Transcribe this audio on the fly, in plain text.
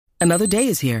Another day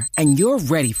is here, and you're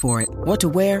ready for it. What to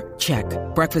wear? Check.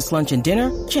 Breakfast, lunch, and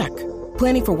dinner? Check.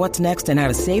 Planning for what's next and how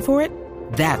to save for it?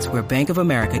 That's where Bank of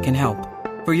America can help.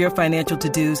 For your financial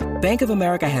to-dos, Bank of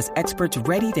America has experts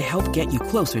ready to help get you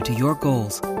closer to your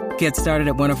goals. Get started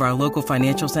at one of our local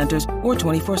financial centers or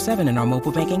 24/7 in our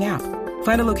mobile banking app.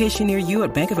 Find a location near you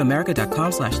at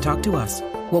bankofamerica.com/talktous.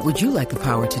 What would you like the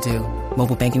power to do?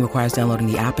 Mobile banking requires downloading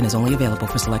the app and is only available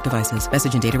for select devices.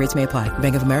 Message and data rates may apply.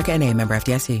 Bank of America N.A., member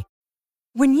FDIC.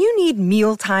 When you need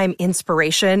mealtime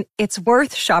inspiration, it's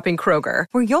worth shopping Kroger,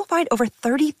 where you'll find over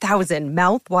 30,000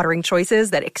 mouth-watering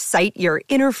choices that excite your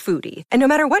inner foodie. And no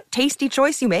matter what tasty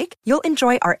choice you make, you'll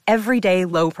enjoy our everyday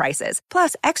low prices,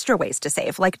 plus extra ways to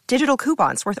save, like digital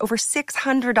coupons worth over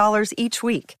 $600 each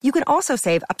week. You can also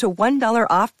save up to $1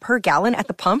 off per gallon at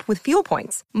the pump with fuel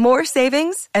points. More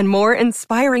savings and more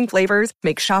inspiring flavors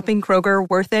make shopping Kroger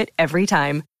worth it every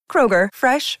time. Kroger,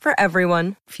 fresh for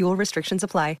everyone. Fuel restrictions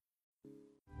apply.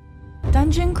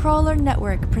 Dungeon Crawler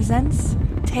Network presents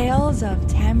Tales of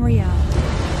Tamriel.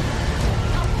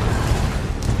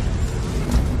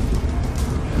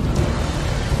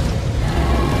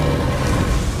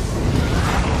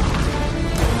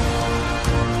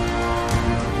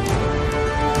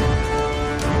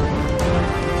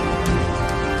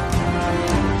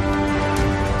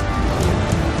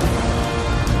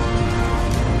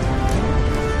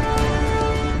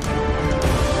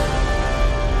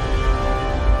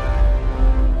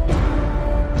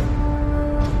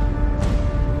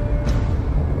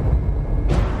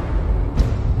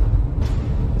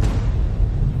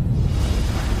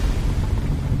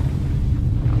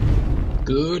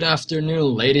 Good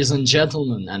afternoon, ladies and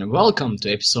gentlemen, and welcome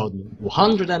to episode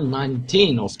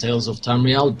 119 of Tales of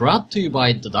Tamriel, brought to you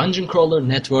by the Dungeon Crawler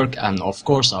Network and, of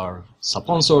course, our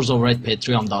sponsors over at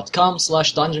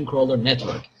patreon.com/Dungeon Crawler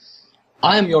Network.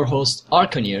 I am your host,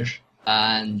 Arcanir,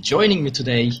 and joining me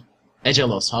today,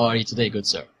 Egelos. How are you today, good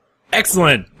sir?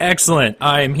 Excellent, excellent.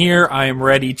 I am here. I am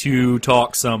ready to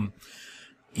talk some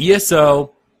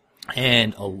ESO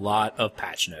and a lot of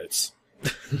patch notes.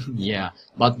 Yeah,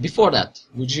 but before that,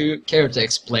 would you care to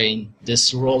explain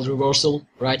this role reversal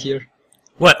right here?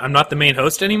 What, I'm not the main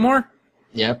host anymore?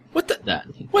 Yep. What the? That.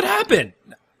 What happened?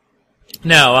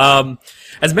 No,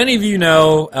 as many of you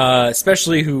know,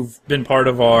 especially who've been part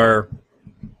of our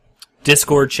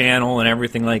Discord channel and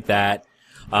everything like that,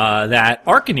 that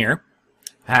Arcanir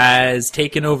has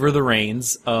taken over the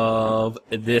reins of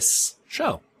this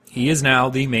show. He is now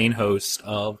the main host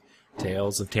of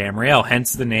Tales of Tamriel,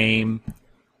 hence the name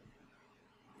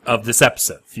of this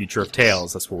episode, Future of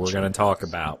Tales. That's what we're going to talk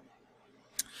about.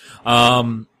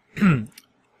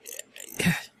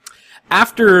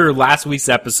 After last week's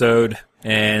episode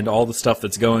and all the stuff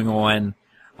that's going on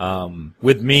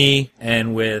with me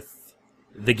and with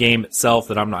the game itself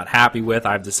that I'm not happy with,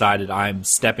 I've decided I'm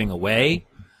stepping away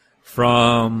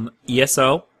from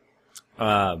ESO.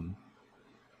 I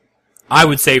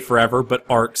would say forever, but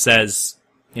Ark says,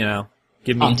 you know,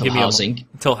 give me housing.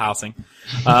 Until housing.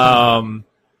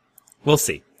 We'll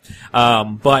see.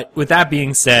 But with that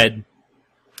being said,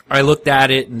 I looked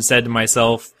at it and said to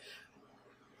myself,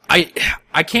 I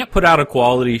can't put out a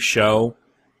quality show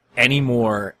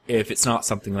anymore if it's not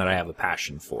something that I have a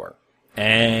passion for.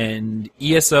 And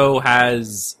ESO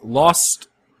has lost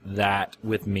that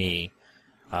with me.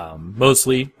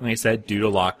 Mostly, like I said, due to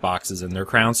lockboxes and their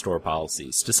Crown Store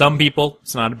policies. To some people,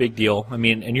 it's not a big deal. I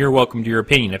mean, and you're welcome to your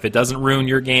opinion. If it doesn't ruin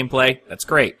your gameplay, that's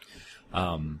great.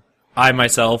 I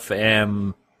myself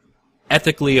am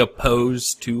ethically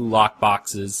opposed to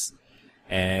lockboxes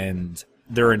and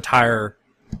their entire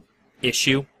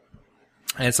issue.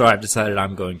 And so I've decided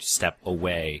I'm going to step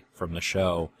away from the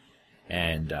show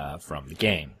and from the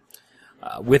game.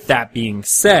 With that being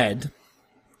said,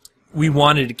 we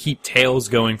wanted to keep Tales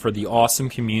going for the awesome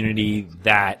community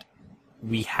that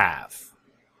we have.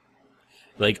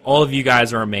 Like, all of you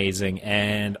guys are amazing,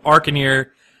 and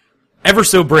Arcanir, ever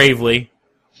so bravely,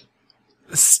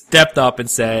 stepped up and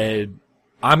said,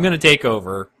 I'm going to take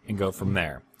over and go from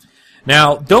there.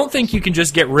 Now, don't think you can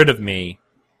just get rid of me,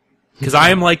 because I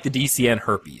am like the DCN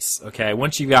herpes, okay?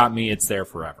 Once you got me, it's there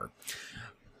forever.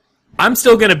 I'm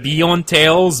still going to be on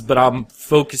Tales, but I'm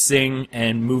focusing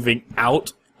and moving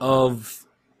out of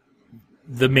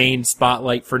the main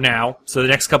spotlight for now. So the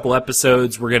next couple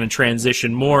episodes, we're going to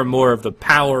transition more and more of the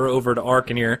power over to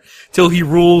Arcanir till he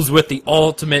rules with the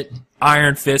ultimate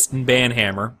Iron Fist and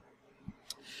Banhammer.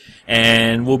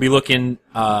 And we'll be looking,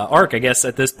 Ark, I guess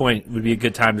at this point would be a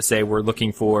good time to say we're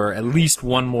looking for at least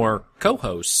one more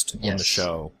co-host on the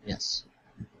show. Yes.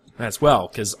 As well,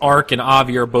 because Ark and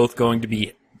Avi are both going to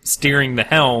be steering the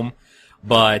helm,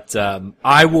 but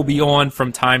I will be on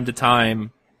from time to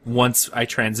time once I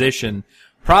transition,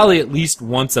 probably at least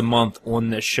once a month on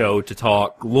this show to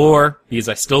talk lore, because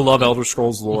I still love Elder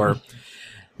Scrolls lore,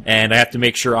 and I have to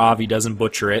make sure Avi doesn't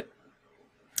butcher it,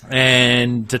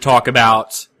 and to talk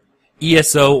about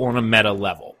ESO on a meta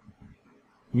level,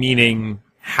 meaning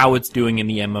how it's doing in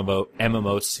the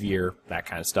MMO sphere, that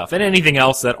kind of stuff, and anything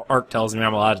else that Ark tells me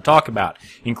I'm allowed to talk about,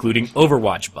 including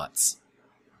Overwatch butts.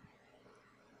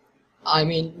 I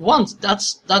mean,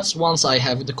 that's once I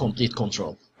have the complete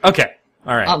control. Okay,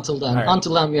 all right. Until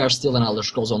then, we are still an Elder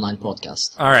Scrolls Online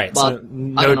podcast. All right, but so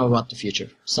I don't know about the future.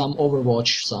 Some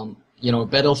Overwatch, some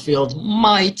Battlefield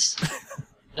might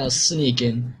sneak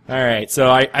in. All right, so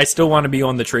I still want to be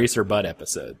on the Tracer Butt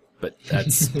episode, but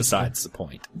that's besides the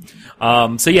point.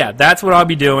 So yeah, that's what I'll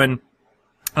be doing.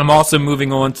 I'm also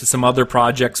moving on to some other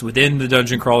projects within the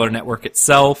Dungeon Crawler Network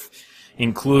itself,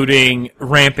 including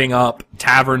ramping up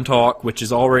Tavern Talk, which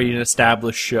is already an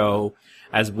established show,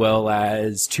 as well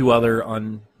as 2 other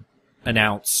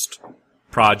unannounced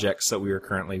projects that we are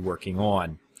currently working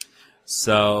on.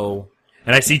 So,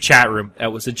 and I see chat room.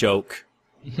 That was a joke.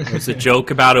 It was a joke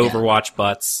about Overwatch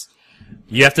butts.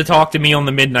 You have to talk to me on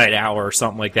the midnight hour or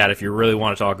something like that if you really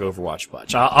want to talk Overwatch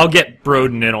butts. I'll get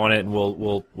Broden in on it, and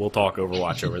we'll talk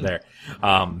Overwatch over there.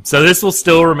 So this will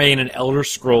still remain an Elder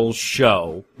Scrolls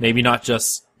show. Maybe not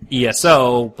just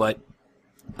ESO, but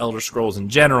Elder Scrolls in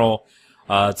general.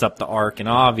 It's up to Ark and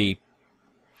Avi.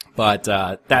 But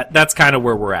that's kind of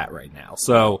where we're at right now.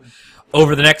 So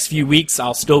over the next few weeks,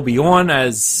 I'll still be on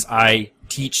as I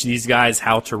teach these guys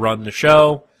how to run the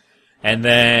show. And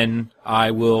then I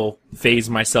will phase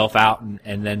myself out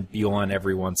and then be on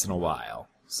every once in a while.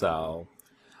 So,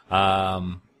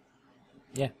 yeah.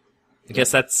 I guess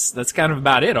that's kind of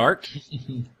about it, Ark.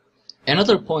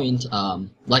 Another point,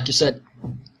 like you said,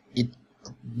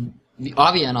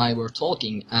 Avi and I were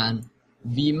talking, and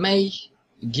we may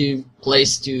give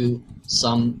place to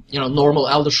some, normal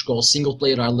Elder Scrolls,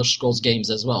 single-player Elder Scrolls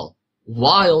games as well,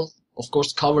 while of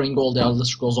course covering all the Elder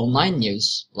Scrolls Online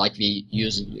news, like we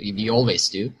always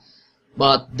do.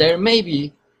 But there may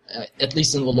be, at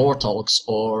least in the lore talks,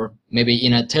 or maybe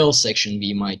in a Tales section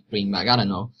we might bring back, I don't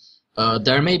know,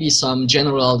 there may be some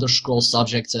general Elder Scrolls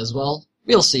subjects as well.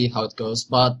 We'll see how it goes,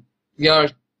 but we are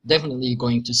definitely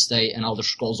going to stay an Elder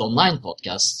Scrolls Online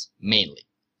podcast, mainly.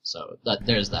 So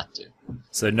there's that too.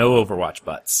 So no Overwatch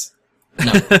butts.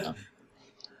 No.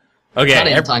 Okay, not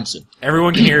anytime soon.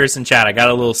 Everyone can hear us in chat. I got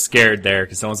a little scared there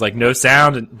because someone's like, no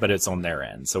sound, but it's on their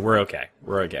end. So we're okay.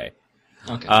 Okay.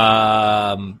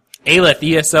 Aleph,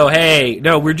 ESO, hey.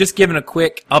 No, we're just giving a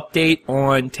quick update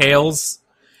on Tales.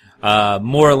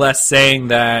 More or less saying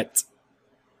that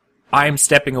I'm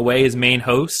stepping away as main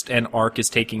host and Ark is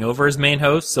taking over as main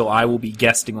host, so I will be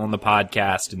guesting on the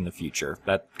podcast in the future.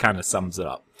 That kind of sums it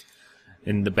up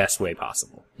in the best way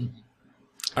possible.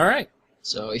 Mm-hmm. All right.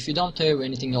 So if you don't have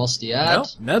anything else to add...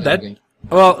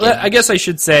 I guess I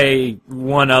should say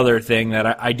one other thing,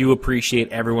 that I do appreciate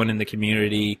everyone in the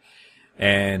community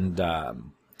and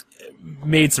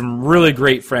made some really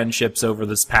great friendships over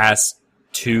this past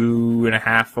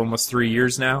 2.5, almost 3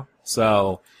 years now.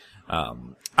 So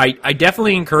I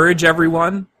definitely encourage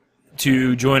everyone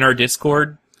to join our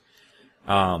Discord.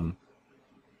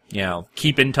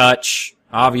 Keep in touch.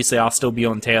 Obviously, I'll still be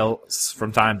on Tales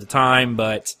from time to time,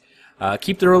 but...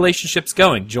 keep the relationships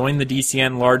going. Join the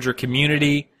DCN larger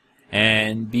community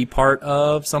and be part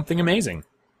of something amazing,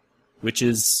 which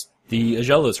is the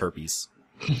Agelo's herpes.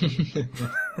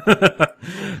 All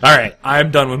right,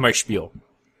 I'm done with my spiel.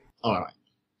 All right.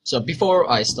 So before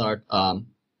I start, I'm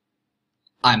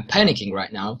panicking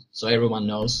right now, so everyone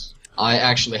knows. I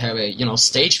actually have a,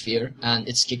 stage fear, and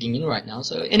it's kicking in right now.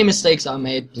 So any mistakes I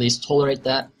made, please tolerate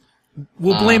that.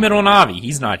 We'll blame it on Avi.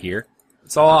 He's not here.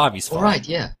 It's all Avi's fault. All right,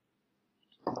 yeah.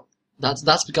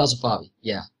 That's because of Avi,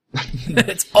 yeah.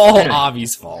 It's all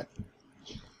Avi's fault.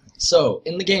 So,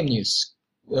 in the game news,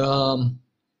 we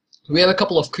have a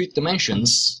couple of quick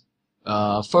dimensions.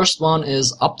 First one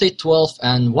is Update 12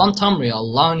 and One Tamriel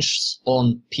launched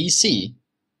on PC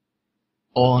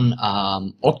on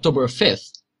October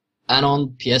 5th, and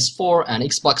on PS4 and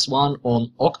Xbox One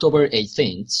on October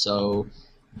 18th, so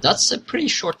that's a pretty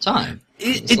short time.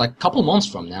 It's like a couple months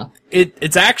from now.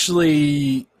 It's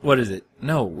actually, what is it?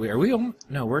 No,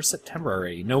 we're September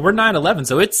already. No, we're 9/11,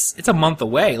 so it's a month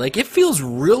away. Like, it feels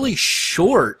really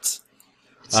short.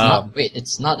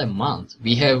 It's not a month.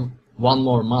 We have one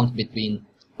more month between...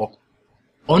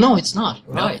 Oh, no, it's not.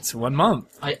 Right. No, it's 1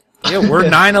 month. Yeah, we're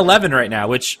 9/11 right now,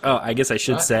 which, I guess I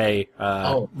should say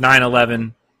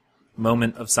 9/11,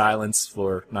 moment of silence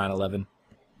for 9/11.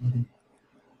 Mm-hmm.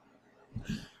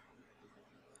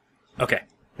 Okay,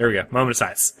 There we go. Moment of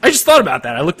silence. I just thought about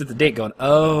that. I looked at the date going,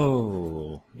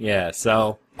 oh, yeah.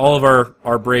 So all of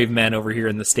our brave men over here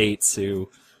in the States who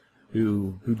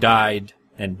died,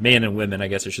 and men and women, I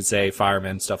guess I should say,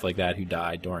 firemen, stuff like that, who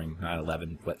died during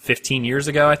 9/11, 15 years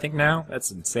ago, I think now? That's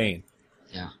insane.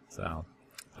 Yeah. So,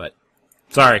 but,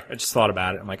 sorry, I just thought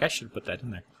about it. I'm like, I should put that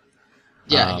in there.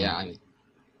 Yeah, I mean,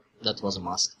 that was a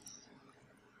must.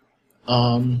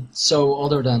 So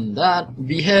other than that,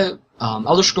 we have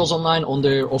Elder Scrolls Online on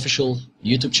their official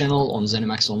YouTube channel, on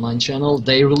ZeniMax Online channel.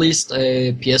 They released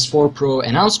a PS4 Pro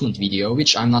announcement video,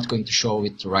 which I'm not going to show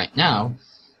it right now,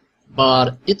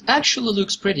 but it actually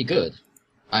looks pretty good.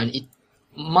 And it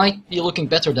might be looking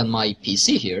better than my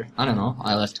PC here. I don't know,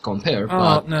 I'll have to compare,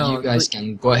 but no, you guys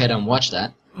can go ahead and watch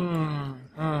that.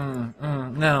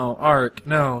 No, Ark,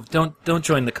 no, don't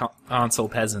join the console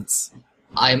peasants.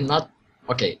 I'm not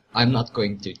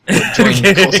going to join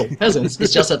console peasants.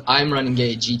 It's just that I'm running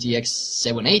a GTX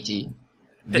 780,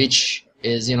 which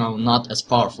is, not as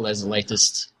powerful as the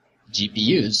latest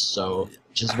GPUs, so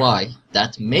which is why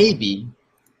that may be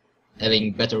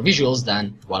having better visuals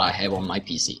than what I have on my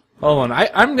PC. Hold on,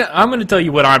 I'm going to tell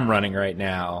you what I'm running right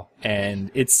now,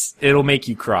 and it'll make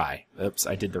you cry. Oops,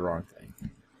 I did the wrong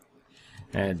thing.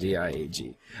 And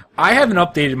DIAG. I haven't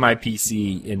updated my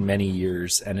PC in many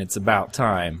years, and it's about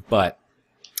time, but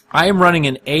I am running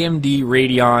an AMD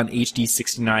Radeon HD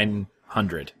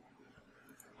 6900.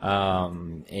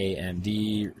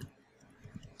 AMD.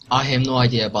 I have no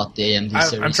idea about the AMD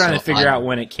series. I'm trying to figure out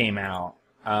when it came out.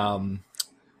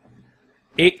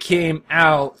 It came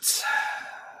out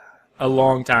a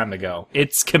long time ago.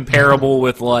 It's comparable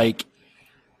with I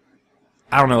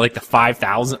don't know, like the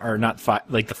 5000 or not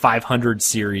like the 500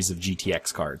 series of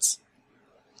GTX cards.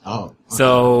 Oh. Okay.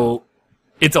 So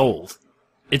it's old.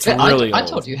 It's really old. I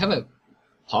thought you have a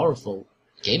powerful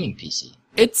gaming PC.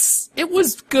 It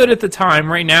was good at the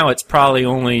time. Right now it's probably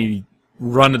only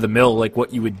run of the mill like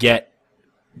what you would get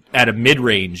at a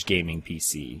mid-range gaming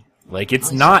PC. Like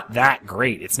it's not that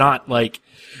great. It's not like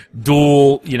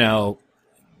dual,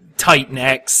 Titan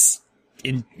X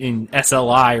in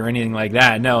SLI or anything like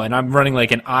that. No, and I'm running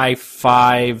like an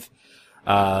i5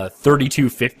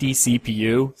 3250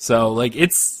 CPU. So like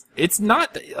it's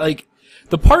not like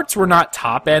the parts were not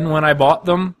top end when I bought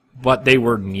them, but they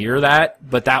were near that.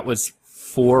 But that was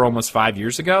almost 5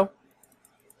 years ago.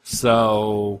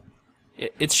 So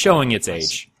it's showing its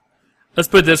age. Let's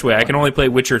put it this way. I can only play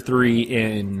Witcher 3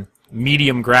 in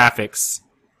medium graphics,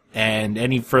 and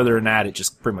any further than that, it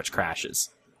just pretty much crashes.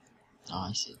 Oh,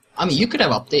 I see. I mean, you could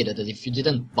have updated it if you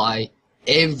didn't buy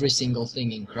every single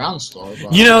thing in Crown Store.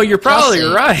 But you're probably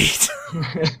right.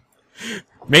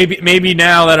 Maybe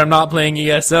now that I'm not playing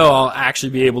ESO, I'll actually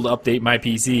be able to update my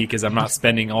PC because I'm not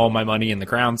spending all my money in the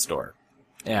Crown Store.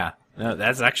 Yeah, no,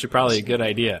 that's actually probably a good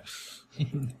idea.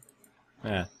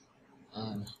 Yeah.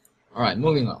 All right,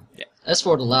 moving on. Yeah. As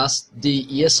for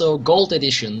the ESO Gold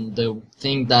Edition, the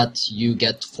thing that you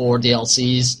get 4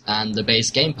 DLCs and the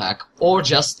base game pack, or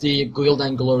just the Guild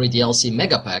and Glory DLC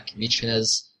Mega Pack, which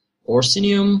has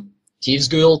Orsinium, Thieves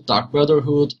Guild, Dark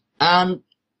Brotherhood, and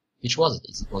which was it?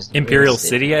 It was Imperial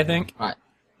City, I think. Right.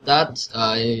 That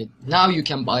now you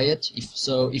can buy it.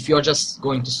 If you're just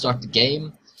going to start the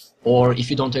game, or if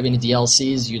you don't have any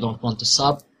DLCs, you don't want to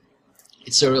sub,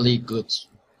 it's a really good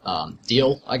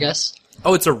deal, I guess.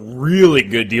 Oh, it's a really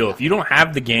good deal. If you don't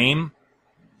have the game,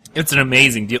 it's an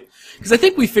amazing deal. Because I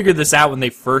think we figured this out when they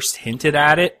first hinted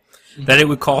at it, that it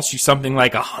would cost you something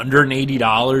like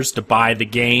 $180 to buy the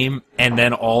game and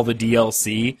then all the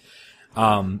DLC.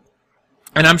 And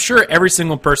I'm sure every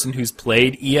single person who's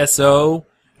played ESO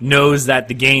knows that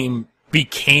the game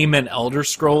became an Elder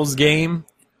Scrolls game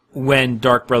when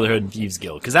Dark Brotherhood and Thieves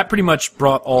Guild. Because that pretty much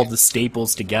brought all the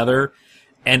staples together.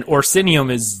 And Orsinium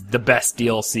is the best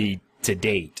DLC to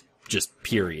date, just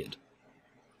period.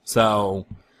 So,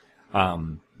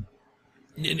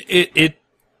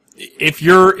 if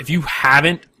you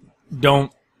haven't,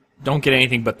 don't get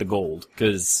anything but the gold,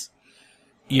 because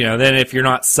then if you're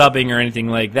not subbing or anything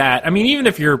like that, I mean, even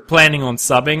if you're planning on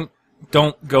subbing,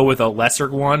 don't go with a lesser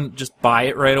one. Just buy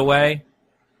it right away,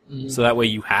 so that way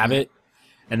you have it,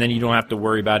 and then you don't have to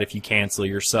worry about if you cancel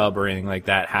your sub or anything like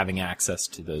that, having access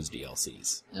to those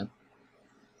DLCs. Yep.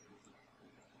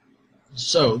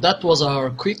 So, that was our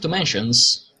quick to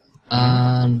mentions.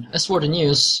 And as for the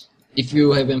news, if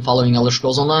you have been following Elder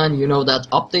Scrolls Online, you know that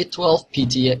Update 12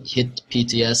 hit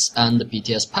PTS and the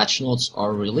PTS patch notes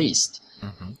are released.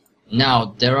 Mm-hmm.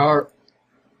 Now, there are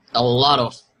a lot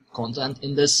of content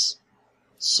in this,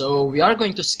 so we are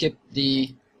going to skip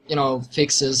the,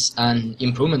 fixes and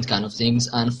improvement kind of things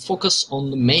and focus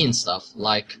on the main stuff,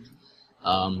 like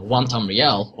One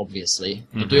Tamriel, obviously,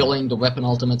 the dueling, the weapon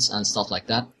ultimates, and stuff like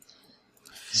that.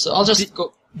 So I'll just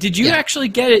go... Did you actually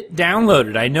get it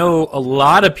downloaded? I know a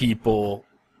lot of people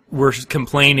were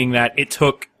complaining that it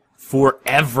took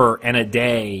forever and a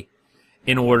day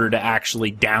in order to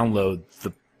actually download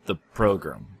the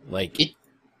program. Like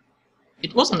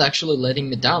it wasn't actually letting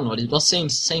me download. It was saying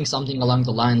something along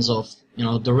the lines of,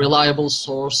 the reliable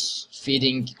source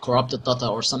feeding corrupted data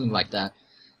or something like that.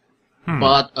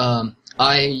 But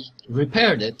I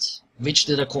repaired it, which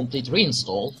did a complete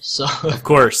reinstall. So Of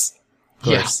course.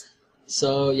 Yeah.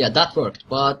 So yeah, that worked.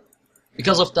 But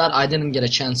because of that, I didn't get a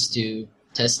chance to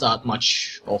test out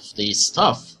much of the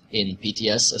stuff in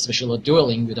PTS, especially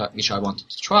dueling, which I wanted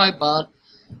to try. But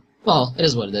well, it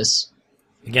is what it is.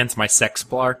 Against my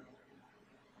Sexplar?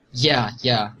 Yeah.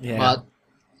 But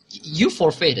you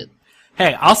forfeited.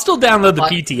 Hey, I'll still download the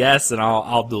PTS and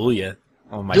I'll duel you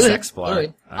on my Sexplar.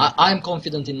 Right. I'm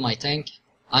confident in my tank.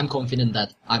 I'm confident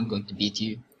that I'm going to beat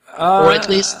you. Or at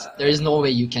least there is no way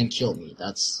you can kill me.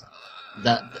 That's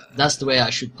the way I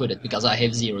should put it, because I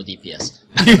have 0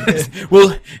 DPS.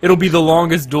 Well, it'll be the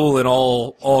longest duel in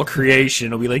all creation.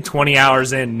 It'll be like 20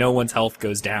 hours in, no one's health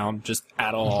goes down just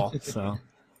at all. So,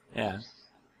 yeah.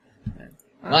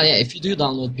 Well, yeah, if you do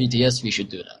download PTS, we should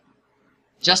do that.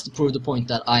 Just to prove the point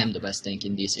that I am the best tank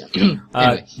in DCM.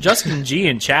 Anyway. Justin G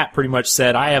in chat pretty much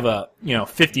said I have a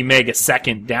 50 meg a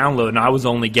second download, and I was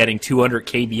only getting 200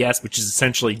 kbs, which is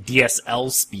essentially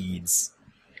DSL speeds.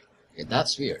 Yeah,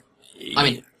 that's weird. I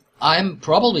mean, I'm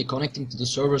probably connecting to the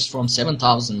servers from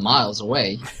 7,000 miles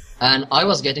away, and I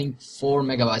was getting 4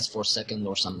 megabytes per second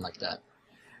or something like that.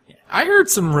 I heard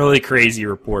some really crazy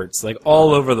reports, like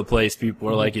all over the place. People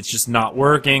are like, it's just not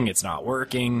working. It's not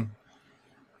working.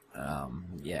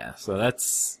 Yeah, so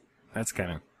that's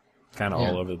kind of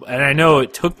all over. And I know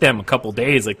it took them a couple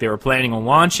days. Like they were planning on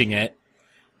launching it,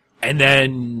 and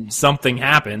then something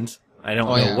happened. I don't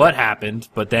know what happened,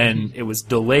 but then it was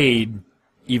delayed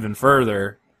even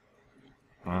further.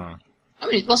 I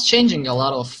mean, it was changing a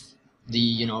lot of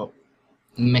the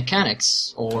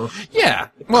mechanics or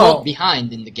code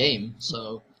behind in the game.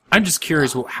 So I'm just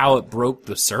curious how it broke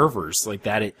the servers, like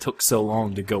that it took so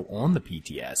long to go on the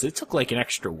PTS. It took like an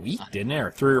extra week, didn't it?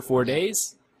 Or 3 or 4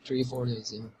 days? 3 or 4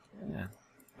 days, yeah.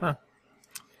 Huh.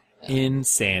 Yeah.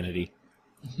 Insanity.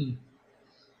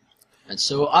 And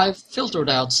so I've filtered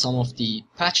out some of the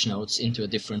patch notes into a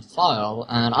different file,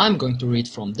 and I'm going to read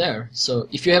from there. So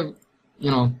if you have,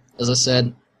 as I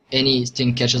said,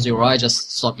 anything catches your eye,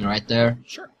 just stop me right there.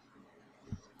 Sure.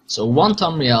 So 1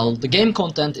 Tamriel, the game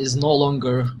content is no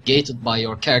longer gated by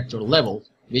your character level,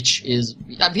 which is...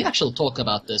 We actually talked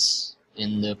about this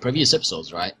in the previous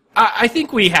episodes, right? I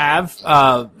think we have.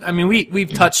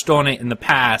 We've touched on it in the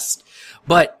past,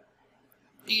 but...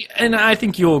 And I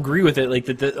think you'll agree with it, like,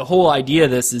 the whole idea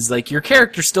of this is, like, your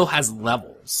character still has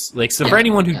levels. Like, so for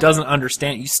anyone who doesn't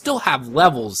understand, you still have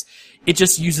levels. It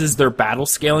just uses their battle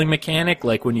scaling mechanic,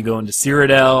 like when you go into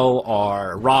Cyrodiil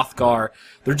or Hrothgar,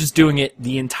 they're just doing it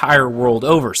the entire world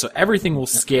over. So everything will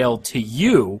scale to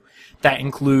you. That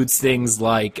includes things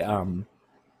like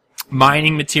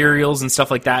mining materials and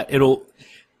stuff like that. It'll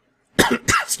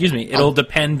it'll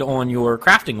depend on your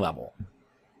crafting level.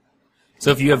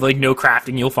 So if you have like no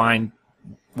crafting, you'll find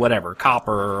whatever,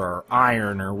 copper or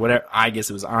iron or whatever. I guess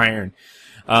it was iron.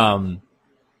 And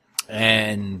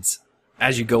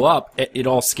as you go up, it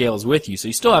all scales with you. So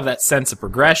you still have that sense of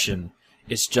progression.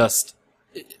 It's just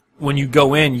when you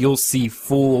go in, you'll see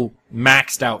full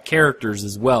maxed out characters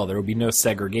as well. There will be no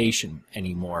segregation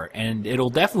anymore. And it'll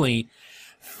definitely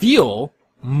feel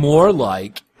more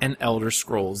like an Elder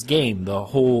Scrolls game. The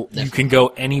whole, you can go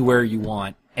anywhere you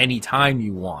want, anytime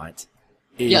you want.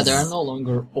 Yeah, there are no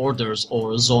longer orders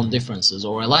or zone differences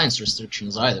or alliance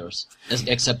restrictions either,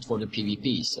 except for the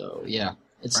PvP. So yeah,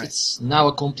 it's now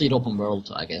a complete open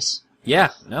world, I guess.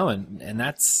 Yeah, no, and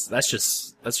that's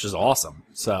just awesome.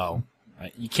 So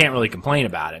you can't really complain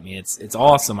about it. I mean, it's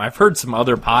awesome. I've heard some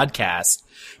other podcasts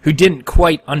who didn't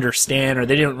quite understand, or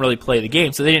they didn't really play the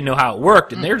game, so they didn't know how it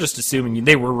worked, and they're just assuming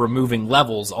they were removing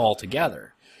levels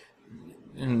altogether,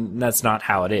 and that's not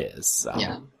how it is. So.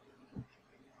 Yeah.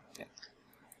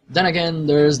 Then again,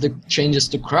 there's the changes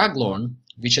to Craglorn,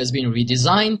 which has been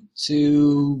redesigned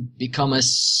to become a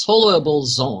soloable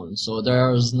zone. So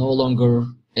there's no longer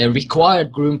a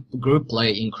required group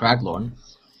play in Craglorn.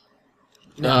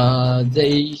 I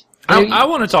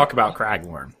want to talk about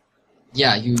Craglorn.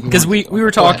 Yeah, because we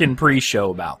were talking pre-show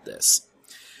about this,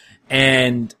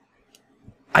 and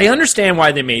I understand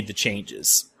why they made the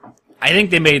changes. I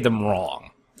think they made them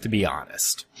wrong, to be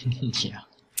honest. Yeah.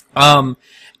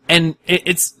 And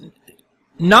it's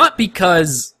not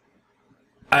because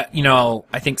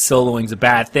I think soloing's a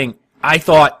bad thing. I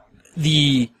thought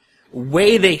the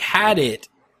way they had it,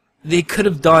 they could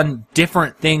have done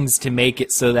different things to make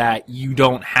it so that you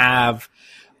don't have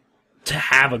to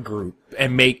have a group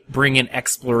and bring in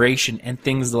exploration and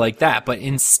things like that. But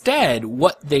instead,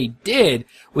 what they did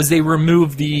was they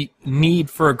removed the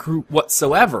need for a group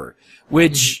whatsoever,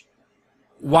 which,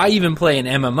 why even play an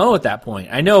MMO at that point?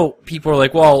 I know people are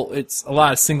like, well, it's a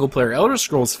lot of single-player Elder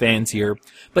Scrolls fans here,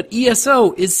 but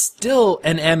ESO is still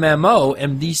an MMO,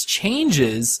 and these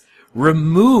changes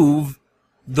remove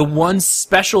the one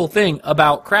special thing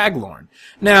about Craglorn.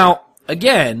 Now,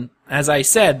 again, as I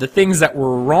said, the things that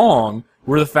were wrong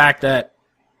were the fact that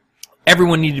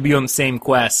everyone needed to be on the same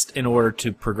quest in order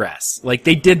to progress. Like,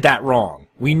 they did that wrong.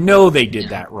 We know they did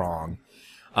that wrong.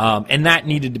 And that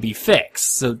needed to be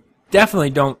fixed. So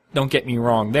definitely don't get me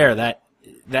wrong there. That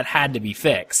had to be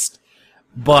fixed.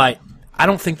 But I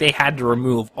don't think they had to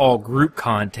remove all group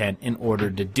content in order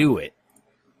to do it.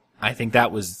 I think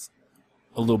that was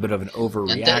a little bit of an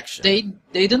overreaction.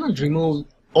 They didn't remove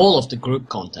all of the group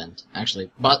content, actually,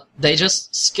 but they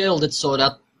just scaled it so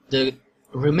that the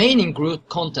remaining group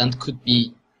content could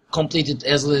be completed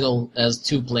as little as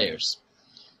 2 players.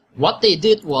 What they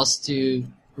did was to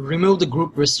remove the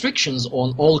group restrictions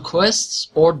on all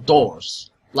quests or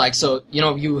doors. Like, so,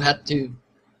 you had to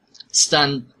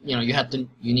stand, you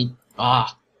need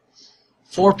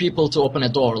 4 people to open a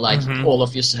door, like all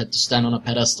of you had to stand on a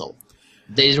pedestal.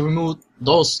 They removed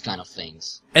those kind of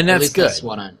things. And that's good. That's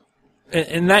what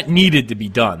and that needed to be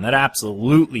done. That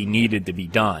absolutely needed to be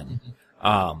done.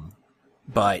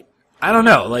 But I don't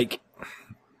know, like,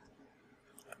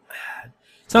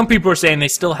 some people are saying they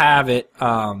still have it,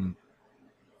 some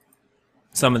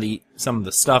of the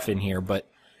stuff in here, but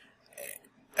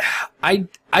I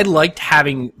liked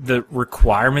having the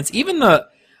requirements,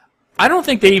 I don't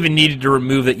think they even needed to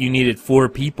remove that you needed 4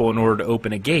 people in order to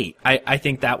open a gate. I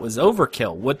think that was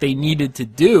overkill. What they needed to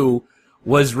do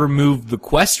was remove the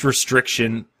quest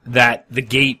restriction that the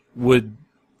gate would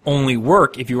only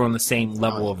work if you were on the same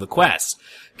level of the quest.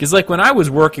 Because, like, when I was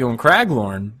working on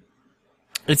Craglorn,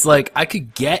 it's like I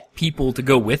could get people to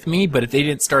go with me, but if they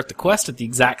didn't start the quest at the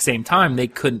exact same time, they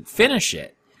couldn't finish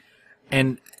it.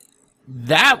 And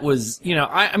that was,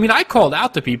 I called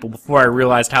out to people before I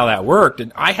realized how that worked,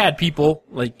 and I had people,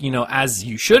 like, as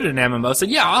you should in an MMO,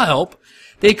 said, yeah, I'll help.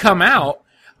 They come out,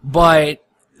 but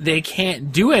they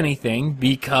can't do anything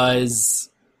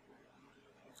because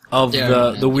of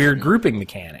the weird grouping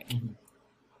mechanic.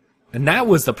 And that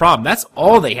was the problem. That's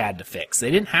all they had to fix. They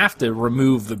didn't have to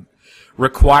remove the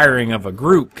requiring of a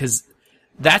group, because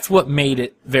that's what made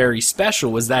it very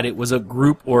special, was that it was a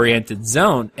group-oriented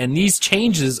zone. And these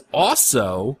changes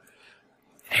also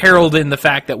herald in the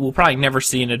fact that we'll probably never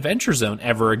see an adventure zone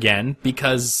ever again,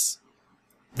 because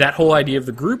that whole idea of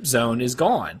the group zone is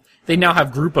gone. They now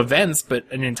have group events, but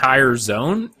an entire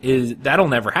zone, that'll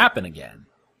never happen again.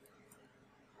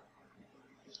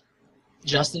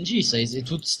 Justin G says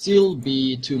it would still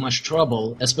be too much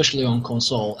trouble, especially on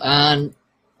console. And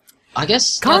I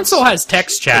guess console has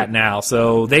text chat now,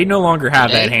 so they no longer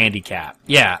have that handicap.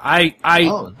 Yeah, I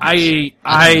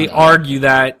argue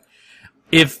that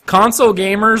if console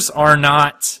gamers are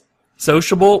not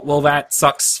sociable, well, that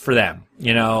sucks for them.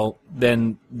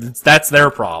 Then that's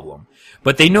their problem.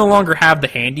 But they no longer have the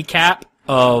handicap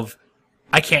of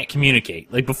I can't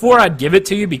communicate. Like, before I'd give it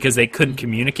to you because they couldn't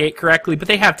communicate correctly, but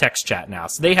they have text chat now,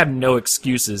 so they have no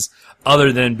excuses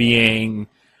other than being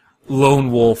lone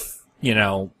wolf,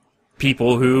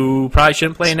 people who probably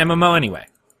shouldn't play an MMO anyway.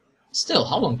 Still,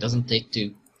 how long does it take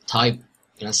to type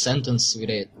in a sentence with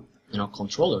a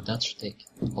controller? That should take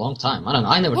a long time. I don't know.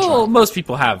 I never tried. Well, most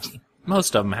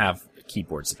of them have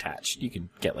keyboards attached. You can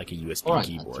get like a USB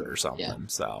keyboard or something. Yeah.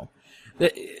 So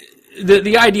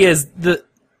the idea is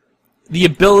the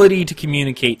ability to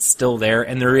communicate's still there,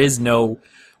 and there is no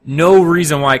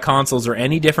reason why consoles are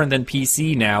any different than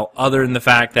PC now, other than the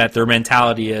fact that their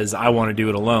mentality is, I want to do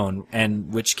it alone,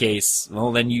 in which case,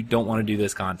 well, then you don't want to do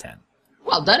this content.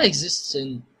 Well, that exists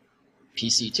in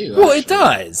PC too. Well, actually. It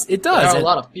does. There are a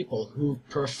lot of people who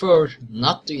prefer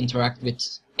not to interact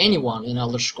with anyone in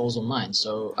Elder Scrolls Online,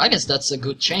 so I guess that's a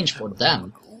good change for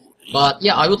them. But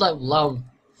yeah, I would love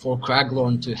for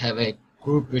Craglorn to have a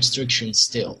group restriction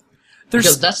still.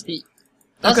 Because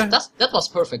that was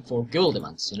perfect for guild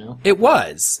events, It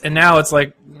was. And now it's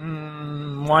like,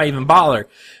 why even bother?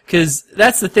 Because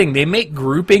that's the thing. They make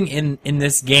grouping in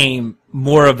this game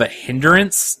more of a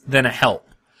hindrance than a help.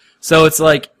 So it's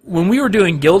like, when we were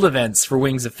doing guild events for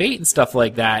Wings of Fate and stuff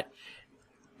like that,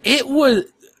 it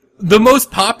was, the most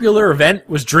popular event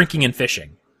was drinking and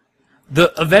fishing.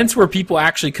 The events where people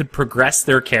actually could progress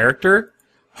their character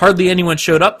hardly anyone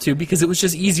showed up to because it was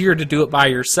just easier to do it by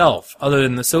yourself, other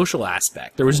than the social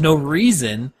aspect. There was no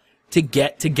reason to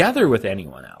get together with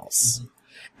anyone else. Mm-hmm.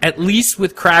 At least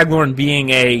with Craglorn being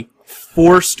a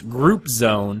forced group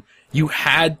zone, you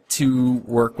had to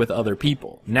work with other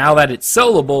people. Now that it's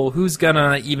soloable, who's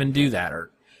gonna even do that? Or,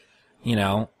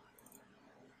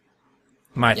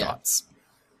 my thoughts.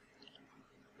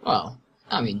 Well,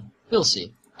 I mean, we'll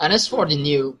see. And as for the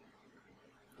new,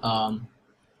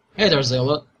 hey there,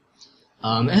 Zayla.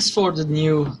 As for the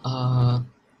new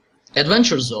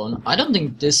adventure zone, I don't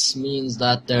think this means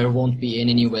that there won't be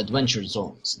any new adventure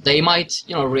zones. They might,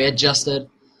 readjust it,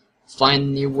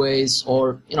 find new ways,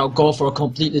 or, go for a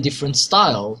completely different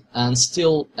style and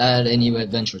still add a new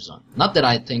adventure zone. Not that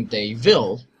I think they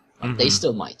will, but they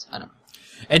still might. I don't know.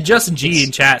 And Justin G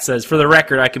in chat says, for the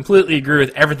record, I completely agree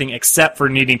with everything except for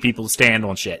needing people to stand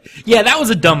on shit. Yeah, that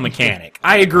was a dumb mechanic.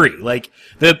 I agree. Like,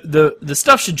 the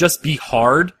stuff should just be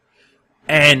hard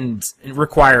and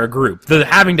require a group. The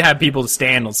having to have people to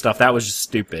stand on stuff, that was just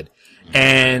stupid.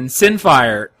 And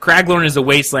Sinfire, Craglorn is a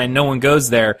wasteland, no one goes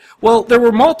there. Well, there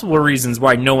were multiple reasons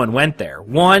why no one went there.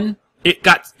 One, it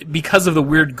got, because of the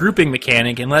weird grouping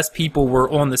mechanic, unless people were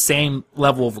on the same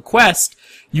level of a quest,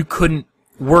 you couldn't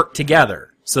work together.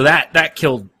 So that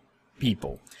killed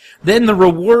people. Then the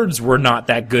rewards were not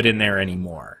that good in there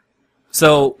anymore.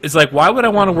 So it's like, why would I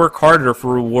want to work harder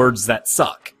for rewards that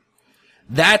suck?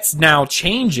 That's now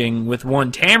changing with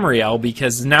 1 Tamriel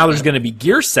because now there's going to be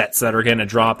gear sets that are going to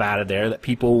drop out of there that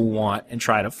people will want and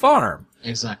try to farm.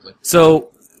 Exactly.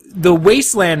 So the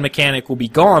wasteland mechanic will be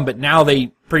gone, but now they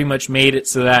pretty much made it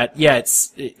so that,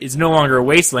 it's no longer a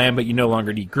wasteland, but you no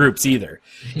longer need groups either.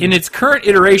 In its current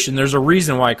iteration, there's a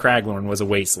reason why Craglorn was a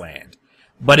wasteland,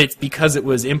 but it's because it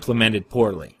was implemented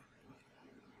poorly.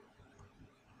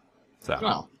 So.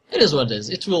 Well, it is what it is.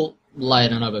 It will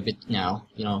lighten up a bit now,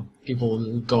 people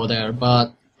will go there,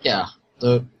 but yeah,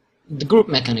 the group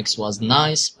mechanics was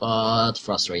nice, but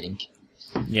frustrating.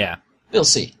 Yeah. We'll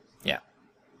see. Yeah.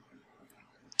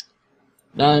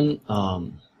 Then,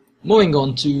 moving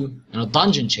on to,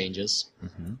 dungeon changes.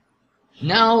 Mm-hmm.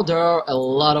 Now there are a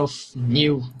lot of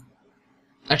new,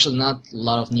 actually not a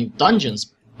lot of new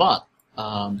dungeons, but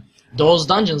those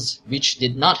dungeons which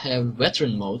did not have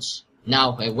veteran modes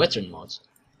now have veteran modes.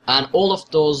 And all of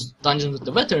those dungeons with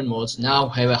the veteran modes now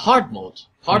have a hard mode,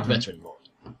 veteran mode.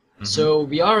 Mm-hmm. So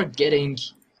we are getting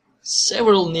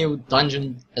several new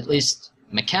dungeon, at least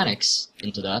mechanics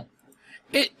into that.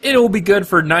 It'll be good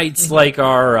for nights like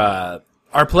our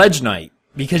pledge night,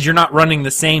 because you're not running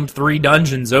the same 3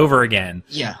 dungeons over again.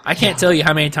 Yeah. I can't tell you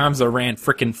how many times I ran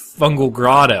frickin' Fungal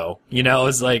Grotto,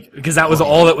 it's like, because that was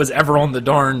all that was ever on the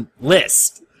darn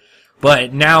list.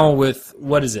 But now with,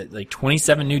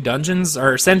 27 new dungeons?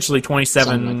 Or essentially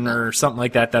 27 or something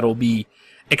like that that'll be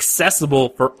accessible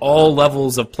for all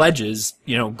levels of pledges,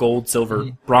 gold,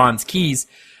 silver, bronze keys.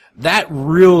 That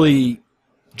really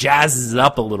jazzes it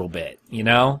up a little bit,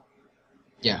 Yeah.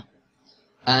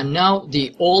 And now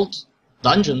the old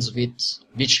dungeons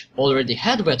which already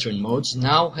had veteran modes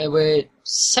now have a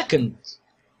second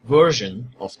version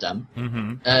of them.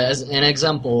 Mm-hmm. As an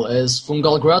example is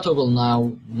Fungal Grotto will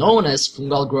now known as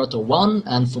Fungal Grotto 1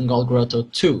 and Fungal Grotto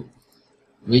 2,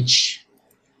 which,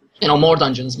 more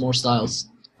dungeons, more styles.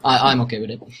 I'm okay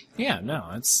with it. Yeah, no,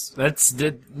 that's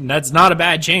not a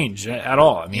bad change at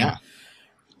all. I mean, yeah,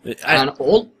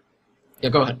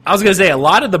 go ahead. I was going to say, a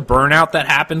lot of the burnout that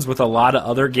happens with a lot of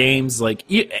other games, like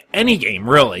any game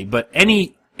really, but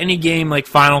any game like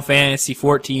Final Fantasy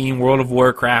XIV, World of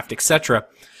Warcraft, etc.,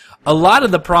 a lot of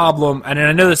the problem, and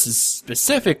I know this is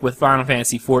specific with Final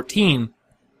Fantasy XIV,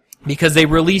 because they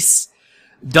release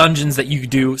dungeons that you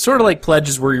do, sort of like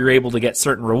pledges where you're able to get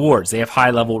certain rewards. They have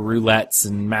high-level roulettes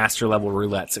and master-level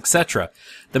roulettes, etc.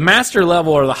 The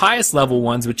master-level or the highest-level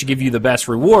ones, which give you the best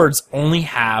rewards, only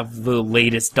have the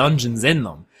latest dungeons in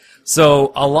them.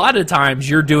 So a lot of times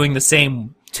you're doing the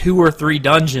same 2 or 3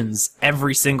 dungeons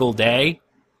every single day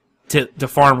to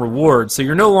farm rewards. So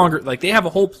you're no longer, like, they have a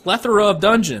whole plethora of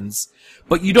dungeons,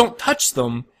 but you don't touch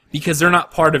them because they're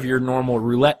not part of your normal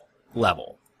roulette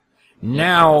level.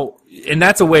 Now, and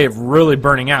that's a way of really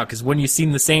burning out, because when you've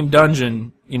seen the same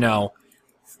dungeon,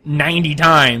 90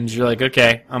 times, you're like,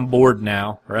 okay, I'm bored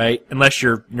now, right? Unless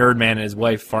you're Nerdman and his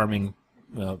wife farming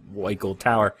White Gold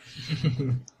Tower.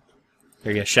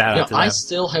 There you go, shout out to them. I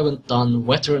still haven't done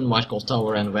Veteran White Gold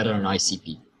Tower and Veteran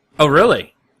ICP. Oh,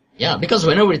 really? Yeah, because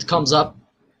whenever it comes up,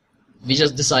 we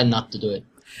just decide not to do it.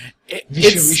 We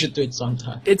should do it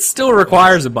sometime. It still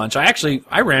requires a bunch. I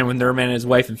ran with Nerdman and his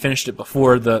wife and finished it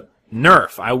before the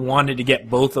nerf. I wanted to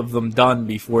get both of them done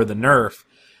before the nerf,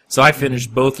 so I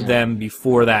finished both of them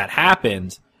before that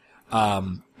happened.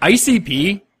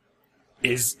 ICP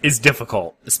is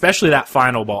difficult, especially that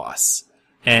final boss.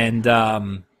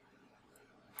 And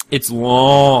it's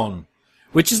long,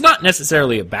 which is not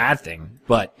necessarily a bad thing,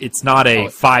 but it's not a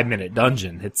 5-minute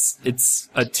dungeon. It's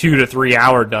a 2 to 3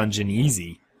 hour dungeon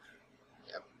easy.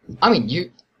 I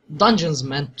mean, dungeons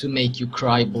meant to make you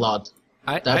cry blood.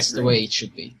 That's the way it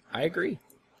should be. I agree.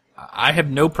 I have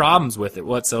no problems with it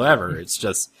whatsoever. It's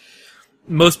just,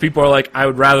 most people are like, I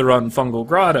would rather run Fungal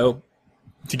Grotto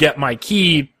to get my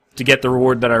key, to get the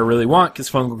reward that I really want,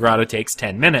 because Fungal Grotto takes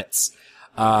 10 minutes.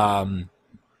 But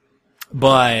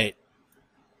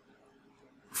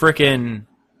frickin'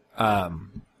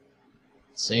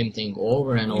 same thing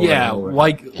over and over. Yeah, and over.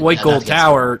 White Gold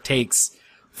Tower takes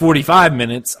 45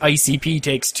 minutes. ICP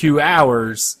takes 2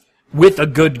 hours with a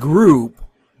good group.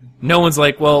 No one's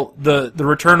like, well, the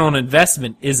return on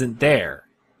investment isn't there.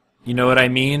 You know what I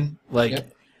mean? Like,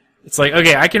 yep. It's like,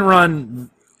 okay, I can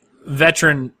run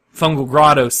Veteran Fungal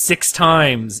Grotto 6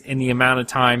 times in the amount of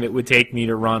time it would take me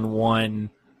to run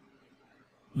one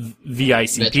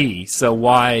VICP. So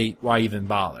why even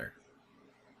bother?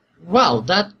 Well,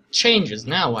 that changes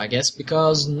now, I guess,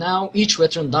 because now each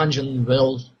Veteran dungeon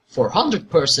will, for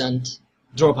 100%,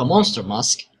 drop a monster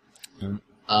mask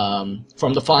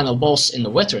from the final boss in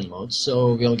the Veteran mode.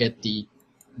 So we'll get the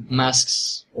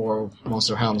masks or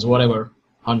monster helms, whatever,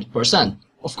 100%.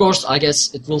 Of course, I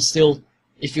guess it will still,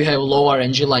 if you have low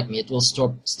RNG like me, it will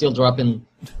still drop in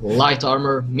light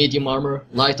armor, medium armor,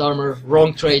 light armor,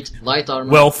 wrong trait, light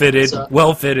armor. Well fitted,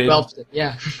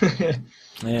 yeah.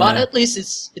 Yeah. But at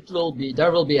least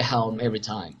there will be a helm every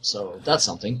time, so that's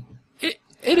something. It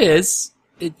is.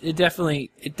 It definitely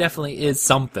is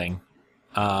something.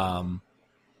 And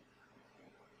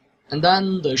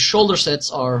then the shoulder sets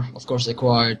are, of course,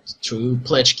 acquired through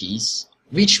pledge keys,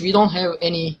 which we don't have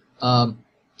any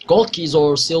gold keys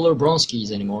or silver bronze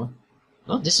keys anymore.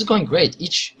 Oh, this is going great.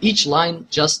 Each line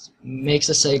just makes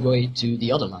a segue to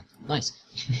the other line. Nice.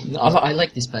 I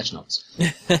like these patch notes.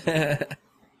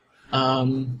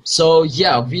 So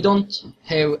yeah, we don't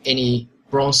have any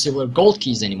bronze, silver, gold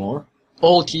keys anymore.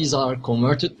 All keys are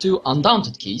converted to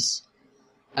undaunted keys,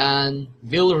 and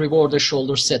will reward a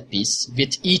shoulder set piece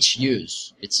with each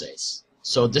use, it says.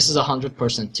 So this is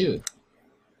 100% too.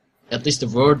 At least the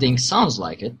wording sounds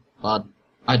like it, but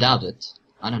I doubt it.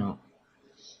 I don't know.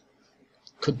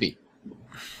 Could be.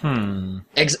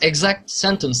 Exact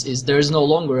sentence is, there is no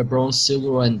longer a bronze,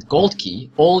 silver, and gold key.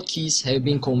 All keys have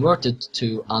been converted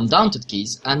to undaunted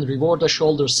keys and reward a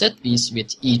shoulder set piece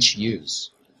with each use.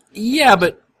 Yeah,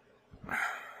 but...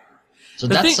 So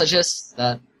that suggests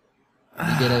that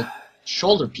you get a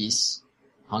shoulder piece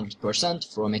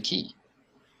 100% from a key.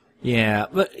 Yeah,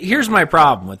 but here's my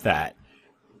problem with that.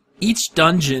 Each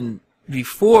dungeon,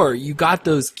 before you got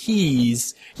those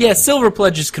keys, yeah, silver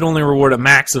pledges could only reward a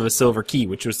max of a silver key,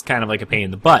 which was kind of like a pain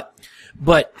in the butt.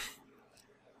 But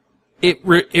it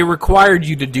required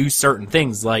you to do certain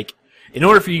things. Like, in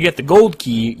order for you to get the gold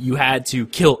key, you had to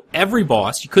kill every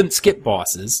boss. You couldn't skip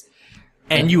bosses.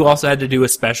 And you also had to do a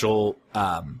special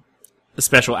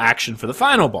action for the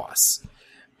final boss.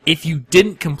 If you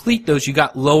didn't complete those, you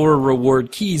got lower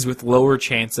reward keys with lower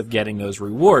chance of getting those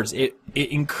rewards. It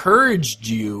encouraged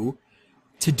you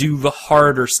to do the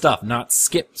harder stuff, not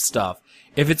skip stuff.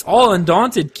 If it's all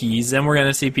undaunted keys, then we're going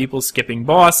to see people skipping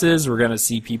bosses, we're going to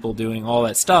see people doing all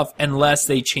that stuff, unless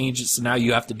they change it so now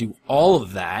you have to do all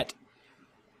of that.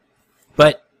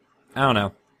 But, I don't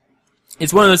know.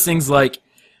 It's one of those things like,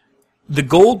 the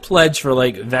gold pledge for,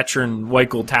 like, Veteran White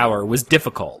Gold Tower was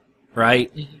difficult, right?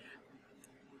 Mm-hmm.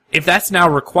 If that's now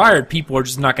required, people are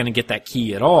just not going to get that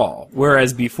key at all.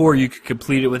 Whereas before, you could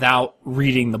complete it without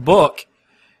reading the book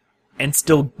and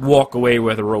still walk away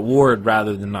with a reward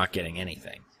rather than not getting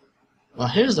anything. Well,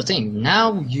 here's the thing.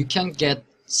 Now you can get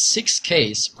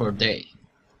 6Ks per day.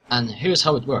 And here's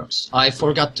how it works. I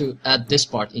forgot to add this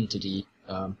part into the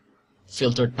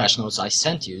filtered patch notes I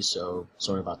sent you, so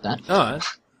sorry about that.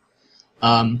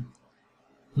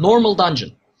 Normal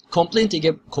dungeon.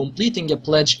 Completing a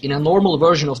pledge in a normal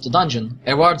version of the dungeon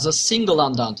awards a single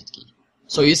undaunted key.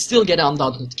 So you still get an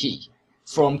undaunted key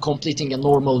from completing a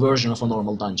normal version of a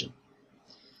normal dungeon.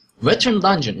 Veteran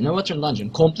dungeon,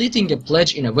 completing a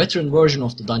pledge in a veteran version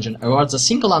of the dungeon awards a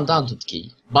single undaunted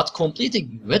key, but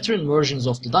completing veteran versions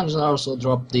of the dungeon also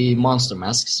drop the monster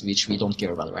masks, which we don't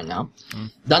care about right now.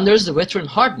 Then there's the veteran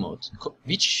hard mode,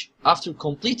 which after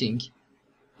completing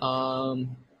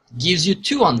gives you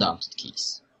 2 undaunted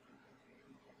keys.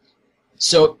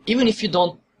 So even if you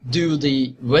don't do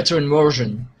the veteran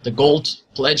version, the gold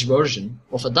pledge version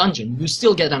of a dungeon, you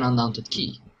still get an undaunted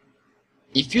key.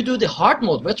 If you do the hard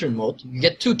mode, veteran mode, you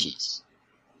get 2 keys.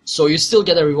 So you still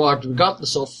get a reward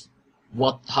regardless of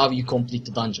how you complete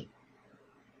the dungeon.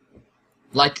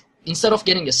 Like, instead of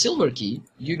getting a silver key,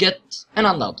 you get an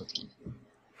undoubted key.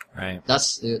 Right.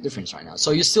 That's the difference right now.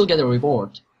 So you still get a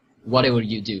reward, whatever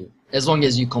you do, as long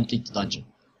as you complete the dungeon.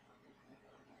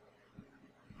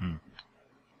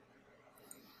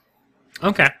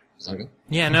 Okay. Is that good?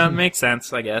 Yeah, no, it makes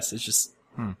sense, I guess. It's just...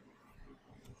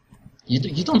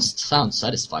 You don't sound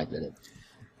satisfied with it.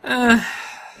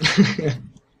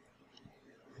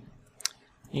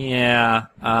 Yeah.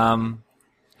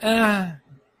 I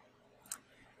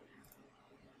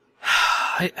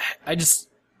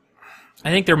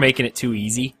think they're making it too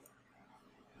easy.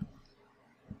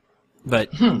 But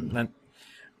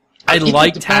I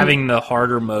liked having the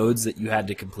harder modes that you had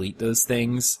to complete those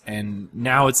things, and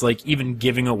now it's like even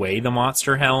giving away the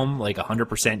monster helm, like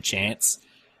 100% chance.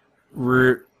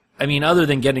 Other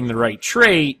than getting the right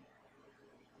trait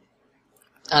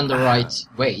and the right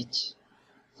weight,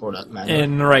 for that matter.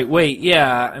 And the right weight,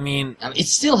 yeah. It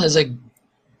still has a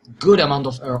good amount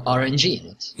of RNG in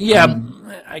it. Yeah,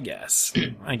 I guess.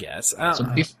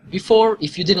 So before,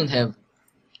 if you didn't have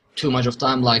too much of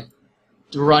time, like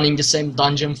running the same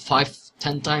dungeon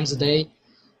 5-10 times a day,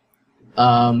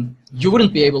 you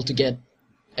wouldn't be able to get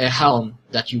a helm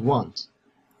that you want.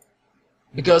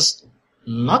 Because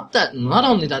not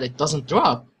only that it doesn't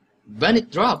drop, when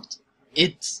it dropped,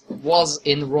 it was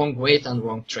in wrong weight and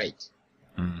wrong trait.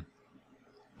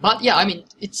 But yeah,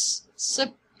 it's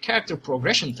a character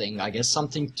progression thing, I guess,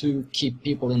 something to keep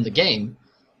people in the game.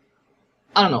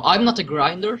 I don't know, I'm not a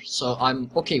grinder, so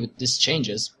I'm okay with these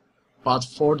changes. But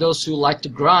for those who like to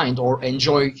grind or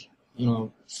enjoy,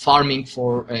 farming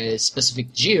for a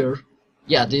specific gear,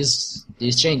 yeah, these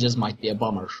changes might be a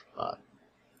bummer. But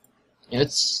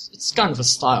it's kind of a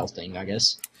style thing, I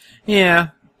guess. Yeah.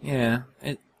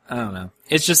 I don't know.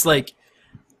 It's just like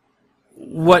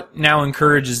what now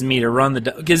encourages me to run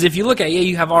because if you look at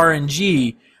you have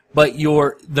RNG, but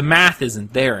the math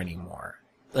isn't there anymore.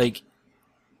 Like,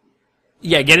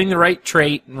 yeah, getting the right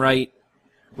trait and right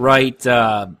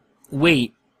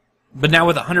weight, but now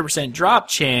with 100% drop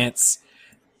chance,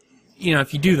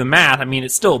 if you do the math,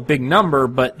 it's still a big number,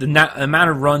 but the amount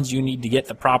of runs you need to get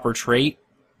the proper trait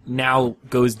now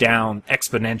goes down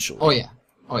exponentially. Oh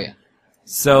yeah.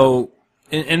 So,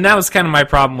 and that was kind of my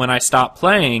problem when I stopped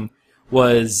playing,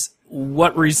 was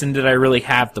what reason did I really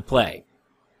have to play?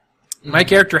 My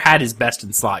character had his best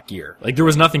in slot gear. Like, there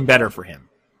was nothing better for him.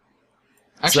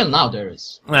 Actually, now there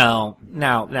is. Well,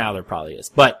 now there probably is.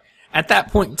 But at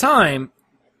that point in time,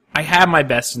 I had my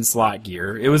best in slot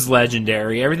gear. It was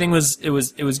legendary. Everything was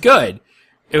good.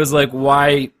 It was like,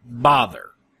 why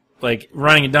bother? Like,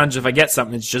 running a dungeon, if I get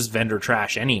something, it's just vendor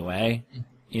trash anyway.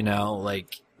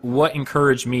 What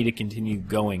encouraged me to continue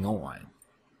going on?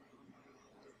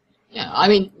 Yeah,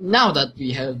 now that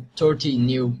we have 30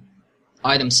 new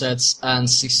item sets and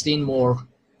 16 more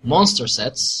monster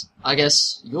sets, I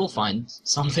guess you'll find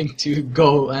something to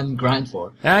go and grind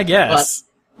for. I guess.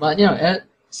 But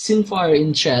Sinfire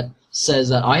in chat says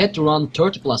that I had to run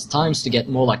 30 plus times to get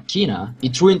Molag Kina.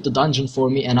 It ruined the dungeon for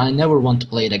me and I never want to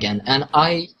play it again. And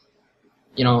I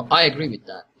agree with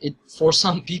that. For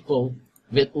some people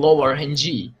with low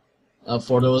RNG,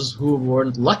 for those who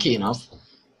weren't lucky enough,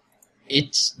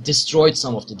 it destroyed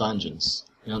some of the dungeons.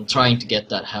 Trying to get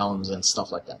that helms and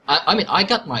stuff like that. I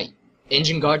got my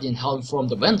Engine Guardian helm from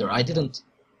the vendor. I didn't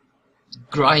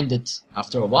grind it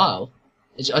after a while.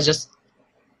 I just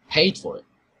paid for it,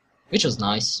 which was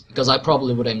nice, because I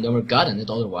probably would have never gotten it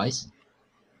otherwise.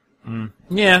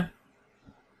 Yeah,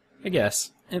 I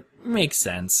guess. It makes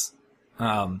sense.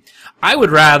 I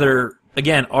would rather,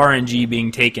 again, RNG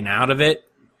being taken out of it,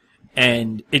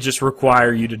 and it just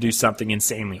require you to do something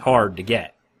insanely hard to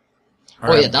get.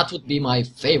 Yeah, that would be my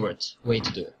favorite way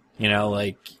to do it. You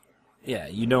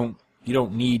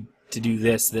don't need to do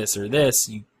this, or this.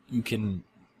 You can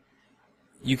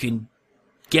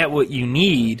get what you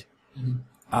need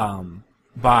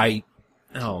by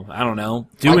I don't know,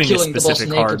 doing a specific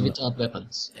the boss hard naked without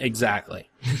weapons. Exactly.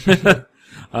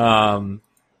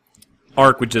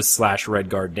 Ark would just slash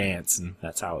Redguard dance, and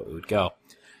that's how it would go.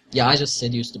 Yeah, I just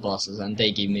seduce the bosses, and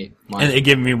they give me what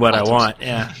items. I want.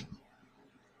 Yeah.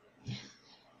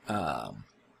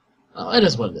 It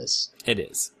is what it is. It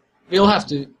is. We'll have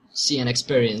to see and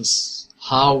experience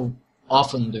how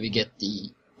often do we get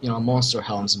the monster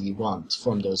helms we want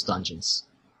from those dungeons.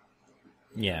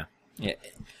 Yeah. I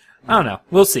don't know.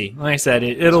 We'll see. Like I said,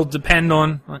 it'll depend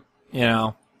on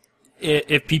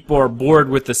if people are bored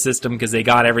with the system because they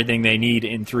got everything they need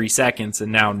in 3 seconds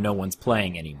and now no one's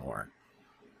playing anymore.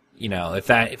 If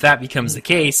that becomes the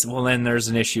case, well then there's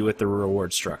an issue with the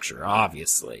reward structure,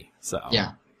 obviously. So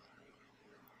yeah.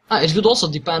 It would also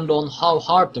depend on how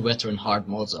hard the veteran hard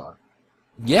modes are.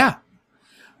 Yeah.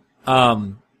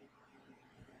 I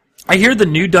hear the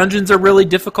new dungeons are really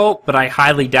difficult, but I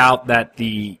highly doubt that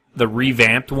the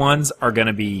revamped ones are going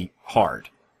to be hard.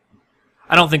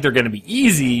 I don't think they're going to be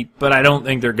easy, but I don't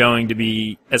think they're going to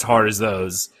be as hard as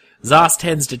those. ZOS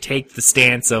tends to take the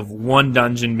stance of one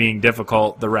dungeon being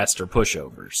difficult, the rest are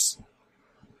pushovers.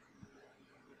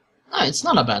 No, it's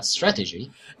not a bad strategy.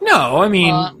 No, I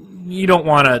mean, you don't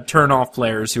want to turn off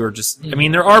players who are just... I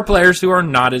mean, there are players who are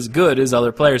not as good as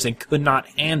other players and could not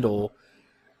handle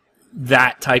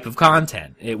that type of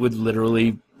content. It would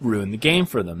literally ruin the game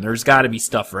for them. There's got to be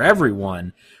stuff for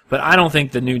everyone, but I don't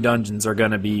think the new dungeons are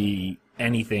going to be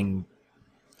anything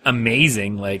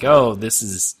amazing, like, oh, this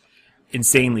is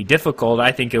insanely difficult.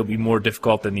 I think it'll be more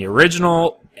difficult than the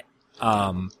original,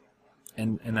 and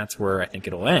that's where I think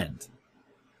it'll end.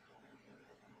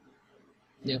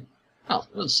 Yeah. Well,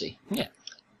 we'll see. Yeah.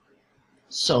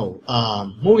 So,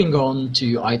 moving on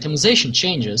to itemization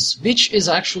changes, which is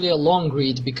actually a long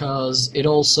read because it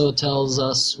also tells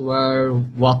us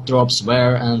what drops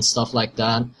where and stuff like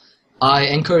that. I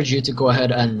encourage you to go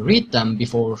ahead and read them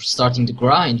before starting to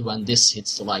grind when this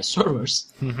hits the live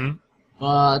servers. Mm-hmm.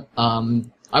 But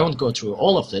I won't go through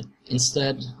all of it.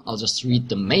 Instead, I'll just read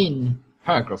the main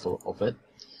paragraph of it.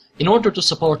 In order to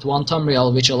support one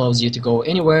Tamriel, which allows you to go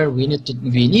anywhere, we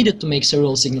needed to make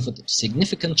several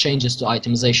significant changes to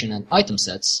itemization and item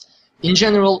sets. In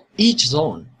general, each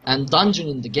zone and dungeon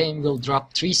in the game will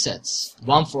drop 3 sets,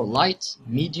 one for light,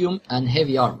 medium, and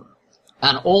heavy armor.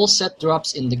 And all set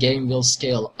drops in the game will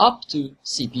scale up to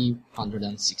CP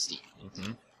 160.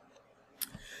 Mm-hmm.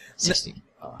 60.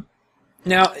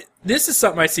 Now, this is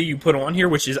something I see you put on here,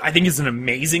 which I think is an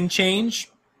amazing change.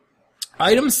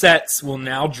 Item sets will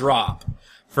now drop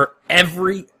for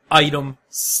every item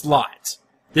slot.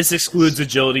 This excludes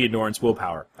agility, endurance,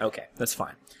 willpower. Okay, that's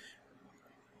fine.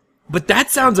 But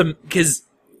that sounds... Because,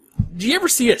 do you ever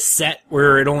see a set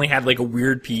where it only had like a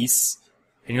weird piece?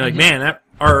 And you're like, man,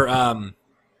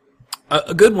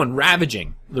 a good one,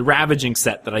 Ravaging. The Ravaging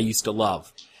set that I used to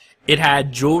love. It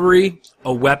had jewelry,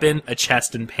 a weapon, a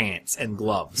chest, and pants, and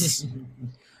gloves.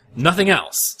 Nothing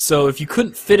else. So if you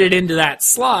couldn't fit it into that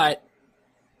slot,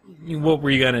 what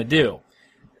were you going to do?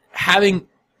 Having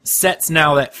sets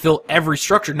now that fill every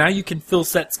structure, now you can fill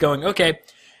sets going, okay,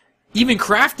 even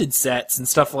crafted sets and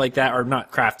stuff like that, or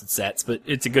not crafted sets, but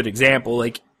it's a good example.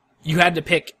 Like, you had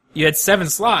 7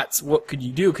 slots, what could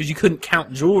you do? Because you couldn't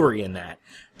count jewelry in that.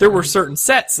 There were certain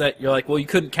sets that you're like, well, you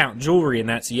couldn't count jewelry in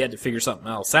that, so you had to figure something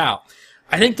else out.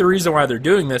 I think the reason why they're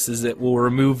doing this is it will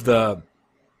remove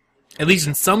at least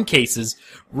in some cases,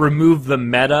 remove the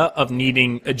meta of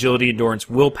needing agility, endurance,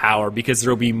 willpower, because there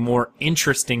will be more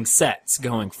interesting sets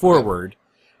going forward,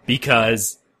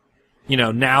 because,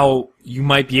 now you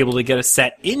might be able to get a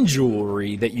set in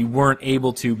jewelry that you weren't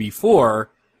able to before,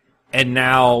 and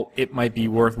now it might be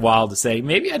worthwhile to say,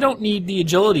 maybe I don't need the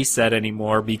agility set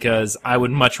anymore because I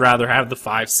would much rather have the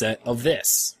 5 set of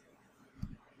this.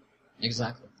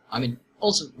 Exactly. I mean,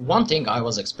 also, one thing I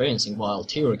was experiencing while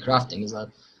theory crafting is that,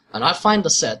 and I find the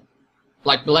set,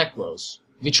 like Black Rose,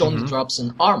 which only drops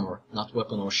an armor, not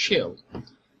weapon or shield. And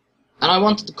I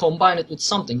wanted to combine it with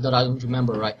something that I don't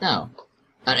remember right now.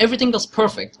 And everything was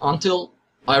perfect until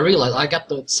I realized, I got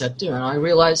the set too, and I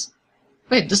realized,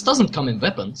 wait, this doesn't come in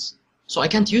weapons. So I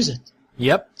can't use it.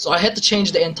 Yep. So I had to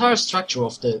change the entire structure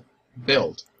of the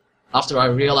build after I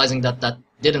realizing that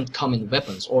didn't come in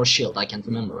weapons or shield. I can't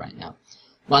remember right now.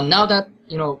 But now that,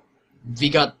 we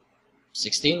got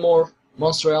 16 more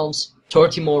Monster Realms,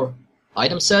 30 more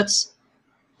item sets,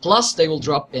 plus they will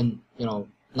drop in,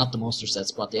 not the monster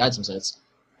sets, but the item sets.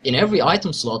 In every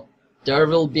item slot, there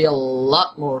will be a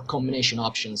lot more combination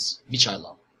options, which I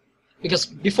love. Because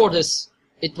before this,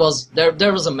 it was,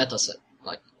 there was a meta set.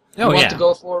 Like, you want to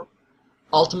go for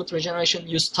ultimate regeneration,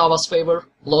 use Tava's Favor,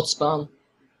 Blood Spawn,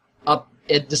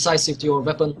 add decisive to your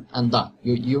weapon, and done.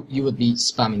 You would be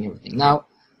spamming everything. Now,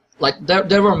 like,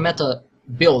 there were meta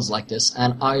builds like this,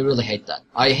 and I really hate that.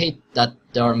 I hate that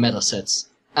there are meta sets,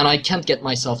 and I can't get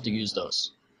myself to use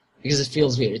those. Because it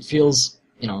feels weird. It feels,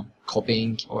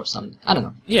 copying or something. I don't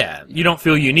know. Yeah, you don't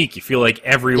feel unique. You feel like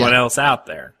everyone else out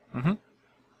there. Mm-hmm.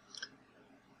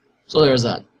 So there's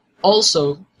that.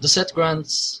 Also, the sets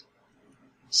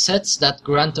that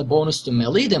grant a bonus to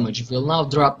melee damage will now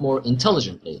drop more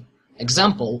intelligently.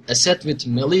 Example, a set with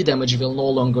melee damage will no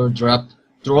longer drop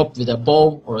with a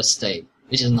bow or a stave,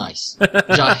 which is nice.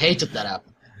 Which I hated that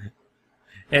happened.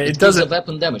 And it does a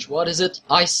weapon damage. What is it?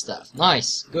 Ice Staff.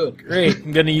 Nice. Good. Great.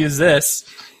 I'm going to use this.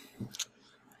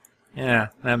 Yeah,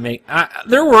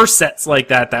 there were sets like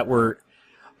that were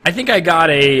I think I got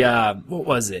a, what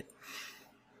was it?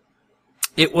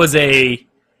 It was I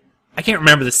can't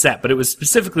remember the set, but it was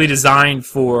specifically designed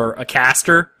for a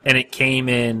caster, and it came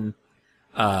in,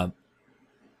 oh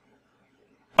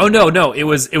no, it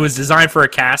was designed for a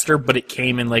caster, but it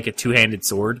came in like a two-handed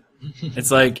sword.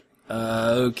 It's like,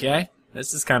 okay,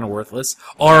 this is kind of worthless.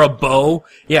 Or a bow.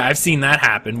 Yeah, I've seen that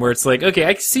happen, where it's like, okay,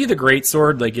 I can see the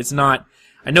greatsword, like it's not,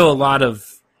 I know a lot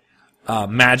of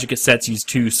Magicka sets use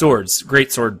two swords.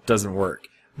 Greatsword doesn't work.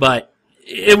 But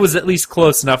it was at least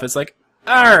close enough. It's like,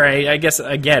 alright, I guess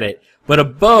I get it. But a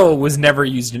bow was never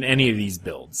used in any of these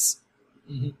builds.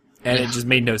 Mm-hmm. And it just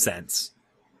made no sense.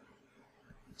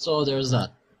 So there's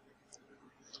that.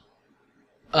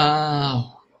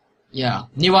 Yeah,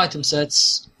 new item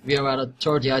sets. We have added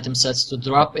 30 item sets to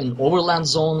drop in overland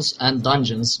zones and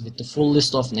dungeons with the full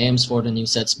list of names for the new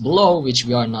sets below, which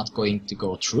we are not going to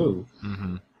go through.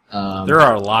 Mm-hmm. There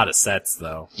are a lot of sets,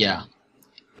 though. Yeah.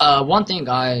 One thing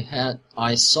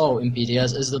I saw in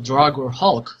PTS is the Draugr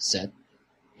Hulk set.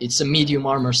 It's a medium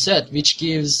armor set, which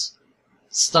gives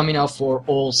stamina for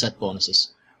all set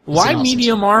bonuses. Why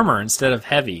medium armor instead of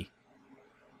heavy?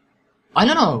 I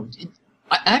don't know.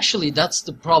 Actually, that's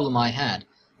the problem I had.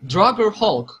 Draugr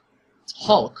Hulk,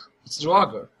 it's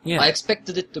Draugr. Yeah. I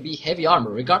expected it to be heavy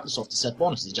armor, regardless of the set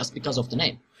bonuses, just because of the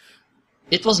name.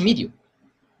 It was medium.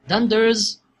 Then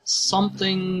there's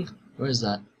something... Where is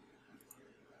that?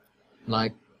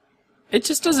 Like... It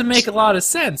just doesn't make a lot of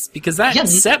sense, because that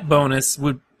set bonus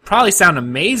would probably sound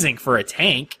amazing for a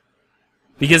tank.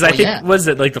 Because I think, was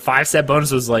it like the 5 set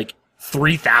bonus was like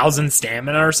 3,000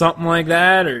 stamina or something like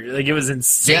that? Or like it was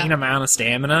insane amount of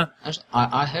stamina? Actually,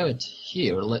 I have it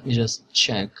here. Let me just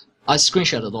check. I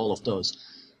screenshotted all of those.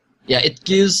 Yeah, it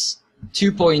gives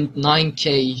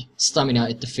 2.9k stamina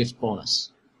at the 5th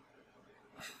bonus.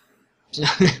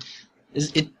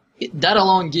 That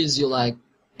alone gives you like,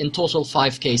 in total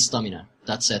 5k stamina.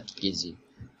 That set gives you.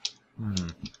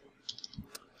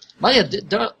 But yeah,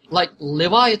 there are like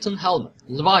Leviathan helmet,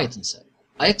 Leviathan set.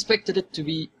 I expected it to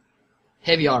be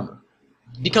heavy armor.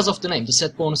 Because of the name, the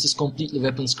set bonus is completely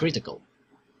weapons critical.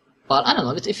 But I don't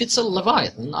know, if it's a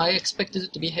Leviathan, I expected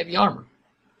it to be heavy armor.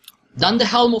 Then the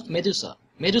Helm of Medusa.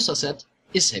 Medusa set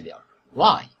is heavy armor.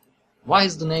 Why? Why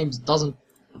is the name doesn't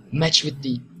match with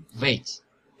the weight?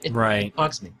 It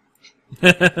bugs me.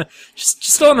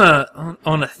 just on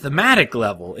a thematic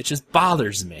level, it just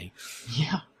bothers me.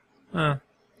 Yeah. I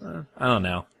don't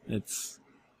know. It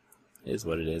is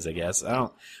what it is, I guess.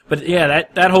 But yeah,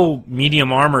 that whole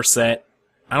medium armor set,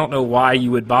 I don't know why you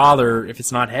would bother if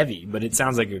it's not heavy, but it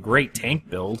sounds like a great tank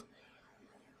build.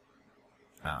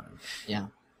 I don't know. Yeah.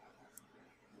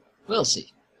 We'll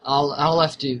see. I'll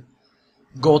have to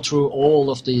go through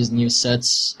all of these new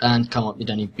sets and come up with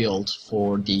a new build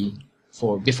for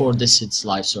before this hits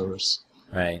live servers.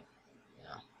 Right.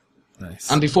 Yeah. Nice.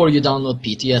 And before you download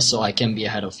PTS, so I can be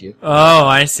ahead of you. Oh,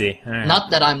 I see. All right. Not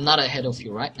that I'm not ahead of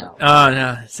you right now. Oh,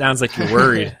 no. It sounds like you're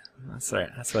worried. That's right.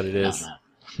 That's what it is.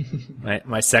 No.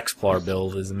 My Sexplar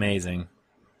build is amazing.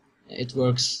 It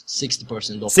works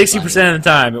 60% of 60% of the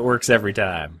time, it works every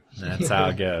time. That's how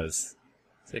it goes.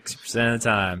 60% of the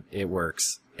time, it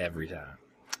works every time.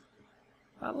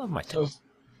 I love my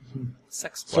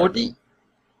Sexplar. 40?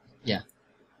 Yeah.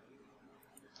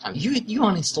 You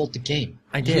uninstalled the game.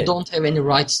 I did. You don't have any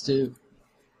rights to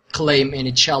claim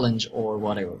any challenge or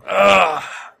whatever. Ugh.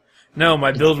 No,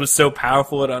 my build was so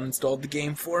powerful it uninstalled the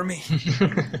game for me.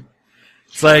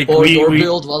 It's like your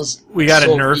build was we gotta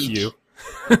so nerf weak. you.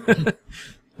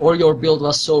 Or your build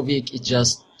was so weak it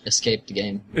just escaped the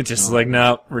game. It's just like,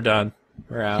 no, we're done.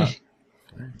 We're out.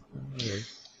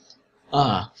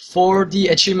 For the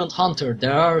Achievement Hunter,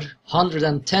 there are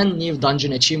 110 new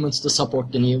dungeon achievements to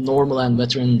support the new normal and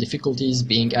veteran difficulties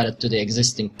being added to the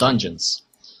existing dungeons.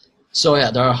 So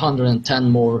yeah, there are 110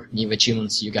 more new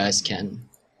achievements you guys can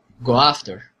go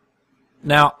after.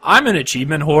 Now, I'm an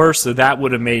achievement whore, so that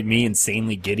would have made me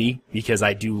insanely giddy, because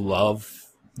I do love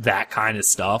that kind of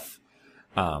stuff.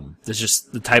 That's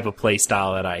just the type of play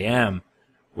style that I am,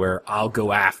 where I'll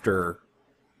go after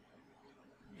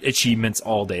achievements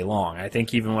all day long. I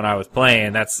think even when I was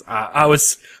playing, I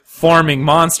was farming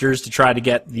monsters to try to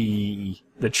get the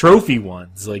trophy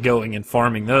ones, like going and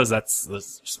farming those. That's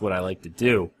just what I like to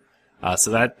do.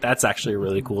 So that's actually a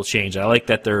really cool change. I like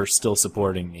that they're still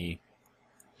supporting the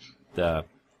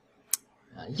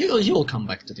You'll come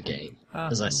back to the game,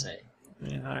 as I say.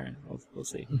 Yeah, all right. We'll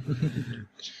see.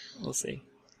 We'll see.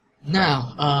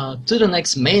 Now, to the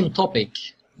next main topic,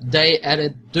 they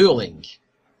added dueling.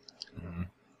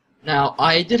 Now,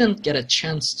 I didn't get a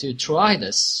chance to try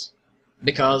this,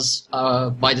 because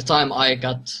by the time I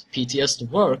got PTS to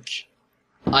work,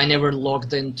 I never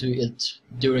logged into it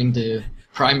during the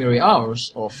primary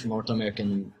hours of North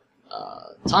American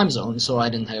time zone, so I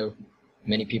didn't have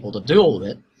many people to duel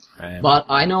with. Right. But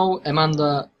I know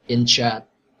Amanda in chat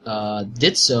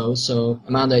did so. So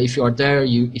Amanda, if you are there,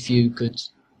 if you could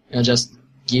just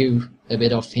give a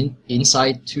bit of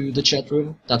insight to the chat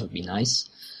room, that would be nice.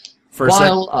 For a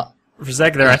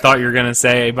second there, I thought you were going to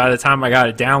say, by the time I got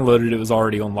it downloaded, it was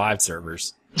already on live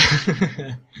servers.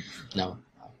 No.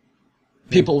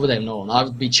 People would have known. I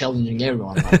would be challenging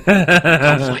everyone. Like,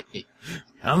 come fight me.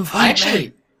 Come fight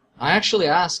me. I actually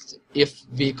asked if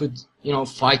we could,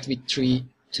 fight with 3,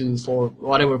 2, 4,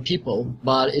 whatever people,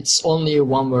 but it's only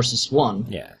 1 versus 1.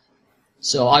 Yeah.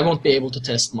 So I won't be able to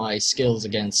test my skills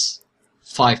against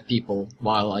 5 people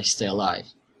while I stay alive.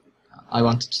 I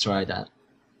wanted to try that.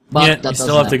 But Yeah, that you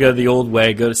still have to go the old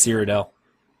way, go to Cyrodiil.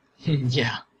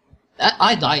 Yeah.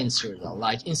 I die in Cyrodiil,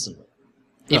 like, instantly.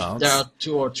 If there are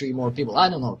 2 or 3 more people, I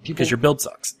don't know. Because your build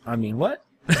sucks. I mean, what?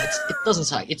 It doesn't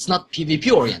suck. It's not PvP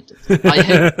oriented.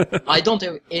 I don't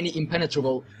have any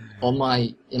impenetrable on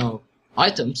my,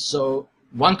 items, so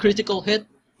 1 critical hit,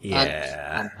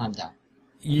 Yeah. and I'm down.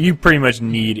 You pretty much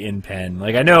need in-pen.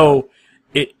 Like, I know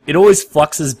it always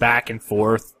fluxes back and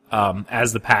forth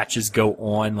as the patches go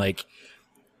on. Like,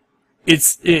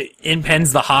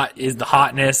 in-pen's the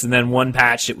hotness, and then one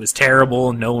patch it was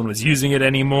terrible and no one was using it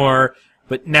anymore.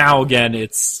 But now again,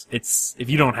 it's if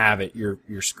you don't have it,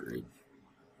 you're screwed.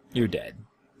 You're dead.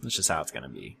 That's just how it's gonna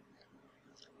be.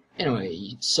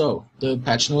 Anyway, so the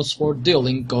patch notes for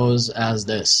dueling goes as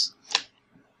this.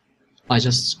 I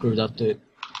just screwed up the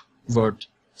Word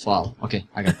file. Okay,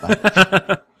 I got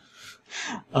that.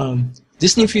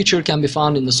 This new feature can be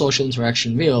found in the social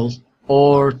interaction wheel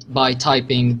or by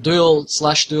typing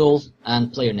duel/duel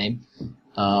and player name,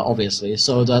 obviously.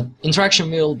 So that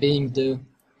interaction wheel being the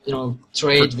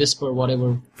trade, whisper,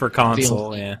 whatever. For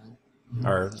console, wheel. yeah.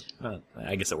 Or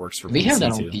I guess it works for We PC have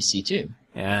that on too. PC too.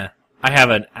 Yeah, I have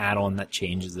an add-on that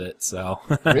changes it. So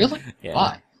Really? Yeah.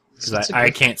 Why? because I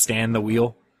can't stand the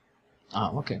wheel.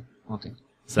 Oh, okay.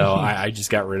 So I just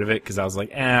got rid of it because I was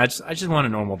like, I just want a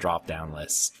normal drop-down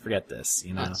list. Forget this,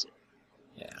 That's it.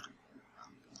 Yeah.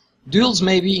 Duels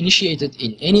may be initiated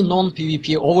in any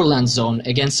non-PvP overland zone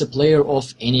against a player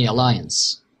of any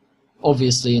alliance.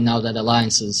 Obviously, now that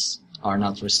alliances are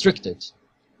not restricted.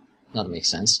 That makes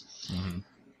sense. Mm-hmm.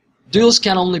 Duels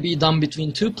can only be done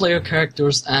between 2 player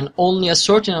characters, and only a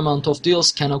certain amount of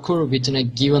duels can occur within a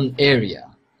given area.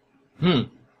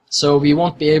 So we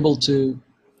won't be able to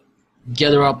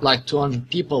gather up like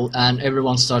 200 people and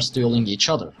everyone starts dueling each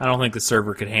other. I don't think the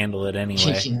server could handle it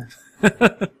anyway.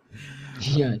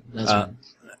 Yeah, that's right.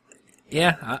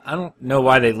 Yeah, I don't know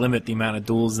why they limit the amount of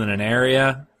duels in an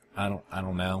area. I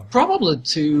don't know. Probably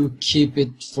to keep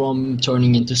it from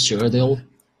turning into Cyrodiil.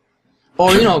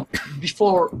 Or,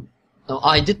 before,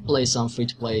 I did play some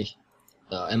free-to-play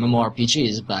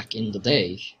MMORPGs back in the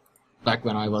day, back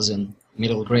when I was in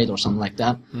middle grade or something like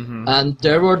that. Mm-hmm. And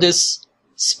there were this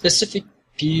specific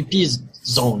PvP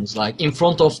zones, like in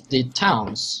front of the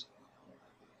towns.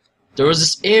 There was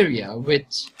this area with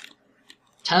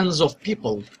tons of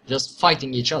people just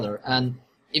fighting each other, and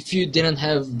if you didn't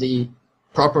have the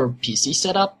proper PC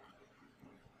setup,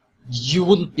 you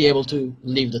wouldn't be able to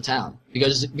leave the town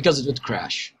because it would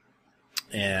crash.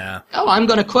 Yeah. Oh, I'm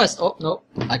gonna quest. Oh no,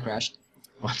 I crashed.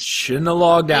 Shouldn't have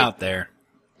logged out there.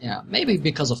 Yeah, maybe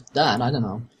because of that. I don't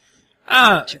know.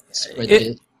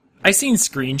 I've seen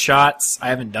screenshots. I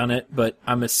haven't done it, but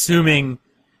I'm assuming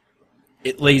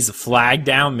it lays a flag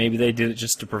down. Maybe they did it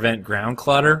just to prevent ground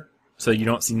clutter, so you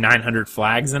don't see 900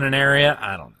 flags in an area.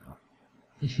 I don't know.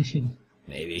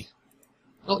 Maybe.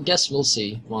 Well, guess we'll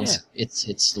see once it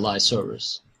hits live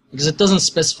servers. Because it doesn't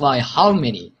specify how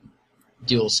many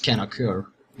duels can occur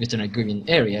within a given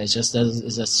area. It's just that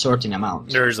it's a certain amount.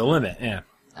 There's a limit, yeah.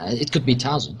 It could be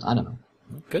 1,000. I don't know.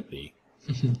 It could be.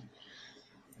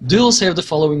 Duels have the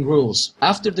following rules.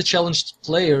 After the challenged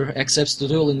player accepts the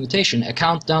duel invitation, a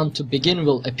countdown to begin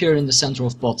will appear in the center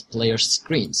of both players'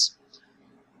 screens.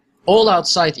 All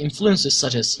outside influences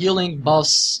such as healing,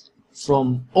 buffs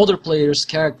from other players'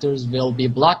 characters will be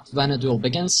blocked when a duel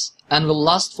begins and will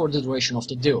last for the duration of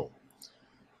the duel.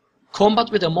 Combat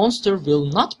with a monster will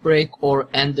not break or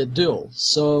end the duel,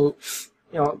 so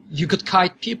you could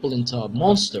kite people into a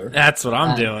monster. That's what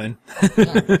I'm doing.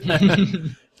 Yeah.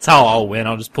 That's how I'll win.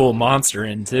 I'll just pull a monster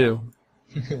in, too.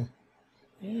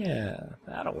 Yeah,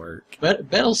 that'll work.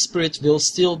 Battle Spirit will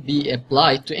still be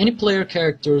applied to any player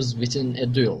characters within a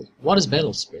duel. What is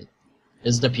Battle Spirit?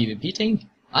 Is it a PvP thing?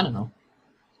 I don't know.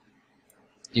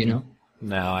 Do you know?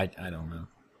 No, I don't know.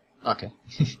 Okay.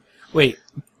 Wait,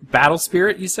 Battle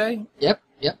Spirit, you say? Yep.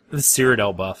 Yep. The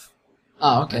Cyrodiil buff.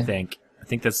 Oh, okay. I think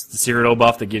that's the Cyrodiil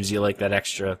buff that gives you like that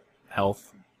extra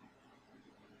health.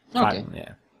 Okay.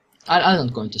 Yeah. I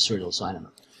don't go into Cyrodiil, so I don't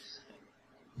know.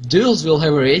 Duels will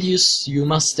have a radius you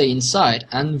must stay inside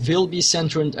and will be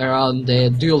centered around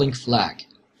the dueling flag.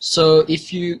 So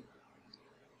if you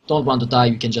don't want to die,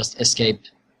 you can just escape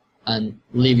and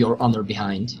leave your honor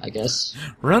behind, I guess.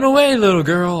 Run away, little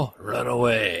girl. Run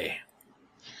away.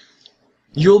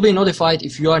 You'll be notified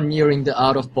if you are nearing the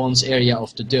out-of-bounds area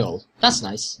of the duel. That's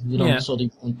nice. You don't sort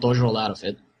of dodge roll out of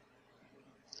it.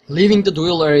 Leaving the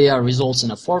duel area results in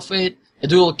a forfeit. A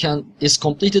duel is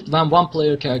completed when one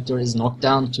player character is knocked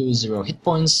down to 0 hit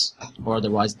points or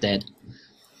otherwise dead.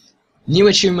 New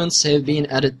achievements have been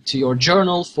added to your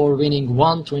journal for winning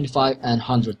 1, 25, and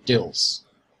 100 duels.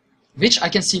 Which I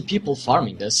can see people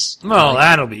farming this. Well,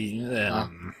 that'll be...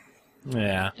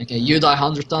 yeah. Okay, you die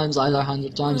 100 times, I die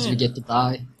 100 times, we get to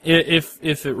die. If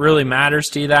it really matters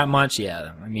to you that much,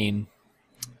 yeah. I mean,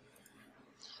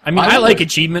 I like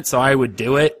achievements, so I would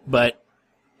do it, but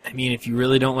I mean, if you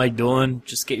really don't like dueling,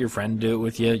 just get your friend to do it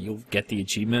with you. You'll get the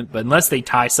achievement. But unless they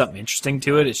tie something interesting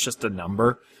to it, it's just a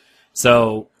number.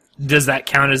 So does that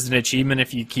count as an achievement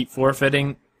if you keep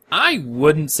forfeiting? I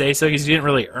wouldn't say so because you didn't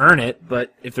really earn it.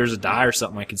 But if there's a die or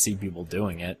something, I can see people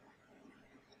doing it.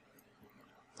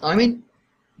 I mean,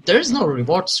 there's no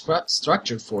reward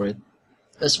structure for it,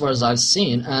 as far as I've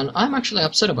seen, and I'm actually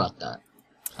upset about that.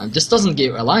 And this doesn't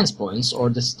give alliance points, or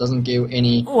this doesn't give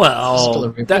any physical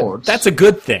rewards. That's a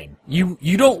good thing.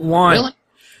 You don't want Really?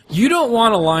 You don't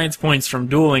want alliance points from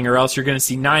dueling, or else you're going to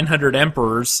see 900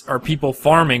 emperors or people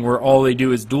farming where all they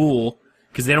do is duel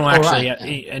because they don't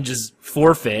and just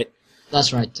forfeit.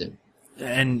 That's right too.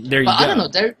 And there you but go. I don't know.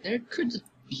 There could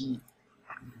be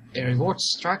a reward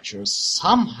structure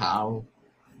somehow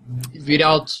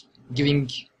without giving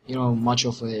much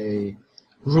of a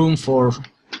room for.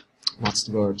 What's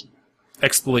the word?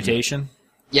 Exploitation?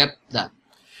 Yep, that.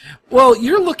 Well,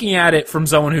 you're looking at it from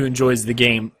someone who enjoys the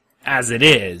game as it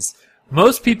is.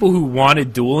 Most people who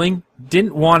wanted dueling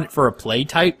didn't want it for a play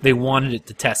type, they wanted it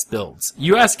to test builds.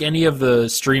 You ask any of the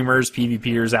streamers,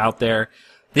 PvPers out there,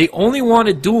 they only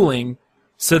wanted dueling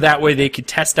so that way they could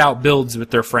test out builds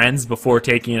with their friends before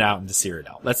taking it out into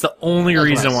Cyrodiil. That's the only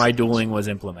reason why dueling was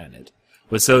implemented.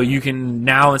 Was so you can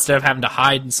now, instead of having to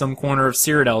hide in some corner of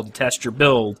Cyrodiil to test your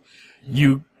build,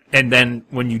 and then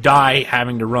when you die,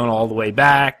 having to run all the way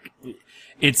back,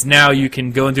 it's now you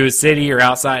can go into a city or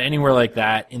outside, anywhere like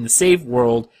that, in the safe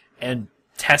world, and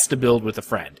test a build with a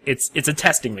friend. It's a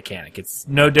testing mechanic. It's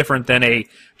no different than a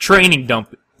training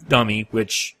dummy,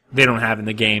 which they don't have in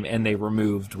the game, and they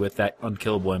removed with that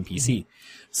unkillable NPC.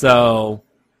 So,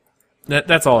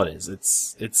 that's all it is.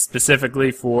 It's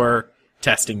specifically for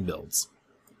testing builds.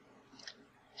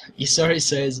 Isari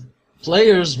says,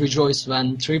 players rejoice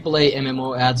when AAA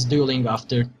MMO adds dueling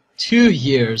after 2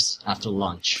 years after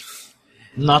launch.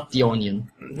 Not the Onion.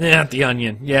 Yeah, the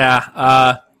Onion.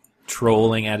 Yeah,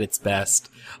 trolling at its best.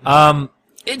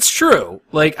 It's true.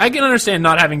 Like, I can understand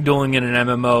not having dueling in an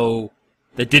MMO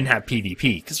that didn't have PvP,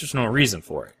 because there's no reason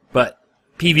for it. But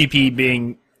PvP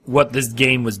being what this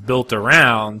game was built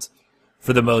around,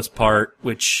 for the most part,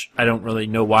 which I don't really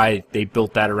know why they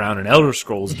built that around an Elder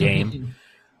Scrolls game.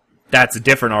 That's a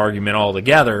different argument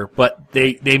altogether, but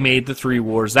they made the 3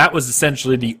 wars. That was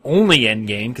essentially the only end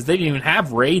game, because they didn't even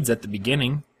have raids at the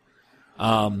beginning.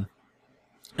 And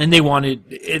they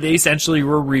essentially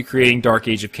were recreating Dark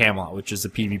Age of Camelot, which is a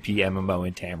PvP MMO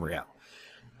in Tamriel.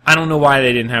 I don't know why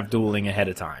they didn't have dueling ahead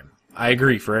of time. I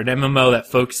agree, for an MMO that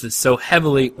focuses so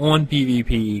heavily on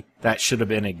PvP, that should have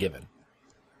been a given.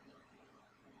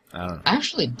 I don't know.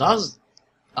 Actually, does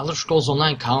Elder Scrolls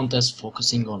Online count as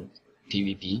focusing on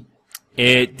PvP?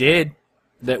 It did.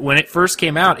 That when it first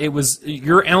came out, it was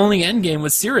your only endgame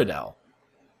was Cyrodiil.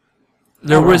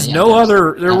 There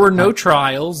were no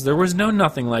trials, there was no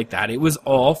nothing like that. It was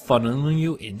all funneling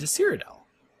you into Cyrodiil.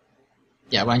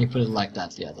 Yeah, when you put it like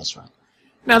that, yeah, that's right.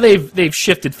 Now they've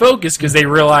shifted focus because they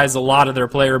realize a lot of their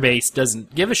player base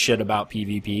doesn't give a shit about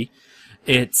PvP.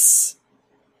 It's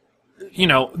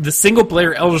the single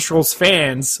player Elder Scrolls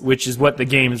fans, which is what the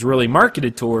game is really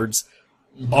marketed towards,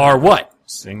 are what?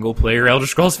 Single player Elder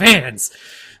Scrolls fans.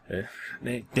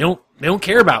 They don't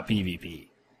care about PvP.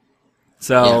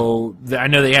 So I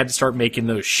know they had to start making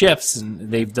those shifts, and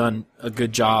they've done a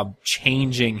good job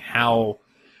changing how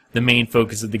the main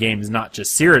focus of the game is not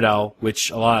just Cyrodiil,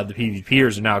 which a lot of the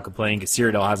PvPers are now complaining because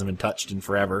Cyrodiil hasn't been touched in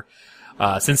forever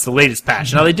since the latest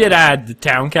patch. Now they did add the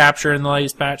town capture in the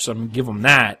latest patch, so I'm gonna give them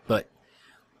that. But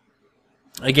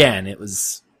again, it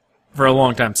was for a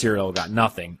long time Cyrodiil got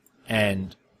nothing,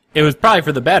 and it was probably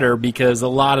for the better because a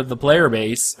lot of the player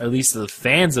base, at least the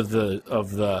fans of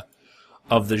the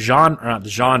genre, not the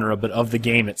genre, but of the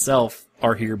game itself,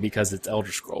 are here because it's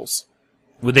Elder Scrolls.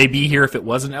 Would they be here if it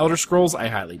wasn't Elder Scrolls? I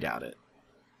highly doubt it.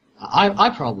 I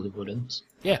probably wouldn't.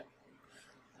 Yeah.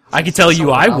 I could tell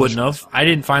you I wouldn't have. I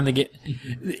didn't find the game.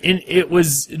 It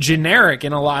was generic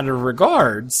in a lot of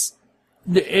regards.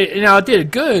 Now, it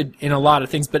did good in a lot of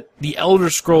things, but the Elder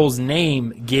Scrolls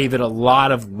name gave it a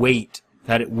lot of weight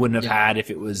that it wouldn't have had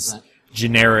if it was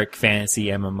generic fantasy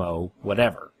MMO,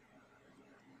 whatever.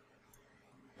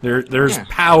 There's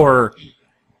power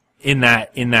in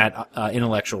that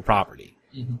intellectual property.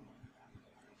 Mm-hmm.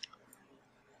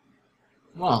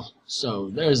 Well, so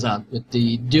there's that with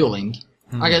the dueling.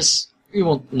 I guess we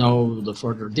won't know the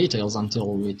further details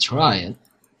until we try it.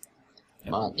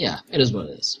 Yep. But yeah, it is what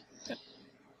it is. Yep.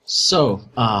 So,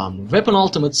 weapon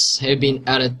ultimates have been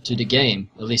added to the game,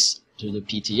 at least to the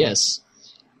PTS.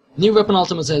 New weapon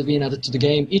ultimates have been added to the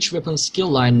game. Each weapon skill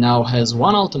line now has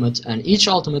one ultimate, and each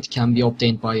ultimate can be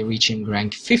obtained by reaching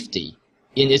rank 50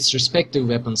 in its respective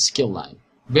weapon skill line.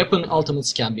 Weapon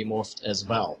ultimates can be morphed as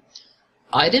well.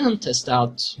 I didn't test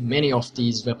out many of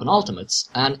these weapon ultimates,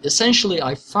 and essentially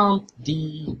I found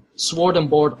the Sword and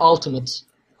Board ultimate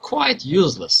quite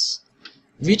useless,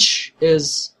 which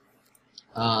is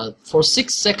for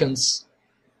 6 seconds,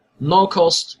 no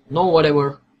cost, no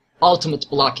whatever, ultimate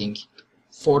blocking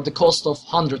for the cost of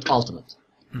 100 ultimate.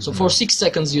 Mm-hmm. So for 6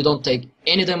 seconds you don't take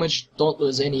any damage, don't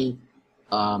lose any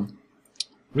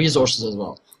resources as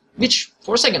well. Which,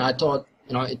 for a second I thought,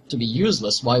 it to be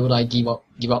useless. Why would I give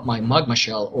up my Magma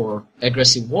Shell or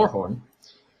Aggressive Warhorn?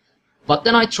 But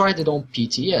then I tried it on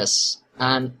PTS,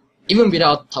 and even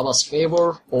without Tava's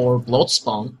Favor or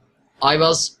Bloodspawn, I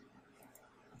was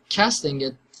casting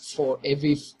it for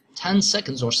every 10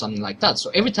 seconds or something like that. So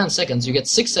every 10 seconds you get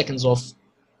 6 seconds of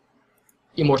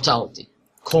immortality.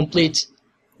 Complete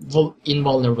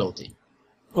invulnerability.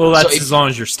 Well, that's as long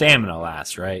as your stamina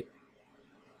lasts, right?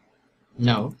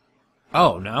 No.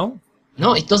 Oh, no?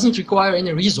 No, it doesn't require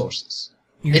any resources.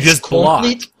 It's just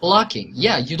complete blocking.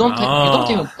 Yeah, you don't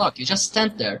even block. You just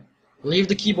stand there, leave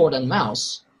the keyboard and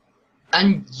mouse,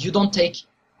 and you don't take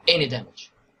any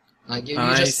damage. Like you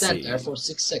just stand there for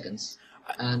 6 seconds,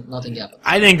 and nothing happens.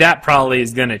 I think that probably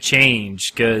is going to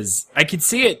change because I could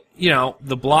see it,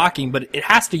 the blocking, but it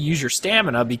has to use your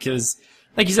stamina because,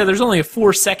 like you said, there's only a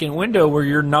 4-second window where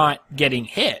you're not getting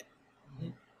hit,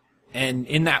 and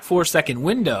in that 4-second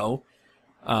window.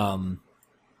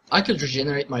 I could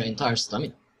regenerate my entire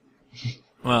stamina.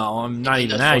 Well, I'm not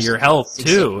even that. Your health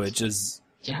too. It just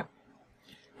that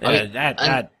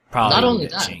probably not only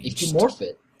that. changed. If you morph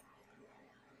it,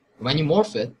 when you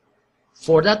morph it,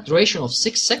 for that duration of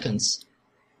 6 seconds,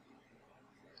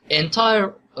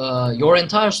 your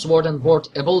entire Sword and Board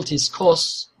abilities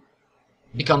cost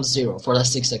becomes 0 for that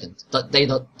 6 seconds. That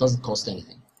doesn't cost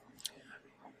anything.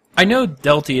 I know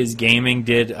Deltia's Gaming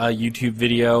did a YouTube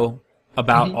video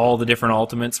about all the different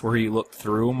ultimates where he looked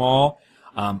through them all.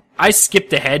 I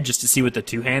skipped ahead just to see what the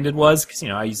two-handed was, because,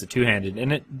 I use the two-handed,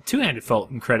 and two-handed felt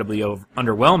incredibly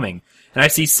underwhelming. And I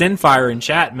see Sinfire in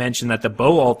chat mention that the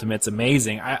bow ultimate's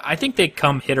amazing. I think they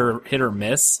come hit or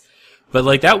miss, but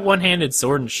like that one-handed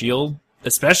sword and shield,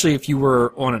 especially if you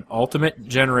were on an ultimate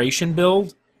generation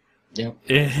build,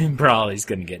 it probably is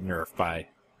going to get nerfed by,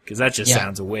 because that just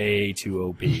sounds way too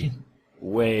OP. Too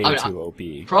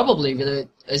OP. Probably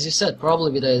as you said,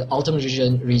 with the ultimate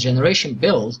regeneration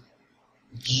build,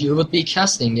 you would be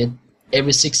casting it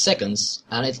every 6 seconds,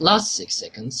 and it lasts 6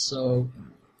 seconds, so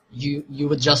you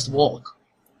would just walk.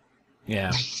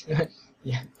 Yeah.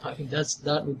 Yeah, I think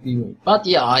that would be weird. But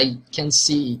yeah, I can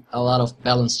see a lot of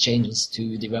balance changes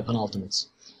to the weapon ultimates.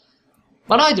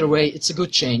 But either way, it's a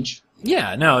good change.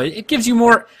 Yeah, no, it gives you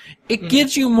more. It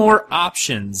gives you more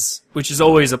options, which is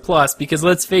always a plus. Because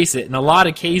let's face it, in a lot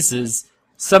of cases,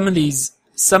 some of these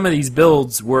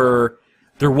builds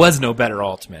there was no better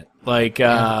ultimate. Like,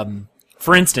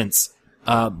 for instance,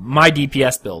 my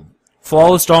DPS build,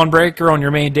 Flawless Dawnbreaker on your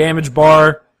main damage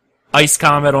bar, Ice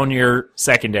Comet on your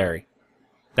secondary.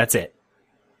 That's it.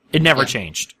 It never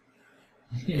changed.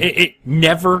 It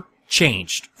never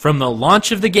changed from the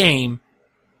launch of the game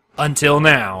until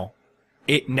now.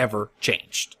 It never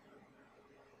changed.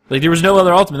 Like, there was no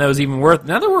other ultimate that was even worth.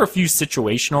 Now, there were a few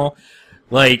situational,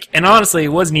 and honestly,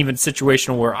 it wasn't even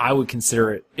situational where I would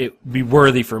consider it be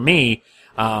worthy for me.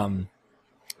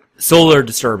 Solar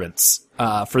Disturbance,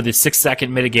 for the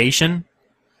 6-second mitigation.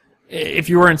 If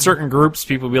you were in certain groups,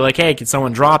 people would be like, hey, can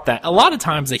someone drop that? A lot of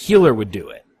times, a healer would do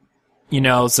it.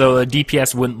 So a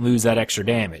DPS wouldn't lose that extra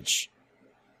damage.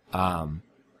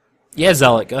 Yeah,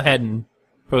 Zealot, go ahead and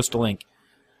post a link.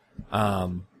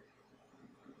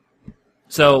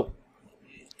 So,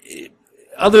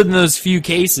 other than those few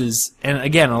cases, and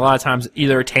again, a lot of times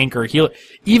either a tank or a healer,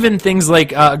 even things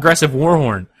like aggressive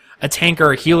Warhorn, a tank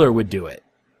or a healer would do it,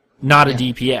 not a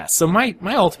DPS. So my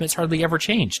ultimate's hardly ever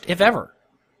changed, if ever.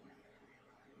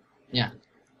 Yeah.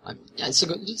 Yeah, it's a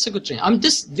good change. With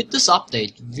this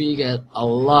update, we get a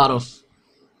lot of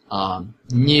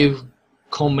new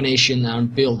combination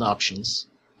and build options.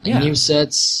 Yeah. New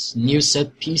sets, new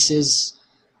set pieces,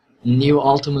 new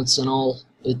ultimates and all.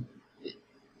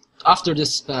 After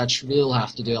this patch, we'll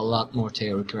have to do a lot more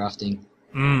theory crafting,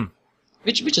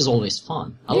 which is always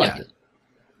fun. I like it.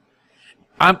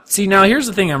 See, now here's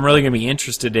the thing I'm really going to be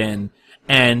interested in,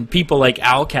 and people like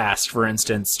Alcast, for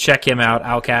instance, check him out,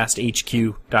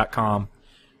 alcasthq.com.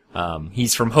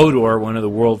 He's from Hodor, one of the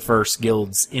world first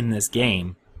guilds in this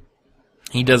game.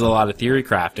 He does a lot of theory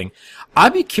crafting.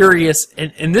 I'd be curious,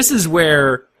 and this is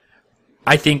where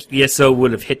I think ESO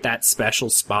would have hit that special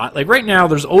spot. Like right now,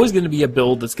 there's always going to be a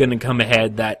build that's going to come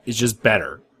ahead that is just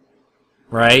better,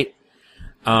 right?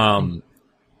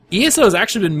 ESO has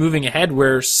actually been moving ahead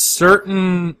where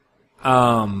certain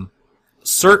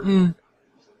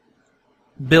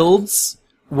builds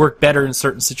work better in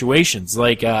certain situations.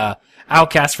 Like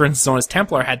Outcast, for instance, on his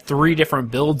Templar had 3 different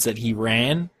builds that he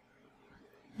ran,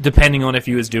 depending on if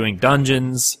he was doing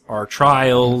dungeons or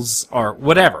trials or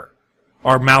whatever.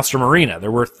 Or Maelstrom Arena.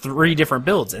 There were 3 different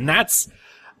builds. And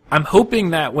I'm hoping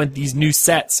that with these new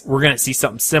sets, we're going to see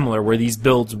something similar where these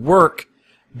builds work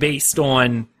based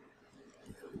on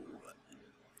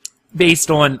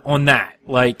that.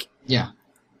 Like, yeah.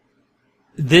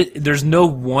 There's no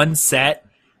one set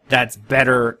that's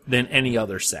better than any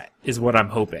other set, is what I'm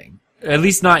hoping. At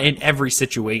least not in every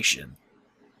situation.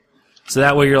 So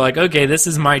that way you're like, okay, this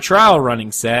is my trial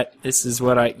running set. This is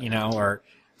what or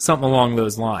something along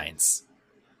those lines.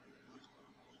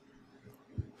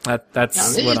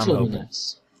 That's what I'm hoping.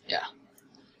 Nice. Yeah.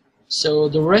 So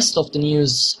the rest of the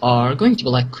news are going to be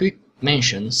like quick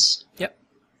mentions. Yep.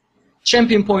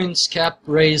 Champion points cap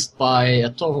raised by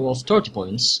a total of 30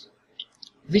 points,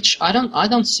 which I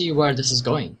don't see where this is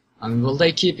going. I mean, will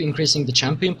they keep increasing the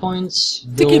champion points?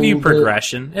 To give you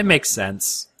progression. It makes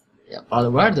sense. Yeah,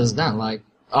 but where does that, like,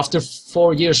 after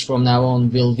 4 years from now on,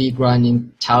 will we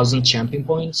grinding 1,000 champion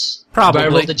points? Probably.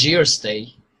 Where will the gear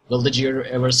stay? Will the gear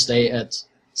ever stay at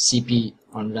CP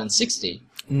 160?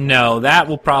 No, that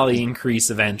will probably increase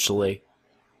eventually.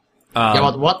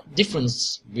 But what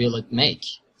difference will it make,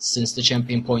 since the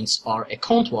champion points are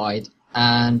account-wide,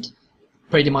 and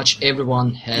pretty much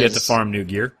everyone has... You have to farm new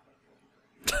gear.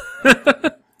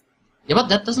 Yeah, but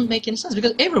that doesn't make any sense,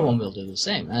 because everyone will do the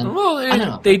same. And well, I don't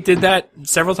know. They did that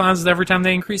several times every time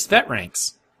they increased vet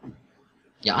ranks.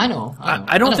 Yeah, I know.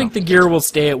 I don't think the gear will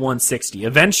stay at 160.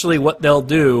 Eventually, what they'll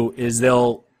do is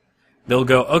they'll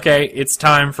go, okay, it's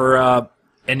time for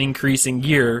an increase in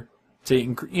gear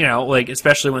to,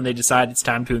 especially when they decide it's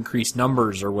time to increase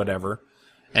numbers or whatever,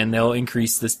 and they'll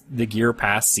increase the gear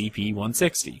past CP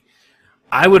 160.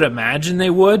 I would imagine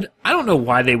they would. I don't know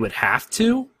why they would have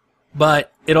to,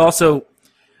 but it also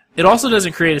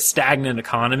doesn't create a stagnant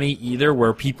economy either,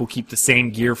 where people keep the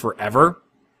same gear forever,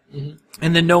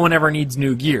 and then no one ever needs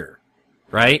new gear,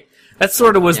 right? That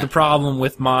sort of was the problem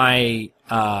with my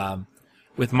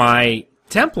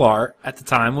Templar at the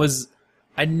time. Was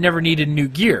I never needed new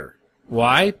gear.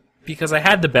 Why? Because I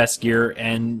had the best gear,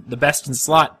 and the best in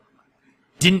slot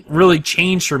didn't really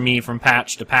change for me from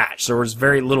patch to patch. There was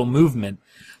very little movement,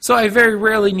 so I very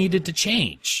rarely needed to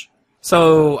change.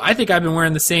 So I think I've been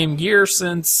wearing the same gear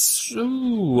since,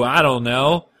 I don't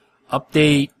know,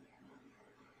 update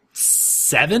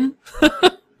 7?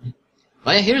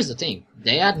 But here's the thing.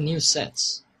 They add new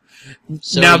sets.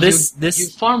 So now you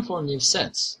farm for new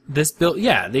sets. This build,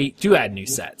 yeah, they do add new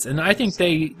sets. And I think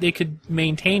they could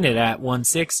maintain it at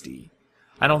 160.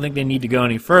 I don't think they need to go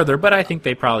any further, but I think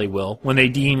they probably will. When they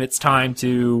deem it's time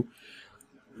to...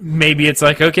 Maybe it's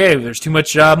like, okay, there's too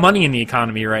much money in the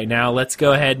economy right now. Let's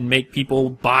go ahead and make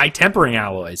people buy tempering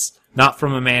alloys. Not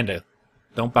from Amanda.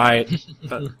 Don't buy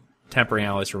tempering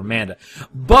alloys from Amanda.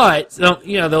 But,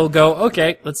 they'll go,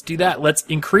 okay, let's do that. Let's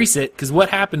increase it. Because what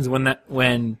happens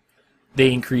when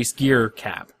they increase gear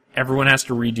cap? Everyone has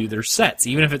to redo their sets.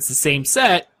 Even if it's the same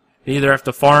set, they either have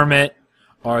to farm it,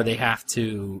 or they have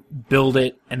to build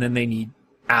it, and then they need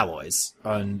alloys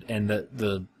and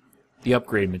the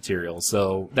upgrade material.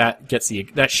 So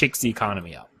that shakes the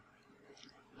economy up.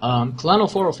 Clan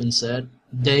of Orphan said,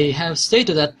 they have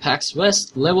stated that PAX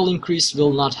West level increase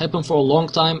will not happen for a long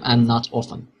time and not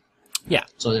often. Yeah.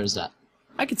 So there's that.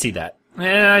 I could see that. And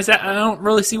I don't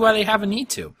really see why they have a need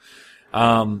to.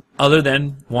 Other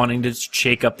than wanting to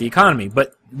shake up the economy.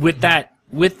 But with that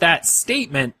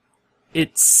statement,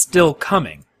 it's still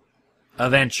coming.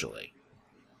 Eventually.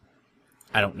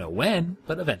 I don't know when,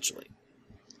 but eventually.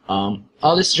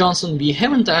 Alice Johnson, we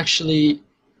haven't actually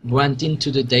went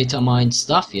into the data mine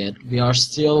stuff yet. We are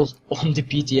still on the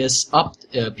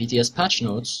PTS patch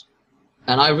notes,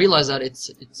 and I realize that it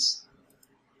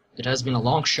has been a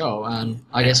long show, and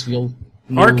I guess we'll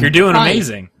Mark, you're doing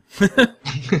amazing.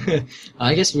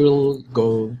 I guess we'll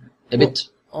go a bit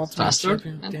faster.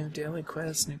 Daily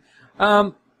quest.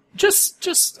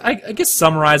 Just I guess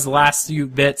summarize the last few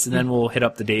bits, and then we'll hit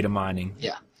up the data mining.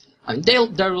 Yeah. I mean,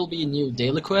 there will be new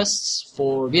daily quests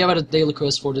we have added daily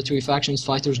quests for the 3 factions,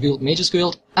 Fighters Guild, Mages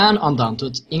Guild, and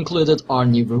Undaunted. Included are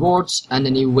new rewards and a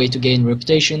new way to gain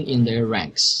reputation in their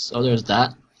ranks. So there's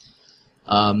that.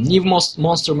 New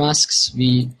monster masks,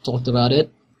 we talked about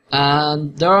it.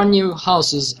 And there are new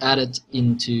houses added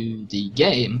into the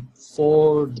game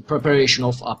for the preparation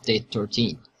of Update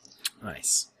 13.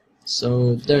 Nice.